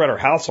basis, they were at our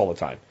house all the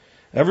time.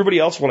 Everybody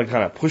else wanted to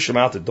kind of push them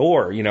out the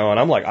door, and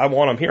I'm like, I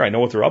want them here. I know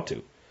what they're up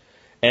to.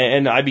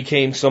 And I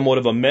became somewhat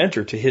of a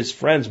mentor to his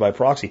friends by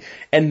proxy.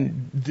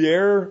 And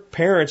their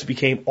parents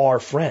became our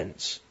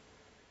friends.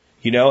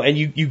 And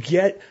you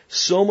get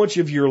so much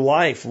of your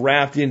life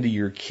wrapped into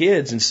your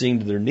kids and seeing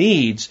to their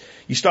needs.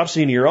 You stop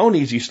seeing your own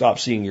needs, you stop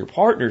seeing your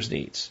partner's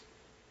needs.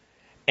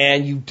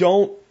 And you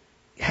don't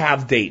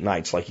have date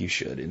nights like you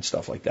should and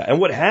stuff like that. And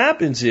what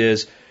happens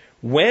is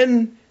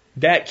when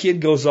that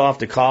kid goes off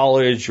to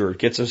college or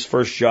gets his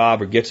first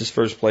job or gets his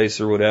first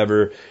place or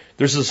whatever,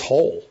 there's this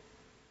hole,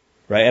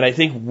 right? And I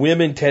think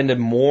women tend to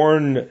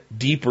mourn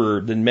deeper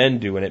than men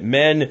do. And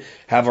men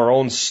have our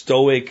own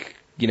stoic,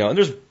 and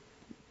there's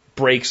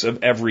breaks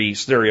of every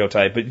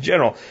stereotype, but in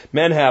general,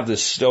 men have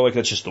this stoic,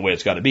 that's just the way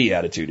it's got to be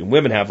attitude, and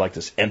women have like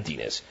this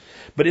emptiness.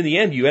 But in the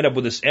end, you end up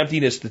with this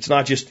emptiness that's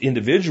not just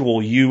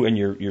individual, you and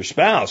your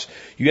spouse.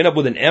 You end up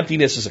with an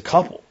emptiness as a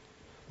couple.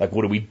 Like,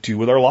 what do we do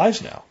with our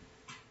lives now?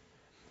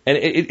 And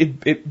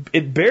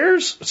it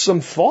bears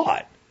some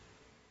thought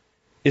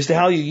as to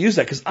how you use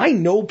that. Because I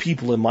know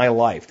people in my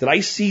life that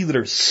I see that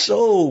are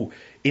so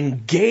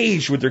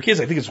engaged with their kids.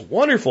 I think it's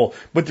wonderful,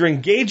 but they're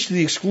engaged to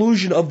the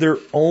exclusion of their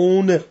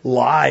own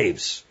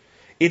lives.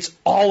 It's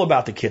all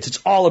about the kids. It's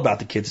all about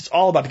the kids. It's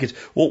all about the kids.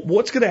 Well,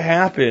 what's going to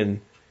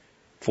happen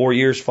 4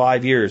 years,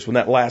 5 years when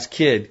that last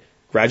kid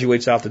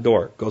graduates out the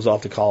door, goes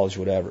off to college,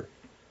 whatever,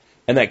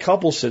 and that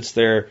couple sits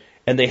there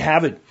and they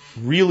haven't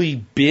really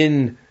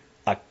been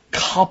a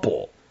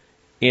couple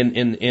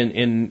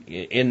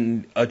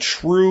in a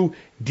true,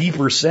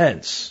 deeper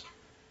sense,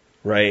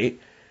 right?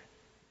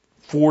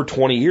 For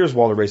 20 years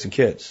while they're raising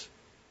kids.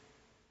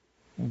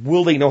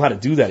 Will they know how to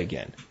do that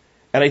again?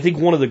 And I think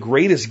one of the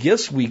greatest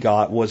gifts we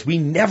got was we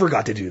never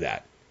got to do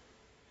that.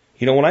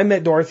 You know, when I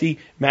met Dorothy,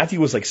 Matthew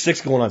was like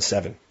 6 going on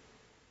 7.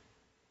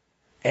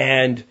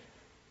 And,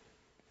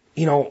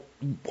 you know,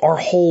 our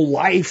whole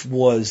life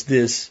was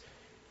this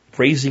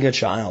raising a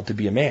child to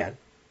be a man.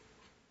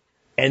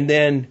 And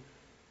then,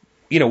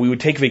 you know, we would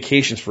take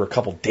vacations for a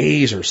couple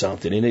days or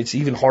something. And it's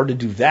even hard to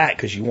do that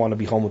because you want to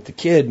be home with the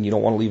kid and you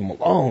don't want to leave him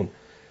alone.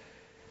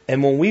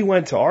 And when we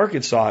went to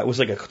Arkansas, it was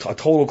like a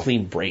total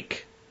clean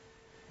break.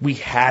 We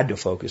had to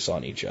focus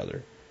on each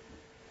other.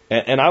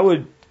 And I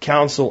would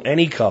counsel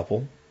any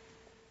couple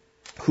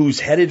who's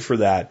headed for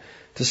that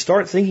to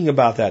start thinking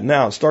about that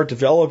now and start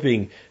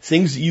developing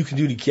things that you can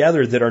do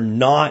together that are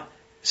not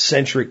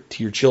centric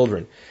to your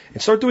children.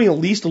 And start doing at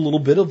least a little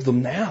bit of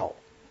them now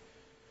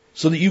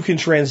so that you can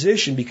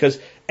transition, because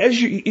as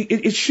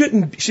it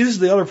shouldn't, see, this is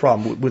the other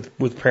problem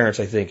with parents,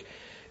 I think.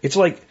 It's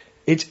like,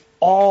 it's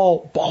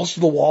all balls to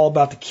the wall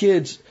about the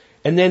kids,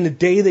 and then the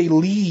day they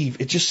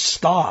leave, it just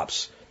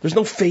stops. There's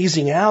no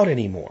phasing out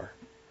anymore,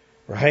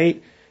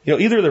 right? You know,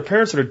 either they're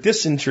parents that are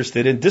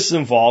disinterested and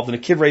disinvolved, and the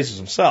kid raises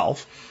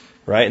himself,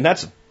 right? And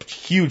that's a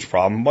huge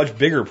problem, much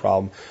bigger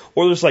problem.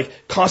 Or there's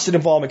like constant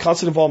involvement,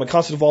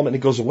 and it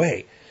goes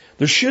away.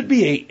 There should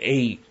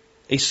be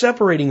a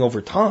separating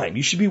over time.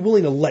 You should be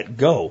willing to let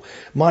go.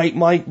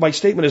 My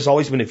statement has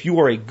always been, if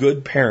you are a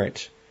good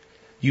parent,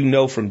 you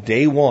know from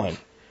day one,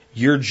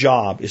 your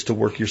job is to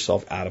work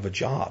yourself out of a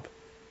job.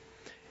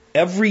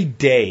 Every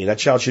day, that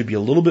child should be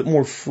a little bit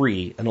more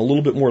free and a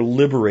little bit more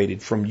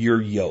liberated from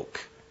your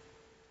yoke.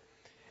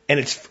 And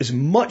it's as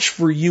much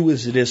for you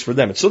as it is for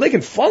them. It's so they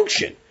can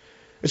function.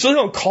 It's so they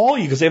don't call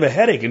you because they have a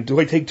headache. And do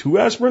I take 2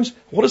 aspirins?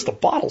 What does the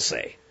bottle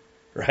say?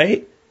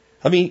 Right?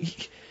 I mean,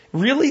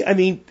 really? I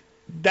mean,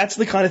 that's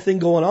the kind of thing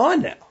going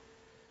on now.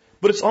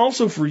 But it's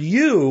also for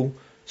you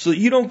so that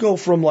you don't go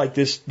from like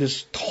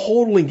this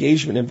total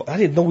engagement. I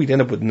didn't know we'd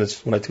end up with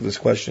this when I took this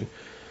question.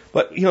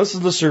 But, you know, this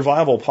is the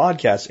survival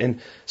podcast, and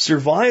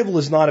survival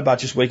is not about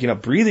just waking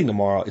up breathing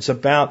tomorrow. It's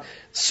about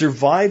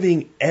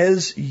surviving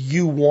as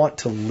you want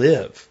to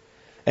live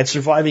and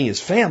surviving as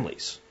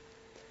families.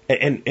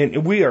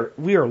 And we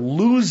are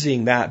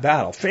losing that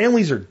battle.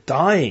 Families are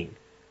dying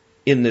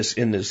in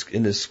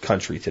this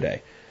country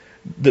today.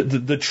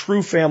 The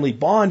true family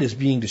bond is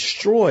being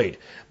destroyed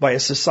by a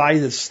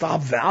society that's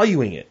stopped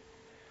valuing it.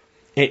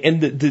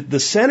 And the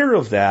center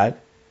of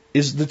that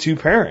is the two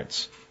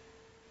parents.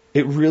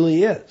 It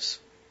really is.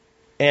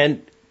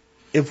 And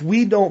if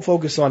we don't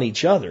focus on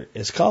each other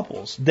as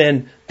couples,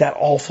 then that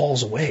all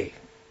falls away.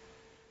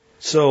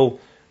 So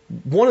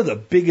one of the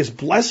biggest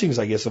blessings,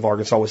 I guess, of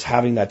Arkansas was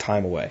having that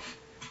time away.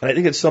 And I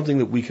think it's something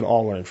that we can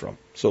all learn from.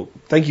 So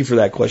thank you for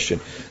that question.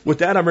 With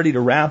that, I'm ready to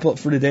wrap up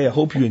for today. I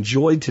hope you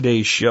enjoyed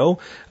today's show.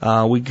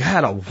 We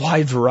had a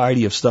wide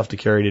variety of stuff to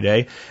carry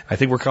today. I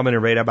think we're coming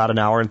in right about an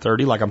hour and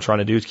 30, like I'm trying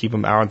to do, is keep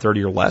them an hour and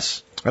 30 or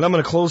less. And I'm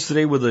going to close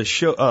today with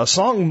a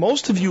song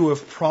most of you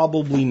have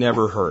probably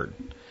never heard.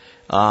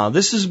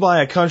 This is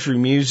by a country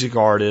music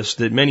artist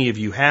that many of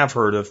you have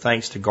heard of,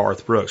 thanks to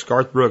Garth Brooks.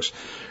 Garth Brooks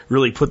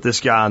really put this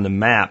guy on the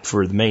map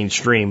for the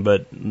mainstream,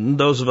 but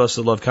those of us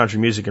that love country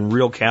music and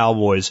real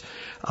cowboys,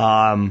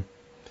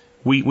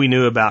 we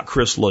knew about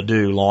Chris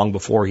LeDoux long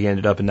before he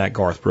ended up in that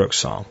Garth Brooks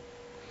song.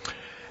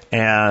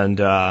 And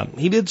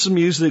he did some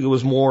music that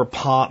was more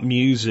pop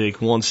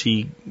music once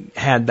he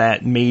had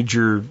that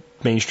major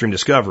mainstream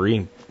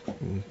discovery.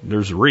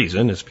 There's a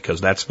reason. It's because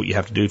that's what you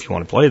have to do if you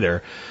want to play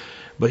there.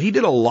 But he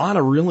did a lot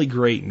of really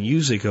great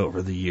music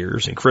over the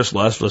years. And Chris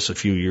Leslie a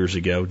few years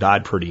ago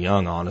died pretty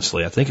young,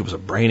 honestly. I think it was a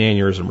brain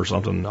aneurysm or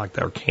something like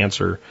that, or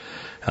cancer.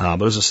 But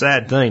it was a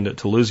sad thing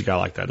to lose a guy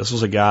like that. This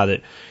was a guy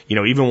that, you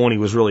know, even when he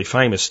was really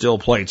famous, still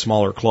played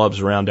smaller clubs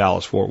around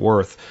Dallas-Fort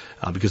Worth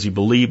because he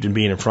believed in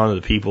being in front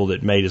of the people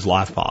that made his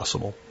life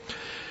possible.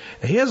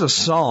 And he has a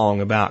song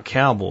about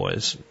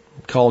cowboys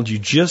called You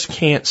Just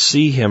Can't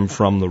See Him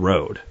from the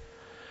Road.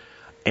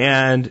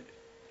 And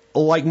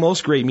like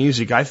most great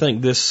music, I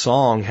think this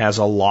song has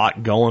a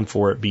lot going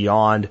for it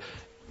beyond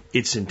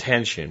its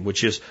intention,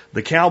 which is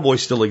the cowboy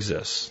still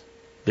exists.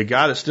 The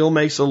guy that still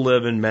makes a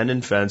living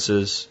mending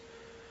fences,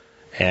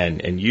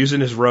 and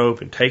using his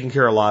rope and taking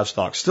care of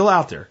livestock, still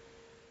out there.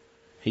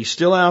 He's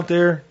still out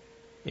there.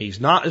 He's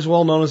not as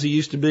well known as he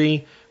used to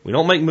be. We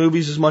don't make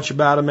movies as much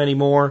about him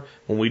anymore.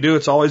 When we do,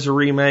 it's always a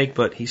remake,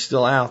 but he's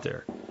still out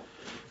there.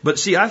 But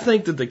see, I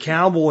think that the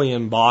cowboy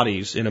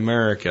embodies in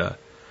America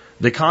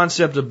the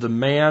concept of the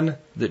man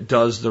that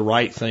does the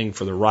right thing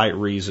for the right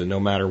reason, no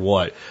matter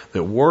what,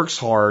 that works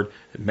hard,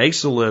 that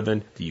makes a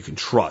living, that you can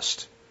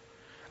trust.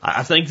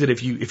 I think that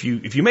if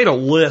you made a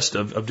list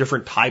of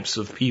different types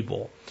of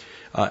people,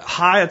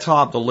 high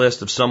atop the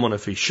list of someone,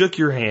 if he shook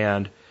your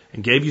hand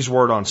and gave you his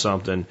word on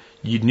something,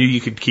 you knew you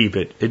could keep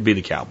it, it'd be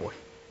the cowboy.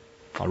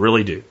 I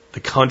really do.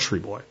 The country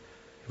boy.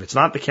 If it's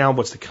not the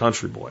cowboy, it's the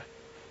country boy.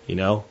 You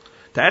know?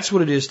 That's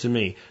what it is to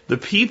me. The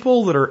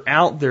people that are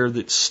out there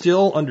that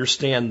still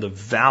understand the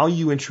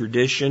value and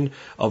tradition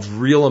of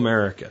real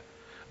America,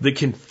 that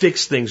can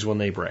fix things when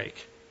they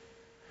break,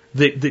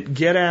 that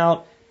get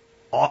out,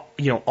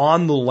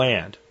 on the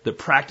land, that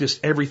practice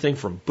everything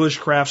from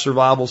bushcraft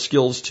survival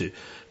skills to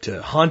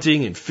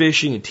hunting and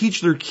fishing, and teach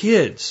their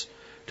kids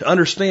to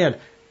understand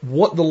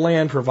what the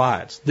land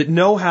provides, that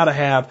know how to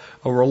have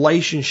a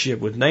relationship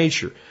with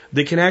nature,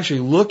 that can actually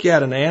look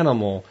at an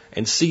animal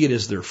and see it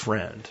as their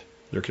friend,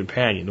 their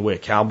companion, the way a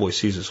cowboy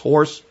sees his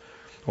horse,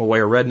 or the way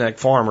a redneck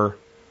farmer,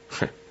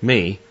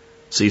 me,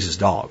 sees his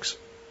dogs.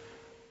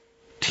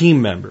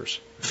 Team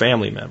members,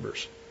 family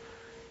members.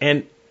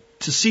 And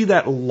to see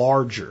that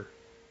larger.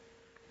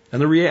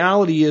 And the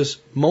reality is,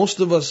 most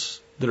of us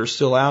that are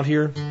still out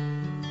here,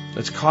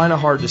 it's kind of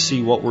hard to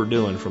see what we're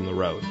doing from the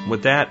road.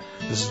 With that,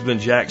 this has been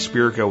Jack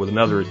Spirko with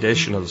another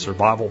edition of the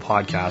Survival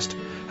Podcast,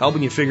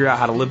 helping you figure out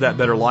how to live that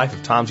better life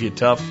if times get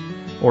tough,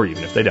 or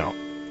even if they don't.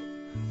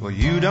 Well,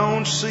 you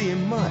don't see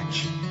him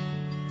much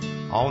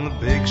on the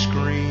big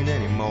screen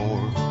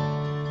anymore,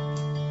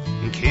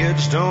 and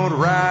kids don't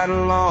ride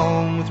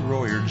along with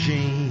Roy or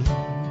Gene,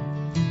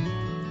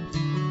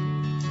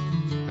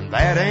 and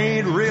that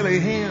ain't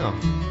really him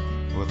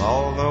with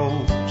all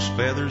those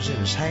feathers in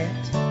his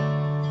hat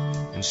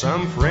and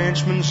some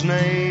Frenchman's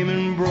name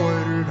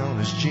embroidered on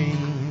his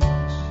jeans.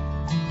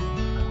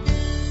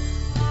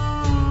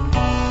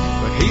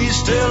 But he's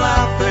still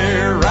out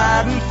there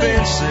riding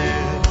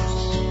fences,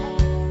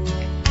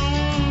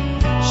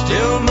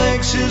 still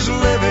makes his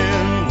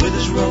living with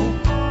his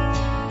rope.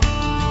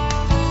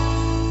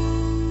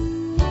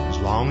 As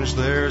long as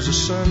there's a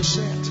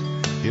sunset,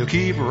 he'll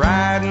keep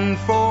riding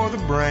for the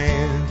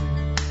brand.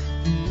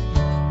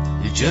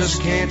 You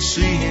just can't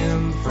see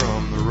him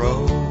from the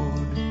road.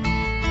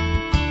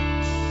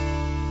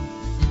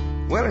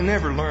 Well, he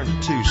never learned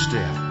a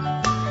two-step.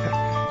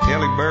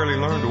 Hell, he barely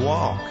learned to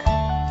walk.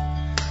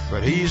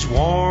 But he's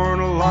worn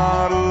a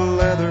lot of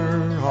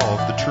leather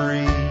off the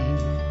tree.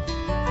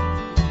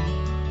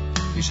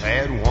 He's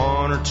had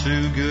one or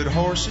two good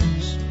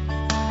horses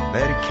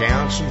that he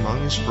counts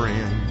among his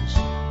friends.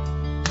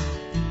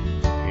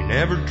 He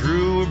never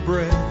drew a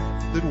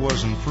breath that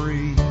wasn't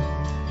free.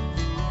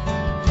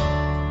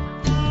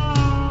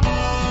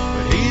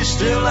 But he's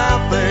still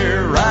out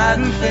there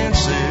riding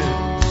fences,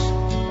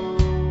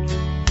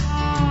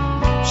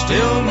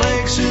 still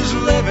makes his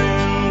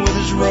living with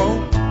his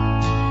rope.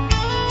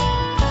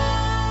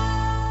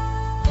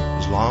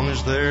 As long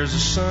as there's a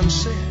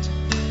sunset,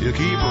 he'll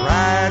keep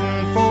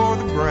riding for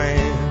the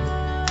brand.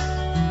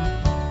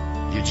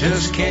 You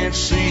just can't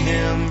see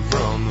him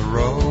from the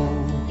road.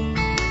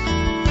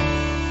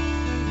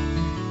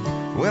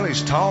 Well,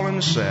 he's tall in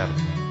the saddle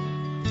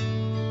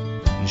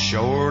and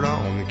short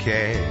on the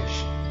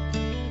cash,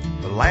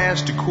 the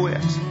last to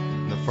quit,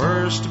 the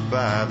first to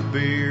buy the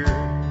beer.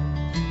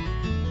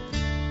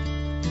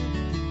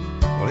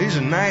 Well, he's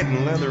a knight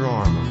in leather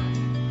armor,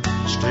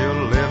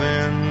 still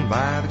living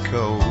by the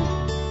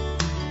code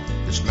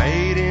that's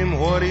made him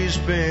what he's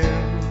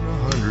been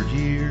 100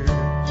 years.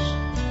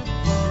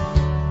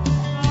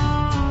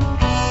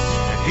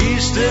 And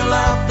he's still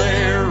out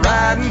there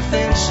riding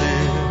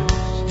fences,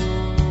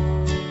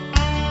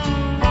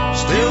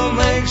 still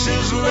makes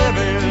his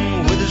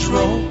living with his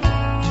rope.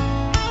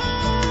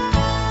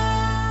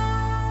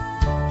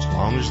 As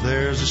long as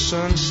there's a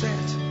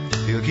sunset,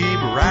 he'll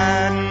keep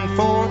riding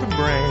for the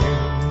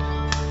brand.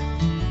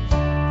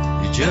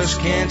 You just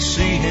can't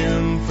see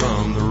him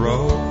from the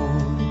road.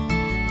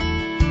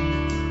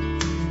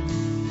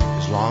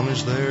 As long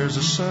as there's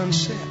a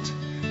sunset,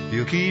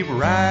 he'll keep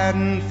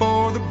riding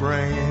for the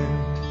brand.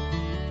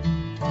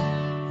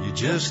 You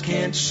just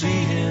can't see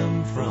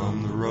him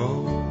from the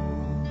road.